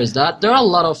 So there is that. There are a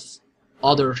lot of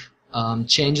other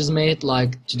changes made,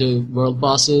 like to the world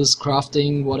bosses,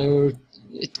 crafting, whatever.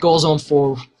 It goes on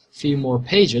for a few more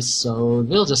pages, so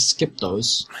we'll just skip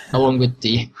those along with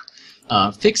the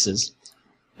fixes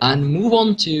and move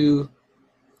on to.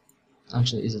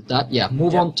 Actually, is it that? Yeah,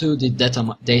 move on to the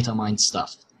data mine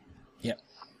stuff. Yep.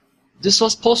 This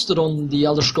was posted on the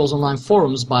Elder Scrolls Online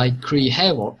forums by Cree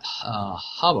Havoc.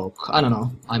 I don't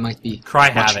know. I might be. Cry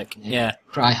Havoc. Yeah.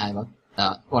 Cry Havoc.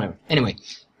 Whatever. Anyway,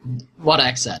 what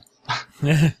I said.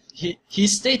 He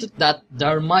stated that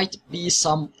there might be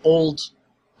some old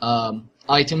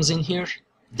items in here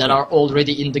that are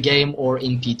already in the game or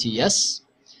in PTS,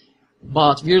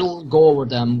 but we'll go over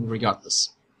them regardless.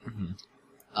 Mm-hmm.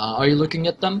 Are you looking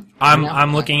at them?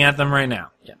 I'm looking at them right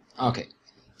now. Yeah. Okay.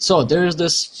 So there's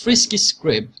this Frisky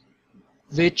Scrib,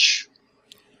 which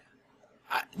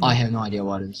I have no idea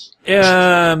what it is.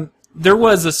 There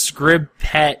was a Scrib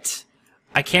pet.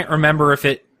 I can't remember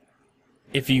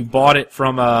if you bought it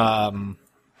from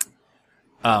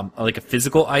like a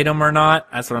physical item or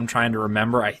not. That's what I'm trying to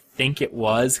remember. I think it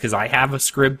was, because I have a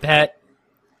Scrib pet.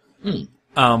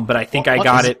 But I think I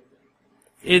got it.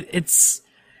 It's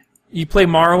you play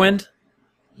Morrowind?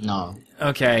 No.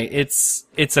 Okay, it's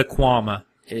a Quama.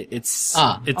 It's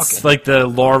okay. like the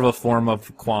larva form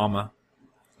of Quama.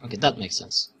 Okay, that makes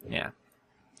sense. Yeah.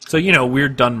 So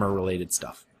weird Dunmer related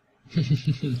stuff.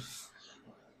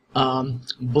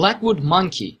 Blackwood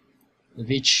Monkey,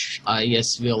 which I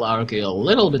guess we'll argue a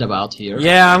little bit about here.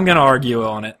 Yeah, I'm gonna argue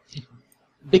on it.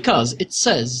 Because it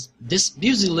says, this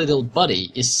busy little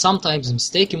buddy is sometimes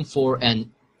mistaken for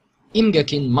an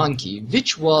Imgakin monkey,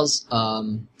 which was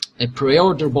a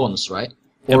pre-order bonus, right?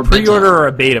 Or a pre-order beta. Or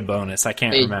a beta bonus, I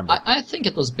can't remember. I think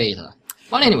it was beta.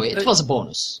 But anyway, it was a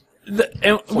bonus.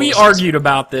 We argued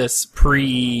about this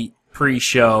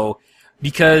pre-show,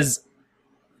 because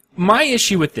my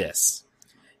issue with this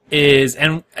is,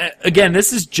 and again,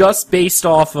 this is just based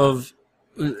off of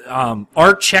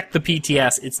Art checked the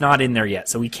PTS. It's not in there yet,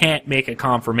 so we can't make a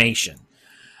confirmation.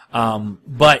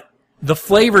 But the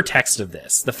flavor text of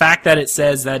this, the fact that it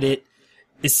says that it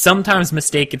is sometimes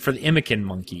mistaken for the Imgakin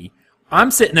monkey, I'm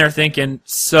sitting there thinking,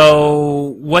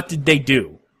 so what did they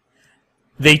do?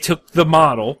 They took the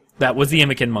model that was the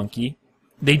Imgakin monkey.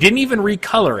 They didn't even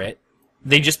recolor it.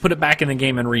 They just put it back in the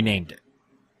game and renamed it.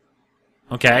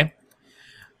 Okay?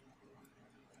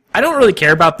 I don't really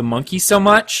care about the monkey so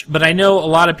much, but I know a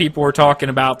lot of people were talking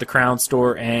about the Crown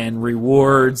Store and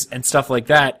rewards and stuff like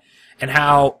that, and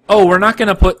how, we're not going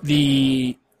to put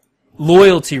the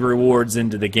loyalty rewards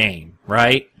into the game,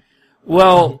 right?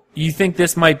 Well, you think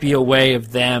this might be a way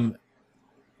of them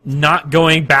not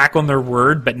going back on their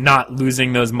word, but not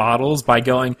losing those models by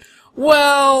going,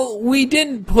 well, we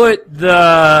didn't put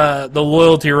the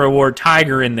loyalty reward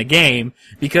tiger in the game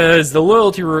because the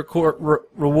loyalty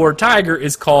reward tiger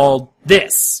is called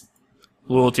this.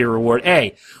 Loyalty reward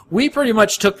A. We pretty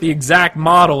much took the exact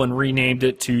model and renamed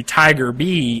it to Tiger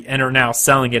B and are now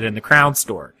selling it in the Crown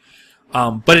Store.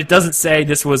 But it doesn't say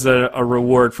this was a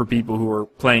reward for people who were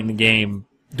playing the game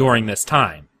during this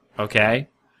time. Okay?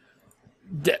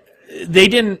 They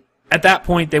didn't, at that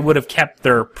point, they would have kept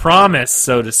their promise,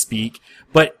 so to speak.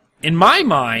 But in my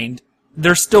mind,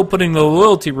 they're still putting the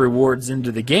loyalty rewards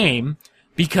into the game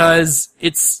because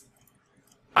it's,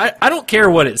 I don't care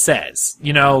what it says.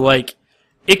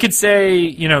 It could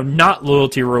say, not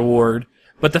loyalty reward,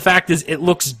 but the fact is it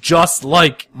looks just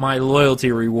like my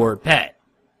loyalty reward pet.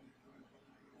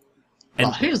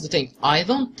 Well, here's the thing. I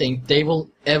don't think they will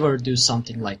ever do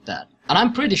something like that. And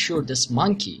I'm pretty sure this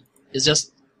monkey is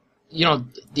just,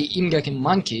 the Imgakin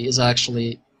monkey is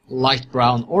actually light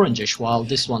brown orangish, while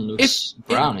this one looks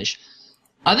brownish.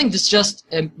 I think it's just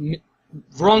a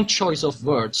wrong choice of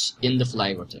words in the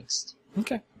flavor text.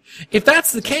 Okay. If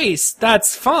that's the case,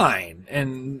 that's fine.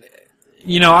 And,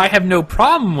 I have no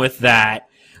problem with that.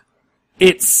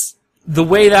 It's the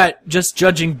way that just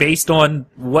judging based on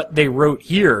what they wrote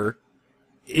here,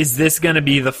 is this going to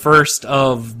be the first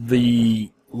of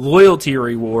the loyalty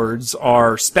rewards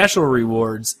or special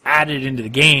rewards added into the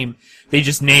game? They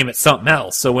just name it something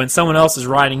else. So when someone else is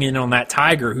riding in on that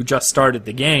tiger who just started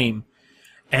the game,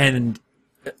 and,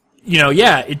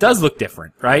 it does look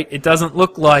different, right? It doesn't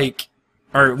look like,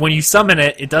 or when you summon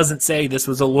it, it doesn't say this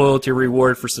was a loyalty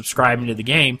reward for subscribing to the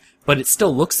game, but it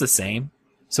still looks the same.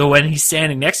 So when he's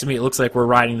standing next to me, it looks like we're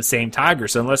riding the same tiger.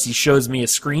 So unless he shows me a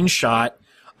screenshot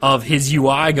of his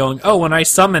UI going, oh, when I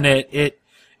summon it,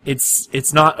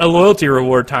 it's not a loyalty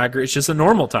reward tiger, it's just a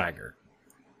normal tiger.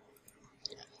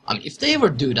 I mean, if they ever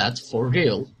do that for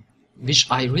real, which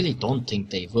I really don't think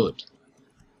they would.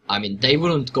 I mean, they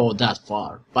wouldn't go that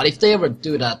far. But if they ever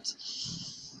do that,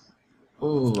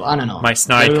 ooh, I don't know. My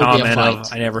snide comment of,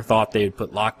 I never thought they would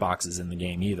put lockboxes in the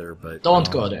game either, but...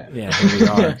 Don't go there. Yeah, here we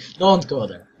are. Don't go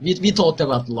there. We talked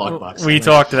about lockboxes. We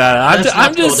talked about it.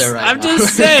 I'm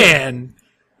just saying...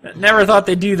 Never thought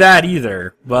they'd do that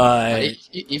either, but...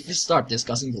 If we start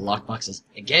discussing the lockboxes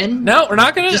again... No, we're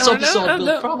not gonna... This episode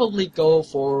will probably go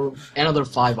for another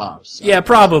 5 hours. So. Yeah,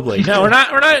 probably. No, we're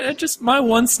not... Just my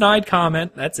one snide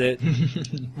comment. That's it.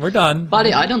 We're done.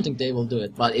 But I don't think they will do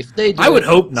it. But if they do... I would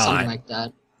hope not. Something like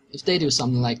that... If they do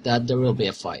something like that, there will be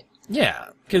a fight. Yeah,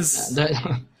 because...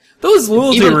 those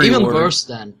loyalty rewards... Even worse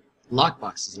than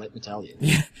lockboxes, let me tell you.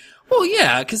 Yeah. Well,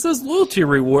 yeah, because those loyalty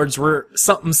rewards were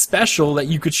something special that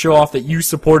you could show off that you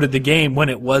supported the game when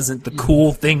it wasn't the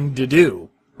cool thing to do,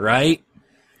 right?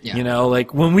 Yeah.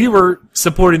 Like when we were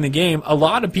supporting the game, a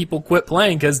lot of people quit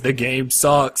playing because the game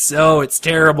sucks, it's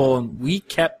terrible, and we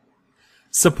kept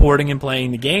supporting and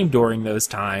playing the game during those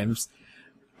times.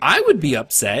 I would be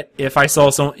upset if I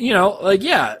saw some,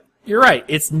 yeah, you're right,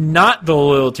 it's not the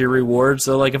loyalty reward,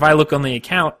 so like if I look on the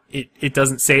account, it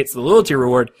doesn't say it's the loyalty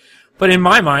reward. But in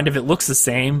my mind, if it looks the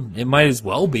same, it might as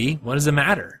well be. What does it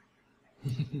matter?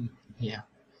 Yeah.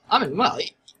 I mean, well,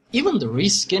 even the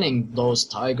reskinning those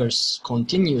tigers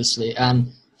continuously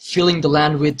and filling the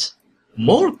land with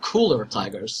more cooler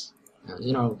tigers,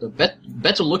 the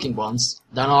better looking ones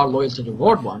than our loyalty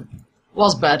reward one,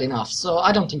 was bad enough. So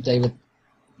I don't think they would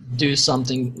do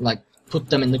something like put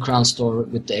them in the Crown Store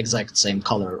with the exact same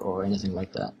color or anything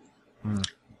like that.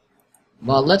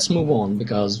 Well, let's move on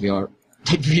because we are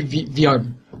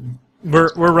we're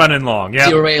running long.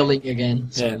 Yeah, derailing again.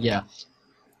 So yeah.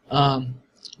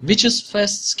 Witches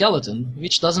Fest skeleton,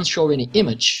 which doesn't show any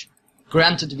image,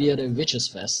 granted via the Witches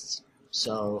Fest.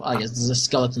 So I guess this is a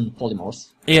skeleton polymorph.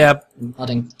 Yeah,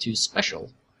 nothing too special.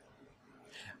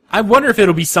 I wonder if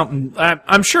it'll be something.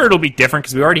 I'm sure it'll be different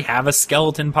because we already have a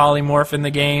skeleton polymorph in the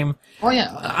game. Oh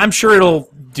yeah. I'm sure it'll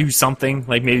do something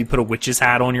like maybe put a witch's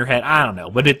hat on your head. I don't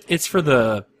know, but it's for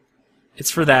the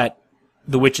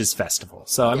Witches Festival.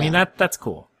 So, I mean, that's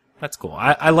cool. That's cool.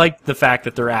 I like the fact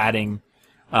that they're adding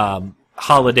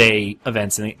holiday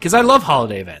events in it, because I love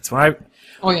holiday events.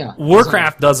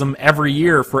 Warcraft does them every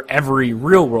year for every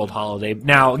real-world holiday.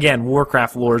 Now, again,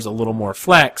 Warcraft lore is a little more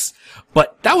flex,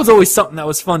 but that was always something that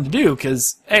was fun to do,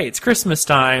 because, hey, it's Christmas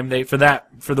time.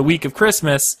 For the week of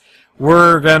Christmas,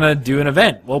 we're gonna do an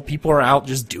event. Well, people are out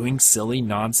just doing silly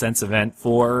nonsense event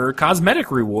for cosmetic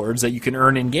rewards that you can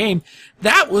earn in-game.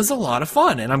 That was a lot of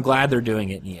fun, and I'm glad they're doing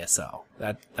it in ESO.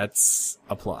 That's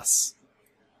a plus.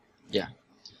 Yeah.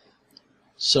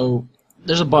 So,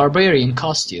 there's a barbarian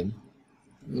costume,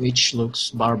 which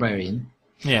looks barbarian.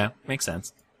 Yeah, makes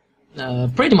sense.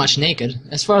 Pretty much naked.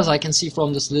 As far as I can see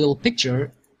from this little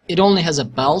picture, it only has a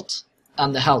belt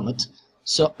and a helmet.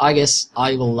 So, I guess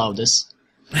I will love this.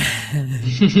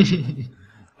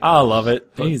 I love it.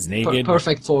 He's naked.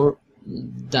 Perfect for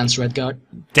Dance Redguard.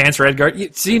 Dance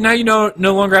Redguard. See, now you no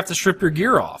longer have to strip your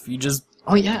gear off. You just...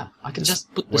 Oh, yeah. I can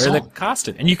just put this on. Wear the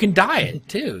costume. And you can dye it,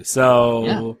 too.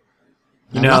 So...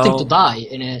 Yeah. Nothing to dye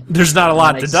in it. There's not a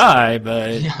lot to dye,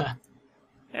 but...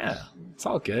 Yeah. It's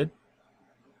all good.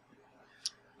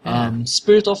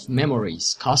 Spirit of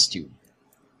Memories costume.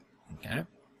 Okay.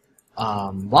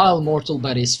 While mortal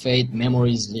bodies fade,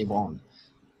 memories live on.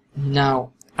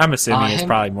 Now, I'm assuming it's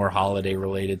probably more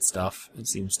holiday-related stuff. It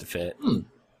seems to fit.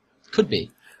 Could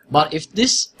be. But if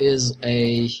this is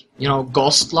a,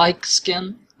 ghost-like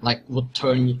skin, like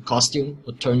costume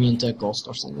would turn you into a ghost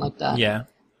or something like that. Yeah.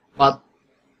 But,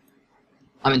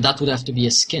 I mean, that would have to be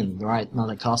a skin, right? Not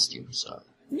a costume, so...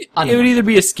 It would either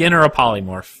be a skin or a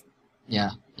polymorph.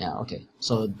 Yeah, okay.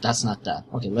 So that's not that.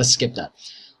 Okay, let's skip that.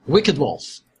 Wicked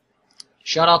Wolf.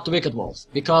 Shout out to Wicked Wolf,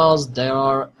 because there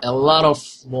are a lot of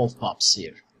wolf pups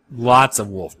here. Lots of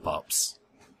wolf pups.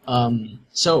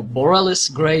 So Borealis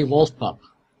Grey Wolf Pup.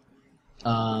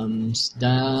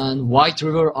 Then White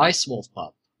River Ice Wolf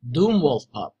Pup. Doom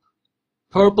Wolf Pup.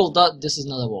 Purple Dot. This is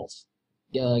not a wolf.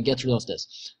 Get rid of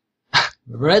this.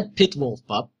 Red Pit Wolf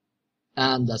Pup.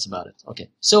 And that's about it. Okay.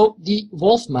 So the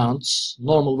wolf mounts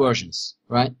normal versions,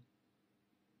 right?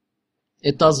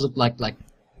 It does look like that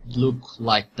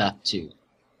too.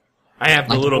 I have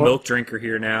the Like little what? milk drinker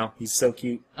here now. He's so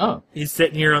cute. Oh. He's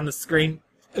sitting here on the screen.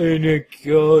 Oh my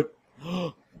god.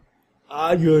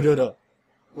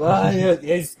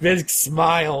 His big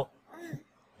smile.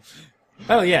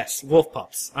 Oh yes, wolf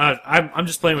pups. I'm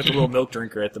just playing with the little milk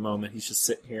drinker at the moment. He's just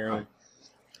sitting here.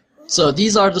 So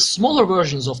these are the smaller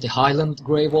versions of the Highland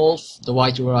Grey Wolf, the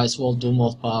White River Ice Wolf, Doom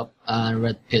Wolf Pup, and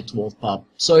Red Pit Wolf Pup.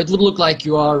 So it would look like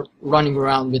you are running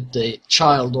around with the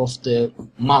child of the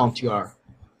mount you are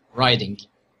riding.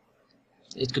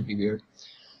 It could be weird.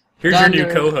 Here's Then your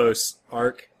new there- co-host,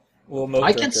 Ark. Little milk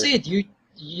I drinker. can see it.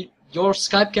 Your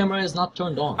Skype camera is not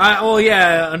turned on. Well,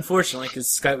 yeah, unfortunately, because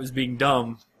Skype was being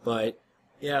dumb. But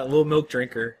yeah, a little milk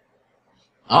drinker.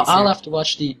 I'll have to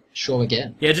watch the show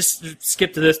again. Yeah, just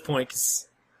skip to this point because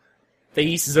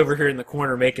Thais is over here in the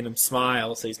corner making him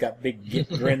smile, so he's got big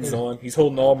grins on. He's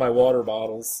holding all my water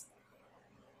bottles.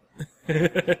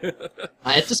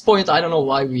 At this point, I don't know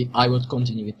why I would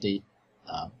continue with the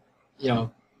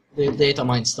data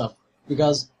mine stuff,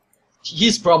 because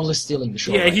he's probably stealing the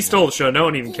show. Yeah, right he now. stole the show. No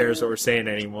one even cares what we're saying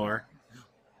anymore.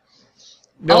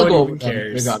 No I'll one go even with them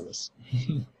cares. regardless.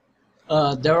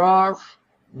 There are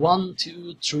 1,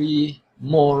 2, 3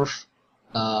 more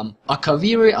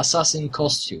Akaviri assassin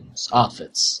costumes,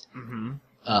 outfits. Mm-hmm.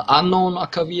 Unknown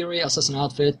Akaviri assassin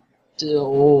outfit.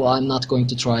 I'm not going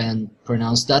to try and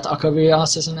pronounce that Akaviri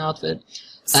assassin outfit.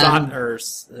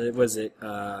 Was it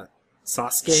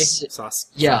Sasuke?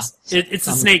 Yeah. It's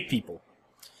the snake people.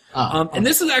 Okay. And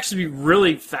this would actually be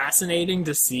really fascinating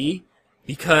to see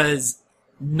because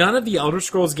none of the Elder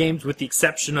Scrolls games, with the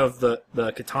exception of the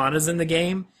katanas in the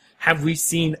game, have we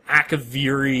seen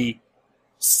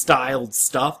Akaviri-styled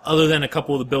stuff other than a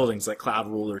couple of the buildings like Cloud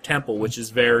Ruler Temple, which is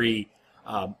very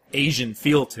Asian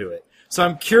feel to it. So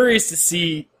I'm curious to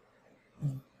see.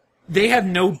 They have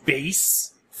no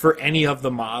base for any of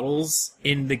the models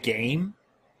in the game.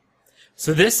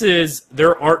 So this is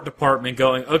their art department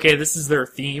going, okay, this is their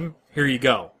theme, here you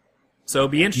go. So it'll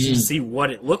be interesting to see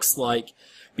what it looks like,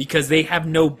 because they have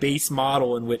no base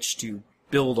model in which to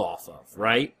build off of,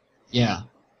 right? Yeah,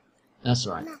 that's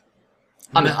right.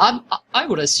 I mean, I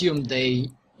would assume they,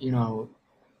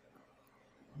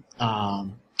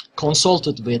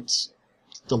 consulted with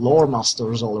the lore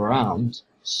masters all around,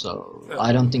 so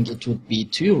I don't think it would be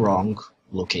too wrong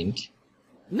looking.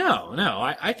 No,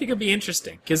 I think it'd be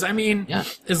interesting. Because, I mean, Yeah.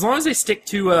 as long as they stick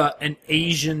to an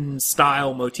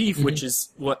Asian-style motif, which is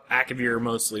what Akavir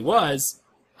mostly was,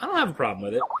 I don't have a problem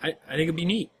with it. I think it'd be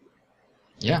neat.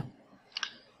 Yeah.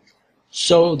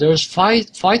 So there's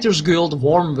Fighters Guild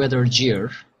Warm Weather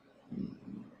Gear.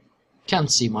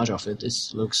 Can't see much of it.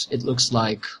 It looks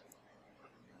like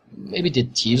maybe the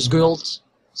Thieves Guild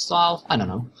style. I don't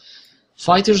know.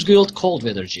 Fighters Guild Cold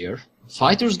Weather Gear.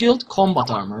 Fighters Guild Combat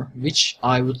Armor, which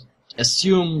I would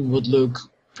assume would look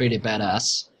pretty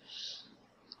badass.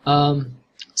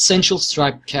 Sensual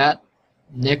Striped Cat.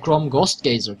 Necrom Ghost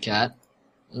Gazer Cat.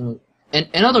 And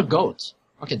another goat.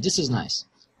 Okay, this is nice.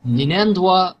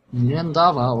 Ninendava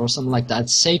or something like that.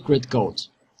 Sacred Goat.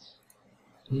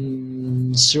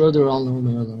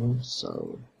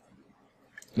 So,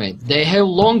 wait, they have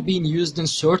long been used in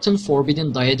certain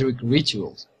forbidden Daedric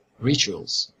rituals.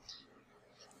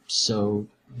 So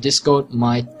this goat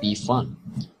might be fun.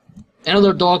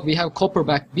 Another dog, we have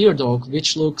Copperback Bear Dog,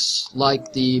 which looks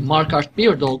like the Markarth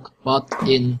Bear Dog, but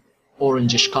in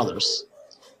orangish colors.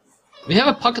 We have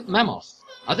a Pocket Mammoth.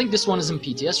 I think this one is in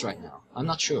PTS right now. I'm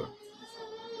not sure.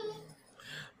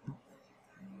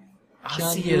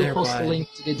 Can you post a link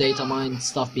to the data mine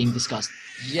stuff being discussed?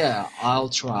 Yeah, I'll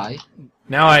try.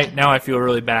 Now I feel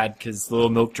really bad because the little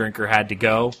milk drinker had to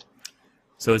go,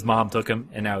 so his mom took him,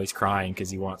 and now he's crying because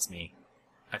he wants me.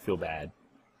 I feel bad.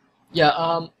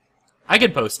 Yeah, I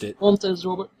could post it. Montes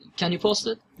Robert, can you post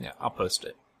it? Yeah, I'll post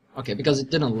it. Okay, because it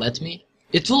didn't let me.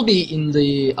 It will be in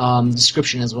the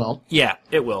description as well. Yeah,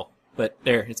 it will. But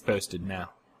there, it's posted now.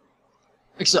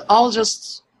 Okay, so I'll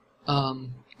just go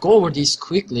over these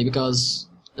quickly because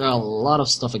there are a lot of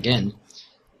stuff again.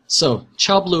 So,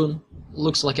 Chabloon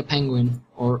looks like a penguin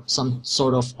or some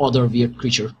sort of other weird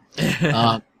creature.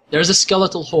 There's a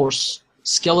skeletal horse,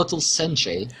 skeletal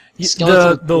senche.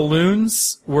 The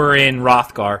loons were in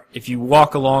Rothgar. If you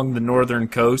walk along the northern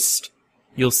coast,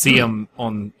 you'll see them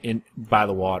by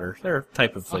the water. They're a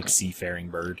type of seafaring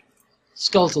bird.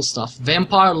 Skeletal stuff.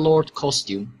 Vampire Lord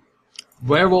costume.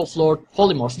 Werewolf Lord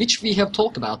polymorph, which we have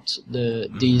talked about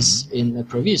these in a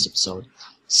previous episode.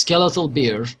 Skeletal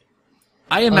bear.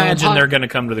 I imagine they're going to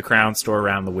come to the Crown Store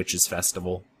around the Witches'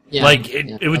 Festival. Yeah,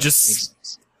 it would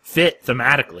just fit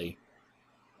thematically.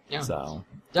 Yeah. So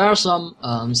there are some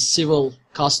civil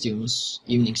costumes,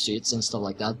 evening suits and stuff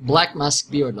like that. Black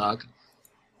Mask Beer Dog.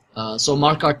 So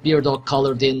Markart Beer Dog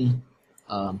colored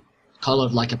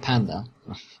like a panda.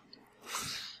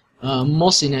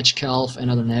 Mossy Netch Calf,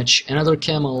 another Netch, another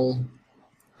Camel.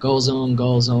 Goes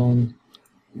on.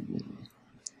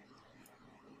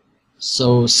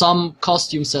 So some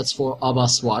costume sets for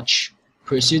Abbas Watch.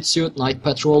 Pursuit Suit, Night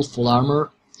Patrol, Full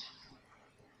Armor.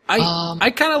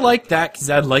 I kind of like that because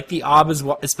I'd like the Abbas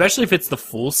Watch, especially if it's the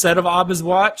full set of Abbas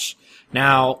Watch.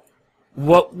 Now,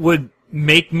 what would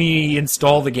make me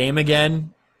install the game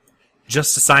again,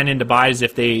 just to sign in to buy, is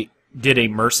if they did a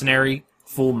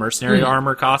full mercenary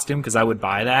armor costume, because I would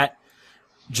buy that,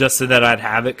 just so that I'd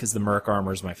have it, because the Merc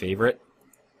armor is my favorite.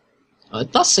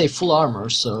 It does say full armor,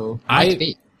 so it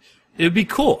would be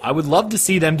cool. I would love to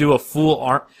see them do a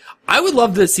full I would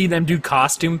love to see them do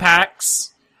costume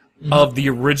packs of the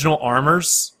original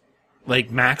armors,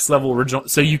 like max level original,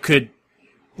 so you could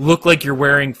look like you're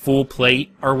wearing full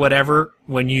plate or whatever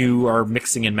when you are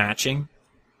mixing and matching.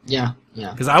 Yeah.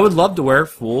 Because I would love to wear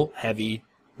full, heavy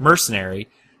mercenary,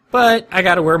 but I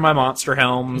got to wear my monster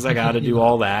helms. I got to do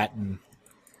all that. And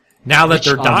now that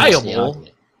they're dyeable,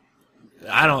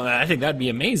 I think that'd be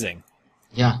amazing.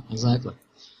 Yeah, exactly.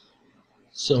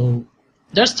 So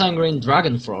there's Tangerine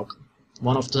Dragon Frog,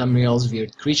 one of Tamriel's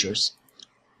weird creatures.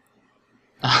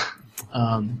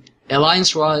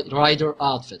 Alliance Rider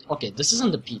outfit. Okay, this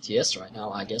isn't the PTS right now,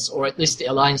 I guess, or at least the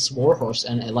Alliance Warhorse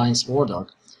and Alliance Wardog.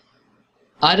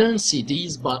 I didn't see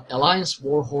these, but Alliance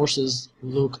Warhorses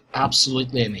look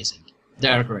absolutely amazing.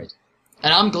 They're great.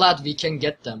 And I'm glad we can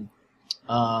get them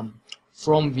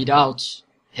from without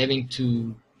having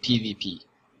to PvP.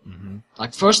 Mm-hmm.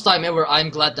 Like, first time ever, I'm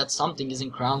glad that something is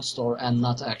in Crown Store and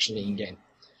not actually in-game.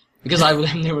 Because I would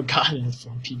have never gotten it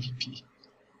from PvP.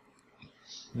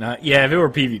 If it were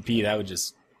PvP, that would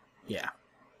just... Yeah.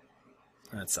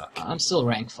 That'd suck. I'm still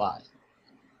rank 5.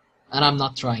 And I'm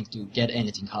not trying to get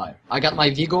anything higher. I got my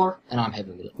Vigor, and I'm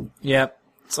happy with it. Yep.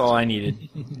 That's all I needed.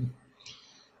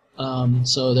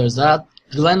 So there's that.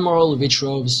 Glenmoral Witch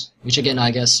Robes, which again,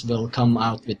 I guess, will come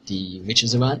out with the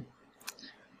Witches event.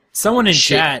 Someone in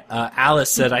chat,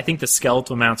 Alice, said, I think the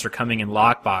skeletal mounts are coming in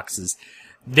lockboxes.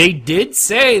 They did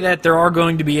say that there are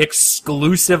going to be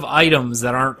exclusive items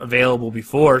that aren't available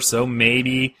before, so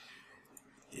maybe...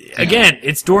 Again,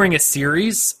 it's during a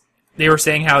series. They were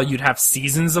saying how you'd have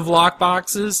seasons of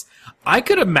lockboxes. I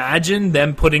could imagine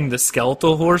them putting the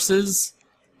skeletal horses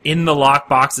in the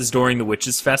lockboxes during the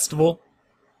Witches' Festival,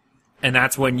 and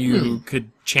that's when you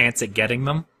could chance at getting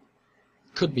them.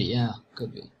 Could be, yeah,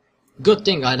 could be. Good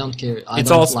thing I don't care.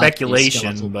 It's all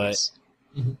speculation, but...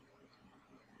 Mm-hmm.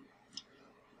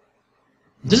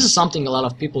 This is something a lot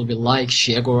of people will like,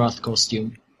 Sheogorath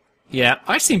costume. Yeah,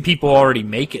 I've seen people already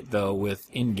make it, though, with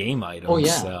in-game items. Oh,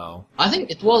 yeah. So. I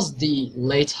think it was the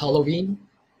late Halloween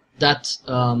that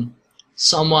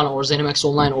someone or ZeniMax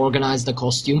Online organized a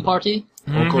costume party,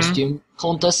 or costume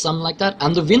contest, something like that.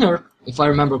 And the winner, if I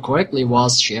remember correctly,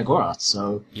 was Sheogorath,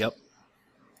 so... Yep.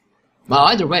 Well,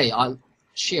 either way,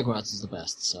 Sheogorath is the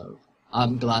best, so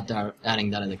I'm glad they're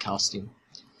adding that in the costume.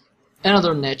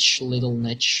 Another little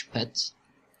Netch pet.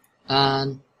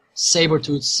 And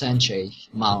Sabertooth Senchei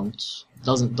mount.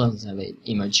 Doesn't have an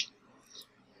image.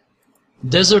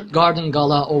 Desert Garden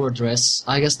Gala overdress.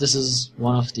 I guess this is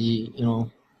one of the,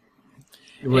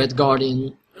 Red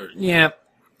Guardian. Yeah,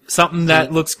 something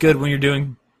that looks good when you're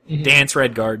doing Dance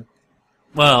Red Guard.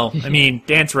 Well, I mean,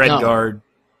 Dance Red Guard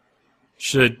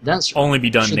should only be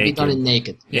done naked. Should be done in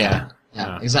naked. Yeah,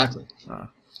 exactly.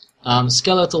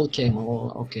 Skeletal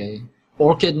Camel, okay.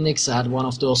 Orchid Nixad, one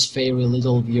of those fairy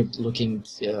little weird-looking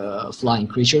flying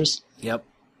creatures. Yep.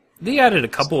 They added a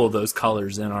couple of those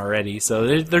colors in already,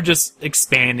 so they're just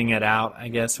expanding it out, I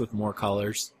guess, with more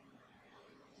colors.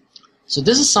 So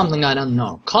this is something I don't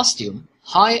know. Costume.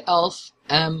 High Elf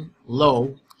M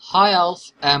low. High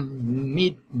Elf M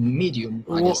medium.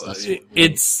 I guess that's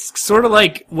it's sort of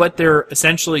like what they're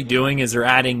essentially doing is they're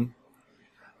adding...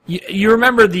 You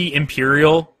remember the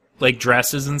Imperial,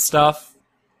 dresses and stuff?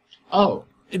 Oh.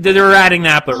 They're adding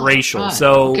that, but racial. Right.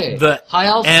 So the High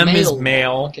Elf M male. is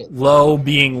male, low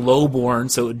being lowborn,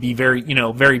 so it would be very,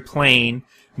 very plain,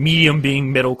 medium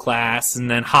being middle class,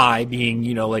 and then high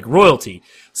being, like royalty.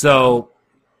 So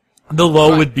The low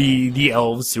Right. would be the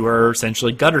elves, who are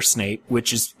essentially Gutter Snape,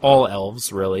 which is all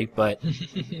elves, really. But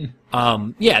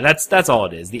yeah, that's all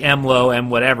it is. The M low, M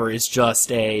whatever is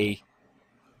just a,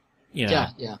 Yeah.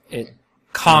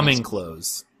 calming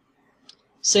close.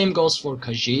 Same goes for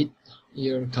Khajiit.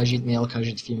 Here, Khajiit male,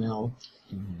 Khajiit female.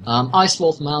 Ice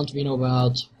Wolf mount we know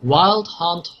about. Wild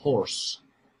Hunt horse.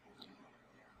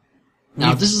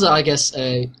 Now this is, I guess,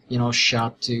 a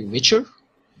shout to Witcher,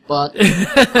 but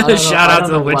I don't know, Shout I out don't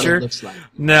to The know what Witcher. it looks like.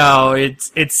 No,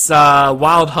 it's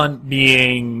Wild Hunt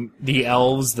being the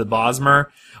elves, the Bosmer,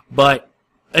 but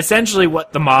essentially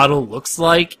what the model looks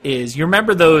like is, you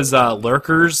remember those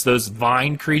lurkers, those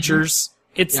vine creatures?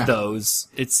 It's Yeah. those.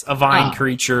 It's a vine Ah.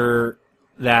 creature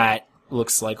that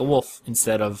looks like a wolf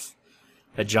instead of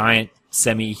a giant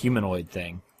semi-humanoid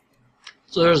thing.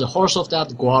 So there's a horse of that,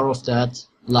 Guar of that.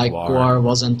 Like Guar. Guar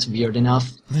wasn't weird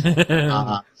enough.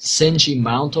 Senshi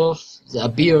mount of a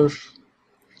bear,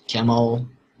 camel,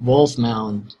 wolf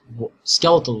mount,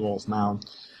 skeletal wolf mount.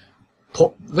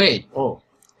 So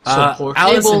Alice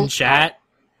portable. in chat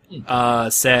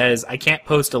says, I can't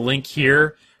post a link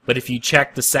here, but if you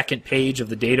check the second page of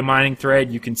the data mining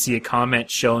thread, you can see a comment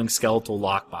showing skeletal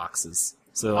lockboxes.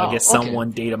 So I guess okay.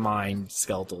 someone data mined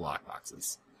skeletal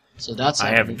lockboxes. So that's I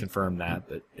happening. haven't confirmed that,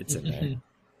 but it's in there.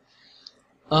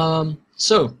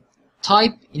 So,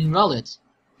 type invalid,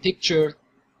 picture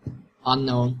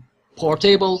unknown,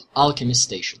 portable alchemist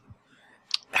station.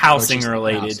 Housing Purchased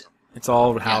related. house. It's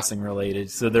all housing related.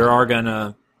 So they are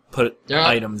gonna put There are-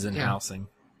 items in yeah. housing.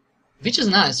 Which is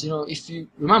nice, if you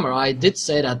remember, I did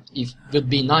say that it would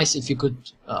be nice if you could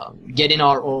get in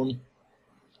our own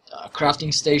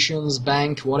crafting stations,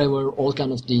 bank, whatever, all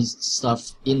kind of these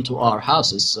stuff into our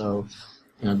houses. So,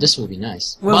 this will be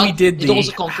nice. When But we did it the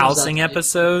also confirms housing that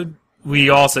episode, we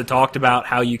also talked about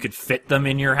how you could fit them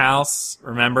in your house.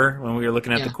 Remember when we were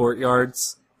looking at Yeah. the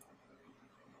courtyards?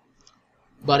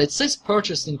 But it says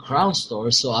purchased in Crown Store,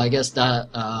 so I guess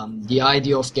that the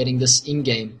idea of getting this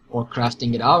in-game or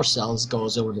crafting it ourselves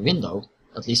goes over the window,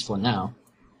 at least for now.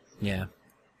 Yeah.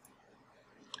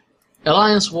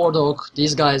 Alliance War Dog,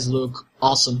 these guys look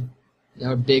awesome.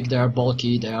 They're big, they're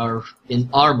bulky, they are in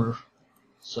armor.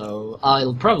 So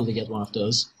I'll probably get one of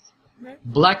those.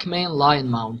 Black Mane Lion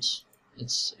Mount,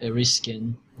 it's a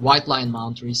reskin. White Lion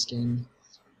Mount reskin.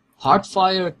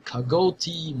 Heartfire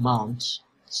Kagoti Mount.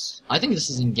 I think this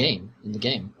is in the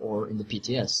game, or in the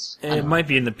PTS. I It don't know. might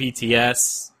be in the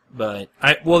PTS, but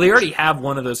they already have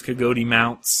one of those Kagoti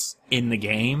mounts in the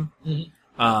game. Mhm.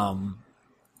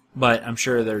 But I'm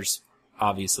sure there's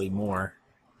obviously more.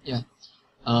 Yeah.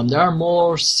 There are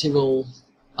more civil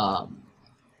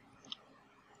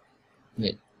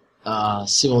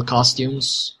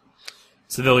costumes.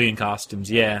 Civilian costumes,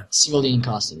 yeah. Civilian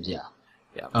costumes, yeah.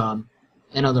 Yeah.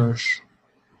 And others.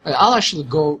 I'll actually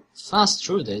go fast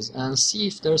through this and see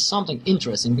if there's something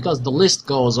interesting, because the list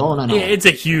goes on and on. Yeah, it's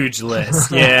a huge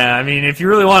list. Yeah, I mean, if you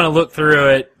really want to look through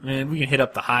it, man, we can hit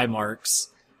up the high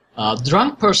marks.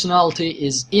 Drunk Personality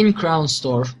is in Crown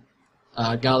Store,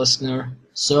 Galiskner,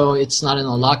 so it's not in a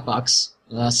lockbox.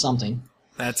 That's something.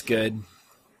 That's good.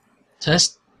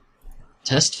 Test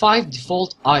 5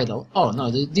 Default Idol. Oh no,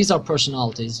 these are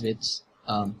personalities with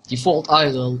Default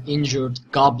Idol, Injured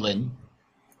Goblin.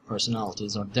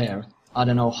 Personalities are there. I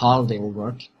don't know how they will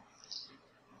work.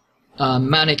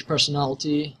 Manic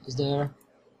Personality is there.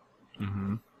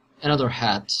 Mm-hmm. Another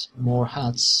hat. More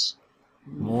hats.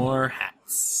 More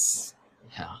hats.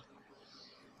 Yeah.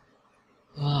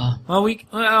 Well,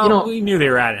 we knew they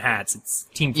were adding hats. It's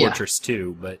Team Yeah. Fortress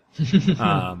 2, but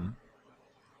yeah,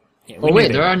 we Oh knew wait,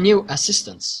 they there were. are new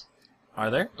assistants.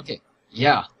 Are there? Okay.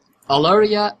 Yeah.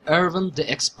 Alaria Irvin the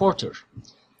Exporter.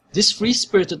 This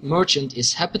free-spirited merchant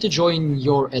is happy to join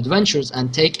your adventures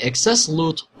and take excess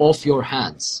loot off your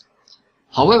hands.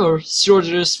 However,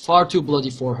 Cyrodiil is far too bloody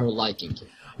for her liking.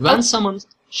 When summoned,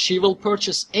 she will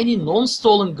purchase any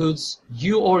non-stolen goods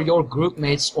you or your group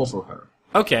mates offer her.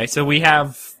 Okay, so we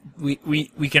have we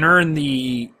can earn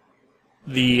the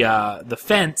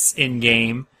fence in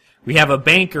game. We have a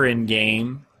banker in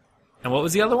game, and what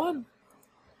was the other one?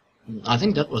 I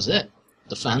think that was it.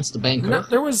 The fence, the banker. No,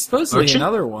 there was supposed to be Merchant?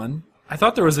 another one. I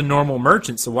thought there was a normal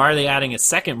merchant, so why are they adding a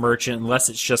second merchant unless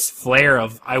it's just flair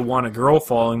of I want a girl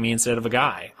following me instead of a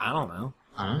guy? I don't know.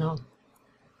 I don't know.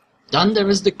 Then there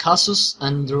is the Casus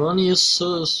Andronius,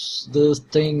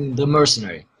 the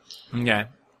mercenary. Okay.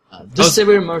 The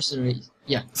severe mercenary.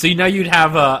 Yeah. So you know you'd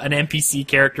have an NPC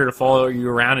character to follow you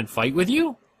around and fight with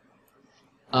you?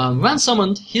 When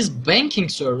summoned, his banking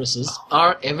services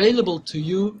are available to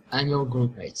you and your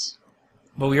group mates.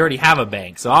 But we already have a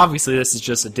bank, so obviously this is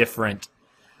just a different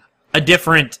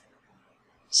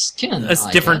skin. A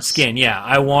I different guess. skin, yeah.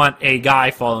 I want a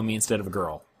guy follow me instead of a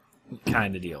girl,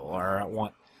 kind of deal. Or I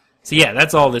want. So yeah,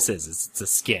 that's all this is. It's a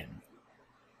skin.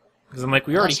 Because I'm like,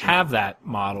 we already Awesome. have that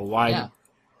model. Why? Yeah.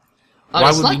 Why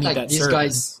It's would not we need like that these service?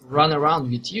 guys run around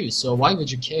with you, so why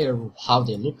would you care how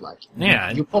they look like?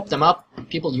 Yeah. You pop them up,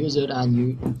 people use it, and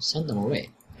you send them away.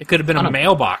 It could have been I a don't-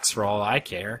 mailbox for all I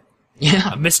care.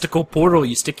 Yeah. A mystical portal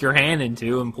you stick your hand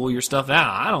into and pull your stuff out.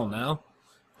 I don't know.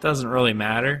 Doesn't really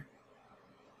matter.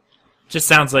 Just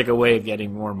sounds like a way of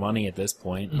getting more money at this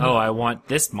point. Mm-hmm. Oh, I want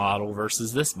this model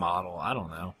versus this model. I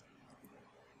don't know.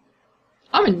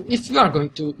 I mean, if you are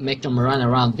going to make them run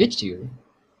around with you,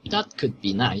 that could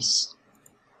be nice.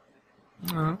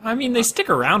 I mean, they stick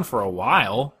around for a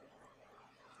while.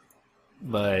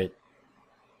 But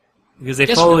because they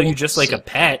Guess follow we'll you just like see. a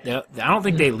pet. I don't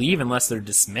think they leave unless they're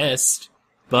dismissed.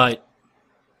 But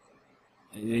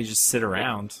they just sit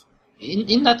around.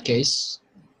 In that case,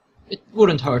 it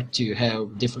wouldn't hurt to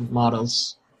have different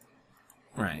models.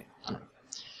 Right.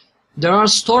 There are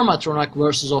Stormatronic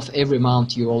versions of every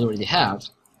mount you already have.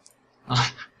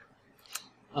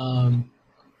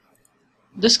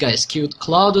 This guy is cute.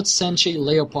 Clouded Senshi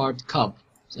Leopard Cub.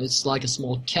 So it's like a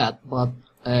small cat, but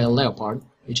a leopard,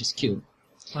 which is cute.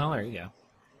 Well, there you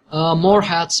go. More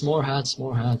hats, more hats,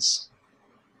 more hats.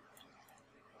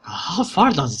 How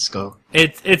far does this go?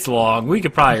 It's long. We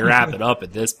could probably wrap it up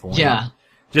at this point. Yeah.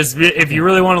 Just if you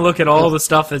really want to look at all the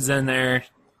stuff that's in there,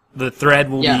 the thread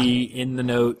will Yeah. be in the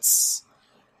notes,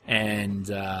 and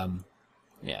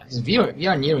yeah, 'Cause we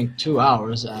are nearing 2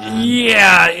 hours. And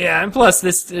yeah, and plus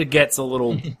this gets a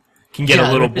little can get Yeah,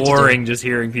 a little repetitive. boring just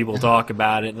hearing people talk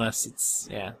about it, unless it's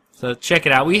So check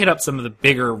it out. We hit up some of the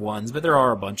bigger ones, but there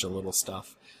are a bunch of little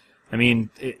stuff. I mean,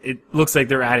 it looks like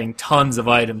they're adding tons of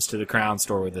items to the Crown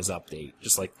Store with this update,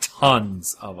 just like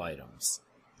tons of items.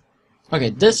 Okay,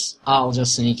 this I'll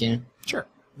just sneak in. Sure.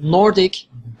 Nordic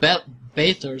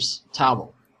Bather's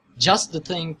Towel. Just the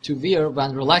thing to wear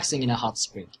when relaxing in a hot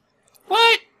spring.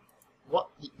 What? What?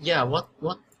 Yeah, what?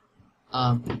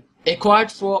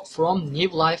 Acquired from New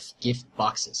Life gift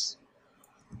boxes.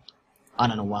 I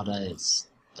don't know what that is.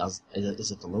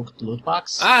 Is it the loot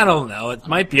box? I don't know. It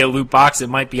might be a loot box. It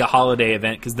might be a holiday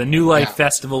event because the New Life Yeah.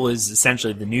 Festival is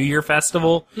essentially the New Year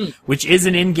Festival, which is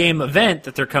an in-game event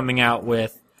that they're coming out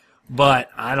with. But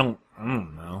I don't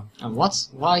know. And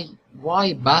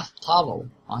why bath towel?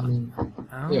 I mean,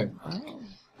 weird. I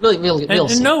We'll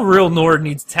And see. no real Nord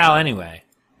needs a towel anyway.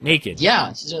 Naked. Yeah.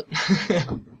 It's just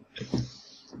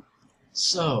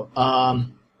so,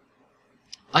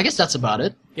 I guess that's about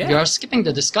it. Yeah. We are skipping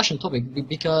the discussion topic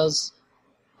because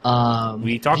We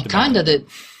talked we about kind it. of did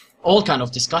all kind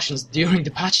of discussions during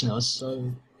the patch notes,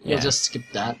 so Yeah. we'll just skip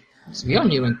that. So we are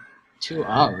nearing 2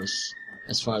 hours,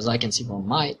 as far as I can see from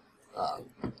my.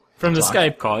 From the Talk.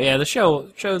 Skype call. Yeah, the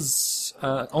show's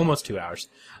almost 2 hours.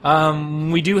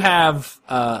 We do have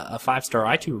a 5-star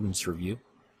iTunes review.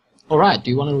 All right.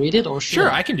 Do you want to read it or should Sure,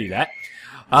 I can do that.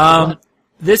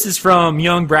 This is from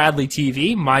Young Bradley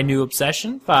TV, my new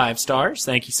obsession, 5 stars.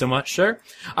 Thank you so much, sir.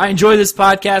 I enjoy this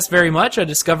podcast very much. I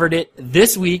discovered it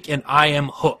this week, and I am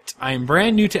hooked. I am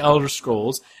brand new to Elder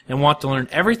Scrolls and want to learn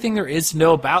everything there is to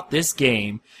know about this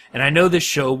game, and I know this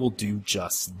show will do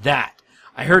just that.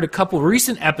 I heard a couple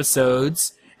recent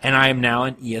episodes, and I am now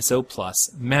an ESO Plus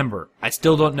member. I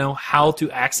still don't know how to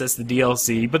access the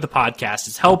DLC, but the podcast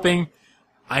is helping.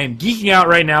 I am geeking out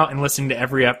right now and listening to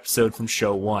every episode from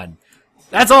show 1.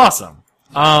 That's awesome.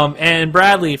 And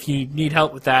Bradley, if you need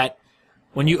help with that,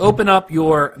 when you open up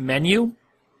your menu,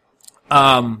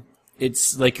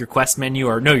 it's like your quest menu,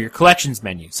 your collections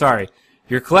menu. Sorry.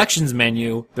 Your collections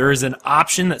menu, there is an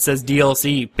option that says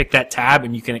DLC. You pick that tab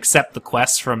and you can accept the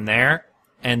quests from there,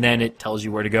 and then it tells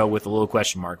you where to go with a little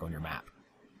question mark on your map.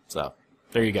 So,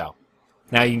 there you go.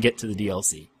 Now you can get to the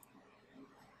DLC.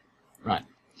 Right.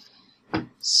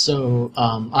 So,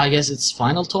 I guess it's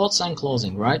final thoughts and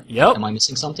closing, right? Yep. Am I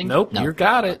missing something? Nope, No. you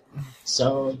got it.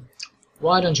 So,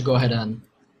 why don't you go ahead and...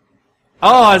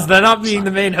 Oh, is that not being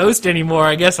the main host anymore?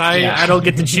 I guess Yeah. I don't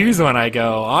get to choose when I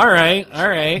go. All right.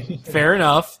 Fair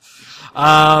enough.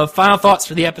 Final thoughts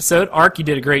for the episode. Ark, you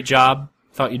did a great job.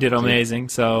 Thought you did amazing.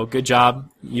 So good job.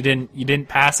 You didn't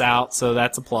pass out, so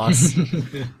that's a plus.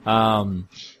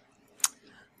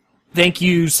 Thank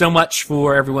you so much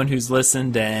for everyone who's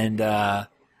listened, and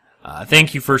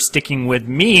thank you for sticking with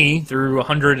me through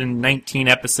 119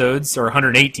 episodes, or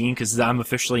 118, because I'm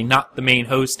officially not the main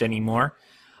host anymore.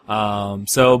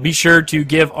 So be sure to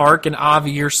give Ark and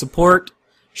Avi your support,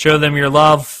 show them your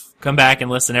love, come back and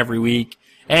listen every week,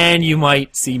 and you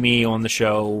might see me on the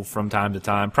show from time to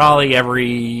time, probably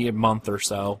every month or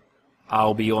so.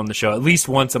 I'll be on the show at least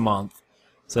once a month.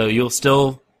 So you'll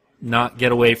still not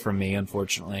get away from me,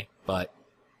 unfortunately. But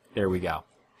there we go.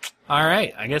 All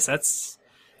right, I guess that's...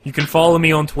 You can follow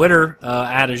me on Twitter,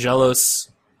 at Agelos,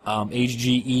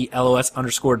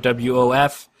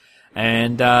 AGELOS_WOF.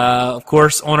 And, of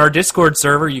course, on our Discord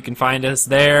server, you can find us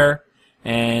there.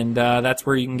 And that's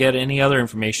where you can get any other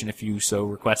information if you so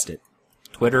request it.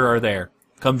 Twitter or there.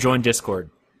 Come join Discord.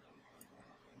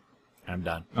 I'm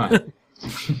done. All right.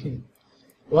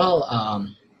 Well,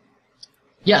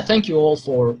 yeah, thank you all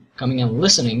for coming and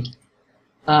listening.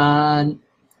 And,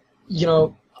 you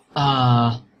know,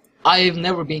 I've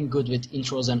never been good with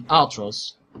intros and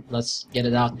outros. Let's get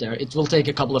it out there. It will take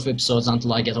a couple of episodes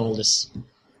until I get all this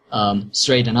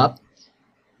straightened up.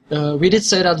 We did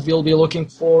say that we'll be looking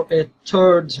for a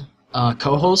third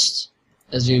co-host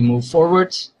as we move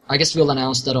forward. I guess we'll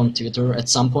announce that on Twitter at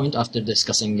some point after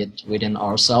discussing it within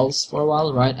ourselves for a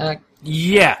while, right, Ak?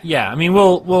 Yeah. I mean,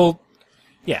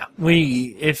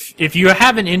 if you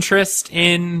have an interest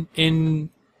in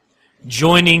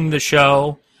joining the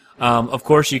show, of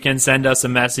course you can send us a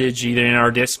message either in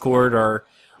our Discord or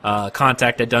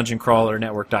contact at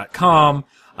dungeoncrawlernetwork.com.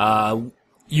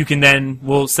 You can then,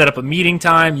 we'll set up a meeting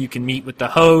time. You can meet with the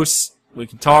host. We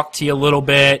can talk to you a little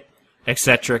bit,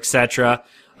 etc., etc.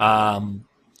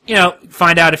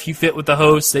 Find out if you fit with the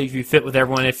host, if you fit with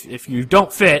everyone. If you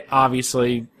don't fit,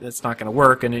 obviously that's not going to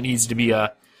work, and it needs to be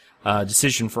a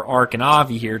decision for Ark and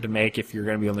Avi here to make if you're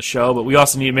going to be on the show. But we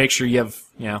also need to make sure you have,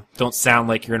 don't sound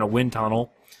like you're in a wind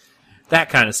tunnel, that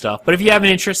kind of stuff. But if you have an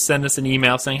interest, send us an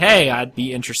email saying, "Hey, I'd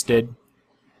be interested,"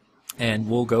 and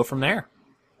we'll go from there.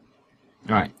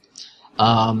 All right.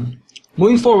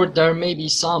 Moving forward, there may be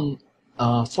some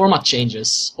format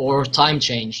changes or time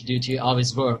change due to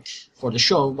Avi's work for the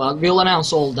show, but we'll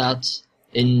announce all that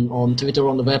on Twitter,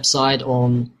 on the website,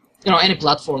 on any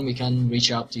platform we can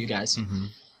reach out to you guys. Mm-hmm.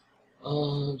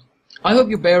 I hope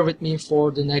you bear with me for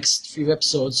the next few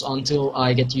episodes until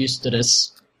I get used to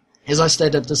this. As I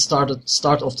said at the start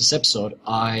of this episode,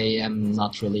 I am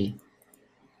not really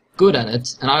good at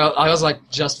it, and I was like,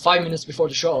 just 5 minutes before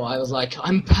the show, I was like,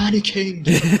 I'm panicking.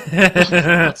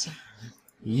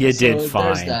 You did fine.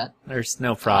 There's that. There's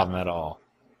no problem at all.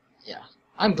 Yeah,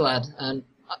 I'm glad, and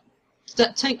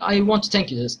I want to thank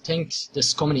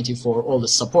this community for all the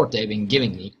support they've been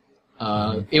giving me.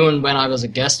 Even when I was a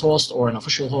guest host or an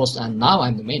official host, and now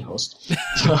I'm the main host.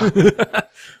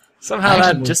 Somehow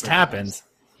that just happened.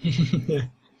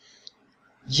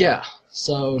 Yeah,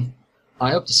 so I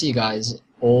hope to see you guys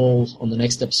all on the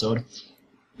next episode.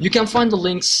 You can find the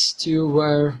links to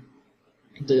where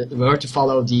to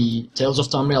follow the Tales of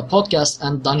Tamriel podcast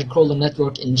and Dungeon Crawler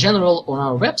Network in general on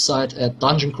our website at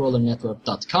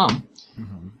dungeoncrawlernetwork.com.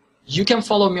 Mm-hmm. You can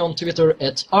follow me on Twitter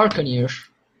at Arcaneer.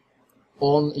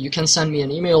 You can send me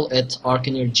an email at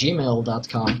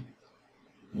arcaneer@gmail.com.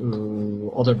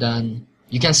 Other than,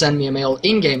 you can send me a mail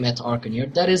in-game at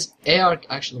Arcaneer. That is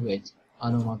actually, wait, I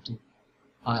don't want to.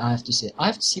 I have to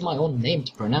see my own name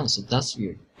to pronounce it. That's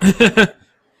weird.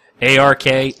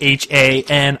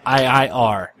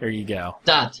 ARKHANIIR. There you go.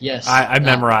 That, yes. I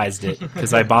memorized it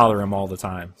because I bother him all the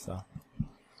time. So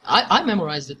I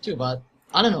memorized it too, but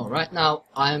I don't know. Right now,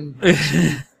 I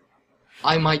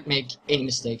might make any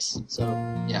mistakes. So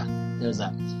yeah, there's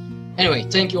that. Anyway,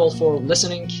 thank you all for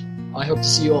listening. I hope to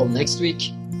see you all next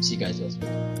week. See you guys next week.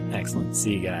 Excellent.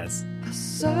 See you guys. A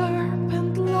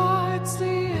serpent lights the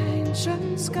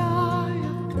ancient sky,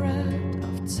 a thread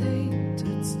of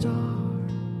tainted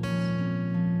stars.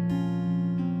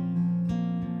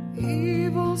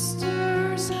 Evil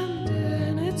stirs, and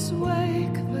in its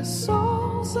wake the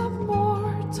souls of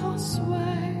mortals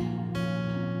sway.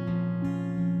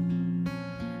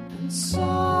 And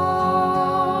sorrow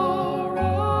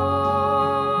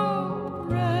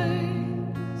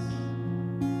reigns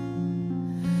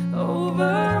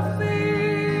over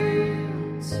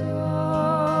fields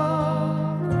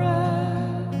of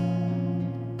red,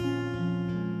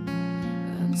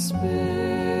 and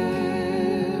spirits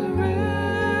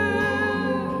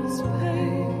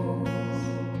pace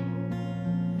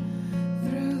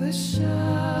through the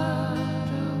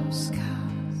shadows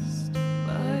cast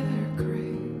by their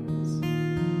graves.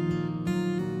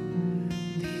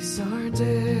 These are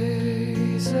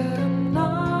days and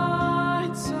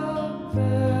nights of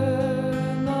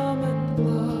venom and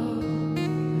blood.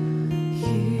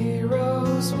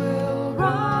 Heroes will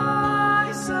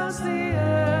rise as the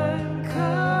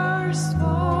anchors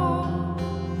fall.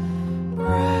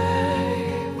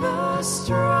 Brave the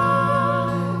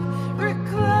strive,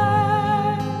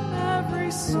 reclaim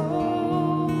every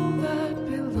soul that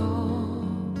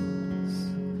belongs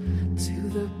to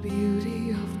the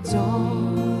beauty of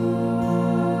dawn.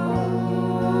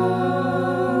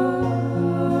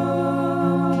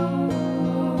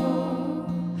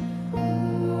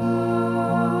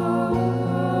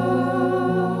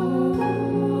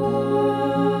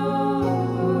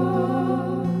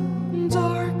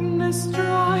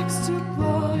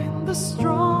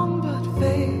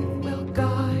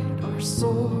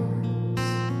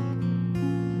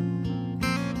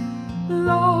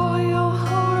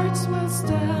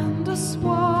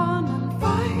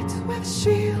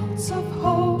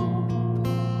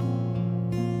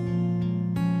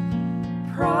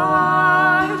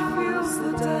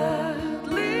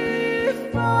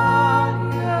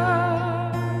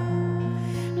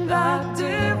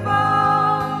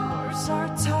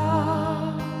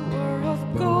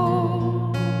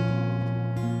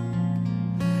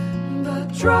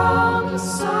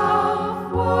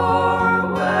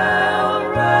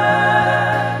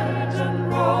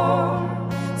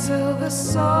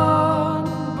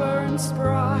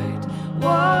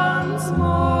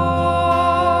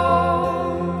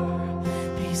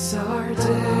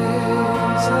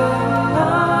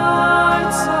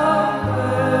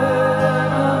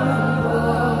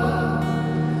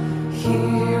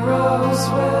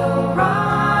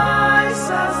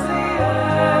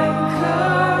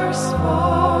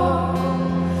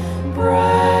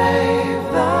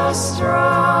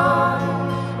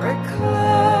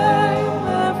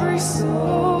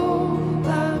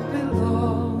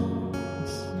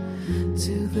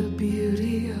 to the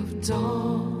beauty of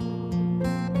dawn.